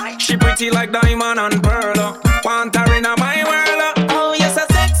 She pretty like diamond and pearl. Want her in my world. Oh, yes, a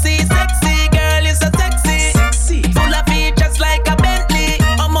sexy, sexy girl, you so sexy. Full of features like a Bentley.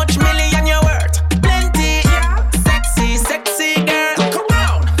 How much million you worth? Plenty. Sexy, sexy girl. Look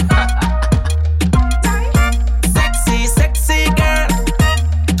around. Sexy, sexy girl.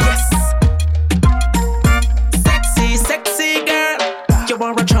 Yes. Sexy, sexy girl. You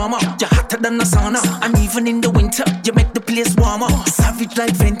are a charmer. You're hotter than a sauna. And even in the winter, you make the place warmer. Savage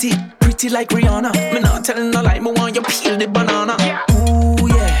like Fenty. Pretty like Rihanna. Me not telling no lie, me want you peel the banana. Ooh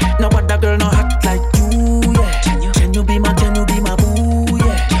yeah, no other girl no hot like you. Yeah, can you be my boo?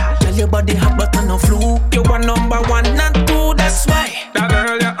 Yeah, tell your body hot but I no flu. You are number one and two, that's why. That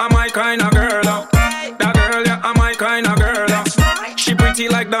girl, yeah, I'm my kind of girl. That girl, yeah, I'm my kind of girl. She pretty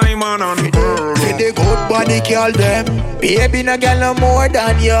like diamond and pearl. the good body girl them. Baby no girl no more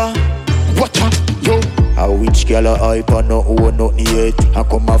than you. Watch out, yo. A witch girl a hype and no own nothing yet. I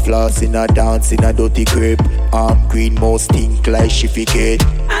come a floss in a dance in a dirty crib. Green mouse stink like she forget.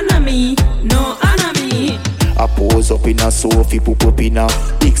 Anami, no Anami. I pose up in a sofa, poop up in a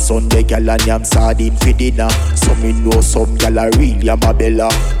big Sunday gal and yam sardine for dinner. So me know some gal a really am a bella.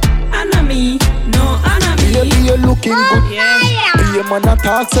 Anami, no Anami. Baby you looking good. Yeah. Be a man a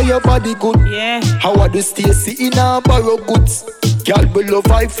talk so your body good. Yeah. How I do Stacy in a borrow goods. Girl below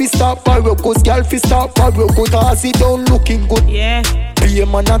vibe fi start borrow goods. Girl fi start borrow goods. As it don't looking good. Yeah. Be a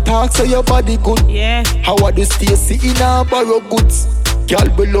man a talk so your body good. Yeah. How I do Stacy in a borrow goods. Girl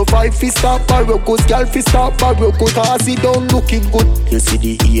below vibe fi start borrow goods. Girl fi start borrow goods. As it don't looking good. You see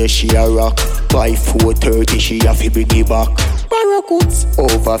the ear she a rock. By 4:30 she a fi bring it back. Borrow goods.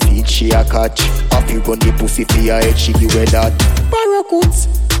 Overfeed she a catch. Happy run the pussy fi her head she give her that. Borrow goods.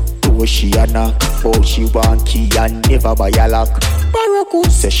 Door she a knock. Oh she want key and never buy a lock. Borrow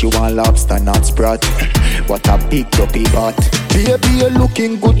goods. Say she want lobster not sprat. What a big dopey bat. Baby you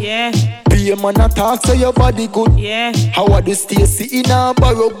looking good. Yeah. Be a man a talk so your body good. Yeah. How I do Stacy in a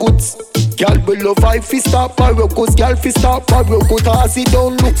borrow goods. Girl below vibe fi start borrow goods. Girl fi start borrow goods. As it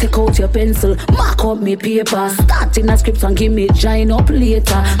don't look. Take out your pencil, mark up me paper. Start in a script and give me join up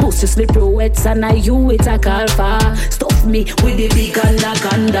later. Pussy slippery wet and I you with a call for. Stuff me with the big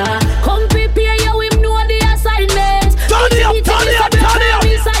anaconda. Come prepare you him know the assignment. Turn it up, turn it up, turn it up.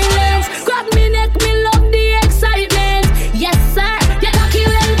 Silence. Grab me neck, me love the excitement. Yes sir, you cocky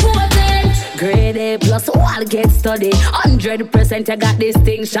well potent. Grade A plus all get study. 100% I got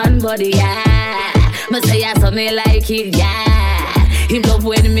distinction buddy, yeah. Must say I saw me like it, yeah. Him love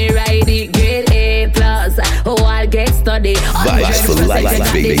when me ride it. Grade A plus all get study. 100% I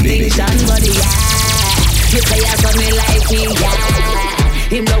got distinction buddy, yeah. You say I saw me like it, yeah.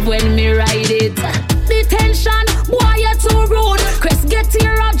 Him love when me ride it. Detention, boy you too rude. Chris get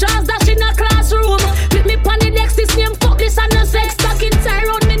here up, just dash in a classroom. With me pon the next this name focus on no sex. Stuck in tie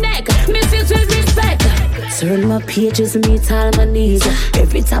round me neck, misses with respect. Turn my pages, meet all my needs.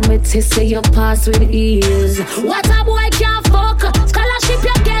 Every time I test say you pass with ease. What a boy can't fuck. Scholarship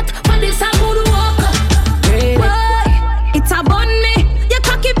you get, but this a good work. Boy, it's a bun me, you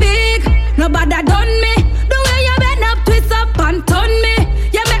cocky big. Nobody done me. The way you bend up, twist up and turn me.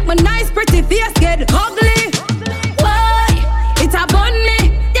 You make my nice pretty face get ugly. Boy, it's a bun me,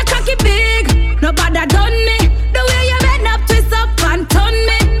 you cocky big. Nobody done me. The way you bend up, twist up and turn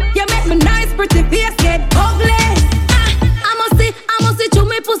me. You make my nice pretty face get ugly. I must see, chew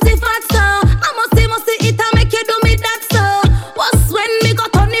me pussy fat so. I must see it and make you do me that so. What's when me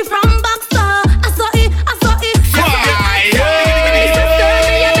got on it from back so? I saw it. You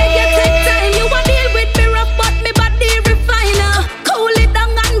make you take time. You want deal with me rough, but me body refiner. Cool it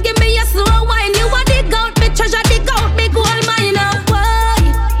down and give me a slow wine. You want dig out me treasure, dig out me gold miner. Why?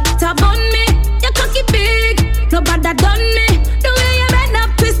 Tap on me, you cocky big. Nobody done me. The way you bend up,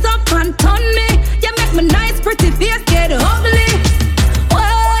 twist up and turn me. You make me nice, pretty face get ugly.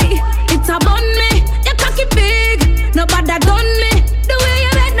 Why? It's a bun me, you cocky big. Nobody done me. The way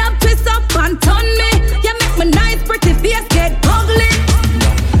you bend up, twist up and turn me. You make me nice, pretty face get ugly.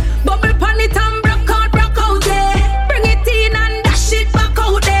 Bubble pan it and broke out there. Bring it in and dash it back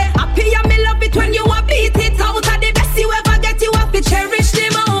out there. Happy and me love it when you a beat it out. Of the best you ever get, you have to cherish the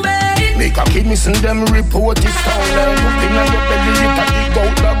moment. Make a kid missing them report is stolen. Looking at your belly, you can dig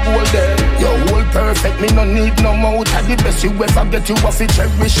out the gold there. Your whole perfect, me no need no mouth. Of the best you ever get, you have to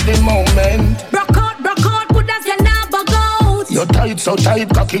cherish the moment. Broke out, good as you never go. You're tight, so tight,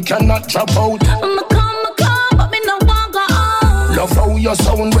 cocky cannot drop out. I'ma come, but me no want go on. Love how you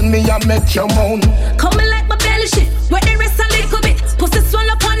sound when me a make you moan. Coming like my belly shit, where the rest a little bit. Pussy swell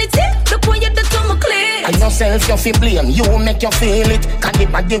up on it, look when you do to my clit. And yourself you feel blame, you make you feel it. Cause the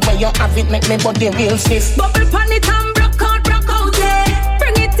body where you have it make me body real stiff. Bubble pan it and broke out there.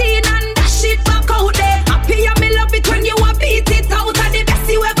 Bring it in and dash it back out there. Happy and me love it when you a beat it out. And the best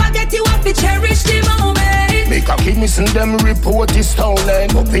you ever get, you have to cherish the moment. Make a kid missing them report is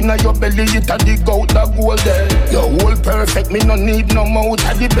stolen. Up inna your belly, it a dig out the gold there. Your whole perfect, me no need no mouth.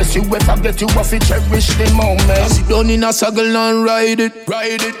 And the best you ever get, you have to cherish the moment. Sit down in a saddle and ride it.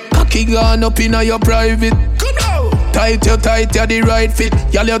 Cocky gone up inna your private. Tight, you the right fit.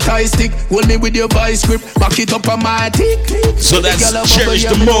 Y'all your tie stick. Hold me with your vice grip. Back it up on my tick. So that's cherish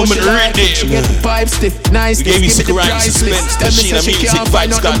the moment right there. Pipe stiff, nice. We gave you Sick Rhymes, Suspense, Tashina Music,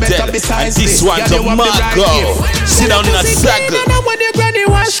 Vibes Got Dead. And this one's a Marco. Sit down in a saddle.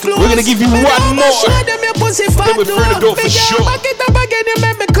 We're gonna give you one more. Then we're free to go for sure.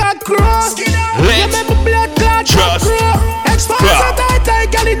 Let's just rock.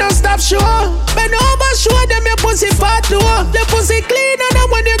 show. Bend over, show them your pussy fat low. Your pussy cleaner than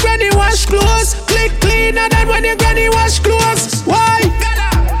when your granny wash clothes. Click cleaner than when your granny wash clothes. Why?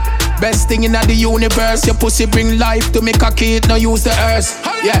 Best thing in the universe, your pussy bring life to make a kid, no use the earth.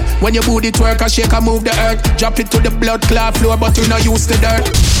 Yeah, when your booty twerk, I shake and move the earth. Drop it to the blood clot floor, but you no use the dirt.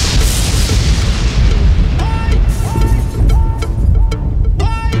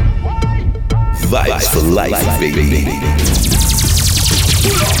 Vibes for life, baby.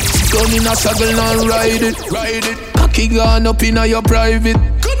 Gun in a saddle and ride it. Cocky gone up in your private.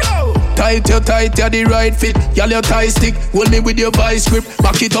 Tight, you're the right fit. Y'all your tie stick. Hold me with your vice grip.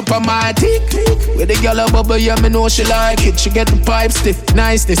 Back it up on my tick. With the girl a bubble, yeah, me know she like it. She get the pipe stiff.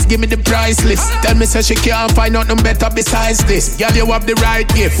 Niceness, give me the price list. Tell me say she can't find nothing better besides this. Girl, you have the right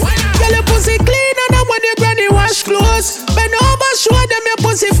gift. Girl, your pussy cleaner than when your granny wash clothes. Bend over, show them your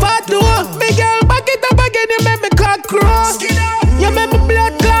pussy fat low. Big girl, back it up again, you make me cock crow. You make me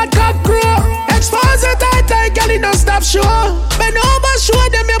blood clot cock crow. Expose it tight, girl, it don't stop show. Bend over, show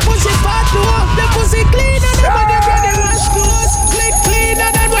them your pussy fat low. The pussy cleaner than when your granny wash clothes. Click cleaner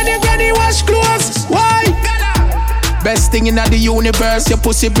than when your granny wash clothes. Why? Best thing in the universe, your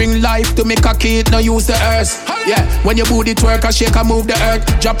pussy bring life to make a kid, no use the earth. Yeah, when your booty twerk, I shake and move the earth.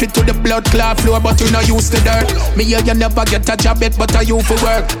 Drop it to the blood clot floor, but you no use the dirt. Me here, you never get a job yet, but I you for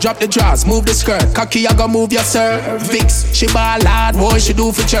work. Drop the drawers, move the skirt. Cocky, I go move your cervix. She ball hard, what she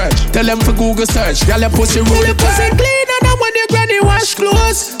do for church? Tell them for Google search. Girl, your pussy rule the pussy cleaner than when your granny wash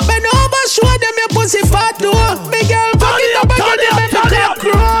clothes. Bend over, show them your pussy fat low. Me girl, back it up again, you make me cock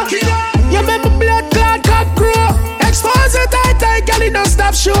crow. You make me blood clot cock crow. Expose it tight, girl, it don't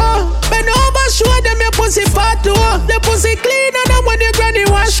stop show. Bend over, show them your pussy fat low. The pussy cleaner than when your granny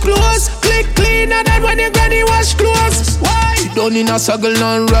wash clothes. Click cleaner than when your granny wash clothes. Why? Sit down in a saddle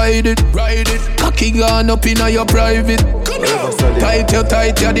and ride it. Cocky gone up in your private. Tight, you're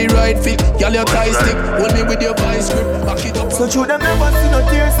the right fit. Girl, your tie stick. Hold me with your vice grip. Back it up. So true, them never see no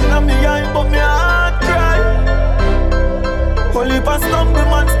tears in my eye, but me heart cry. Holy past stumble,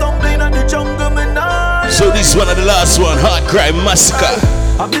 man stumbling on the jungle, me nah. So this one of the last one, Hard Crime Massacre.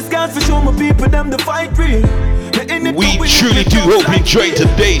 I'm this guy for show my people them the fight real. We truly do hope you enjoyed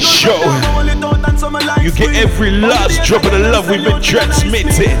today's show. You get every last drop of the love we've been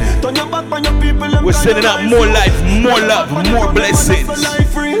transmitting. We're sending out more life, more love, more blessings.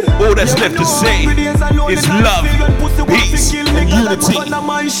 All that's left to say is love, peace, and unity.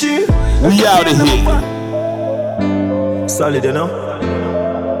 We out of here. Solid, you know?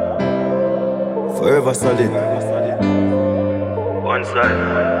 Forever solid. One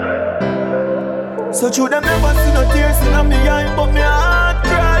side. So true, them never see no tears in my eye, but me heart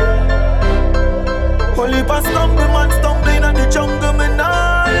cry. Holy past stumble, man stumbling on the jungle, me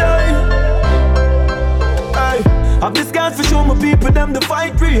nah lie. Aye, I'm this guy for show my people them the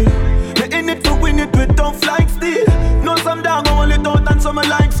fight real. They in it to win it with tough like steel. Know some dog only thought and some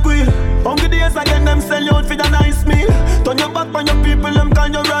like squeal. Hungry days again them sell you out for the nice meal. Turn your back on your people, them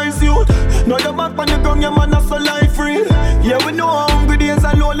can you rise youth. Now your back on your ground, your man that's so life real. Yeah, we know how hungry days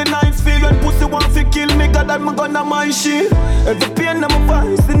and lonely nights feel. When pussy want to kill me, God that my gun and my shield. Every pain in my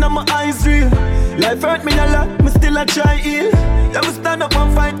voice and my eyes real. Life hurt me a lot, me still a try heal. Yeah, we stand up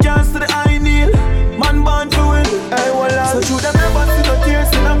and fight, can't see the eye kneel. Man born to win, hey, well, so true, them never see no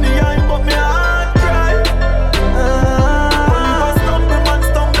tears in my eye, but me heart cry. Only for stumbling, man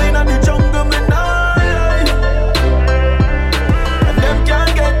stumbling on the jungle, me nah lie. And them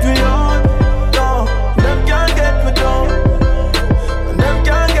can't get me on, no. Them can't get me down. And them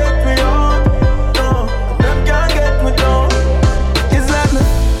can't get me on, no. And them can't get me down. It's like me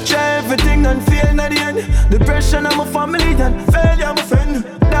try everything and fail at the end. Depression of my family and failure my friend.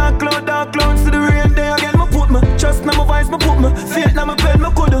 Dark clouds to the rain day again. Me put me trust in my voice, me put me faith in my pen. Me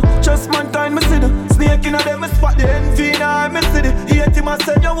coulda trust mankind, me see the snake in a them. Me spot the envy in a me see the hate him. I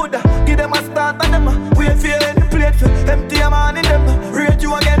said you woulda give them a start and them wait for you in the plate for empty a man in them. Rate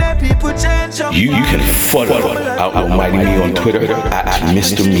you again, then people change up. You can follow Outlaw Mighty Me on Twitter at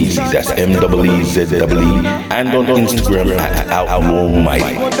Mr. Meezy, that's MeeZee, and on Instagram at Outlaw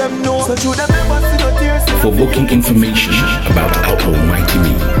Mighty. For booking information about Outlaw Mighty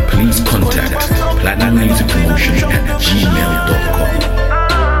Me, please contact Platinum Music Promotion at gmail.com.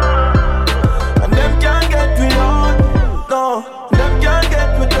 And them can't get me on, no. Them can't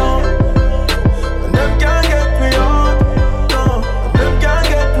get me down. And them can't get me on, no. And them can't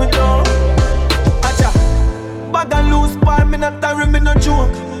get me down. Acha, bag and loose pie, me not carry me no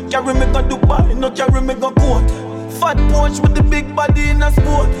joke. Carry me go Dubai, no carry me go court. Fat Porsche with the big body in a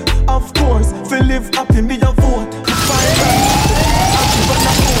sport. Of course, if you live happy, me a vote.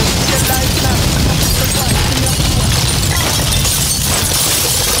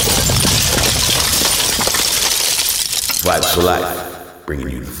 Vibes for Life, bringing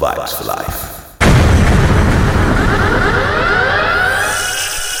you the vibes for life.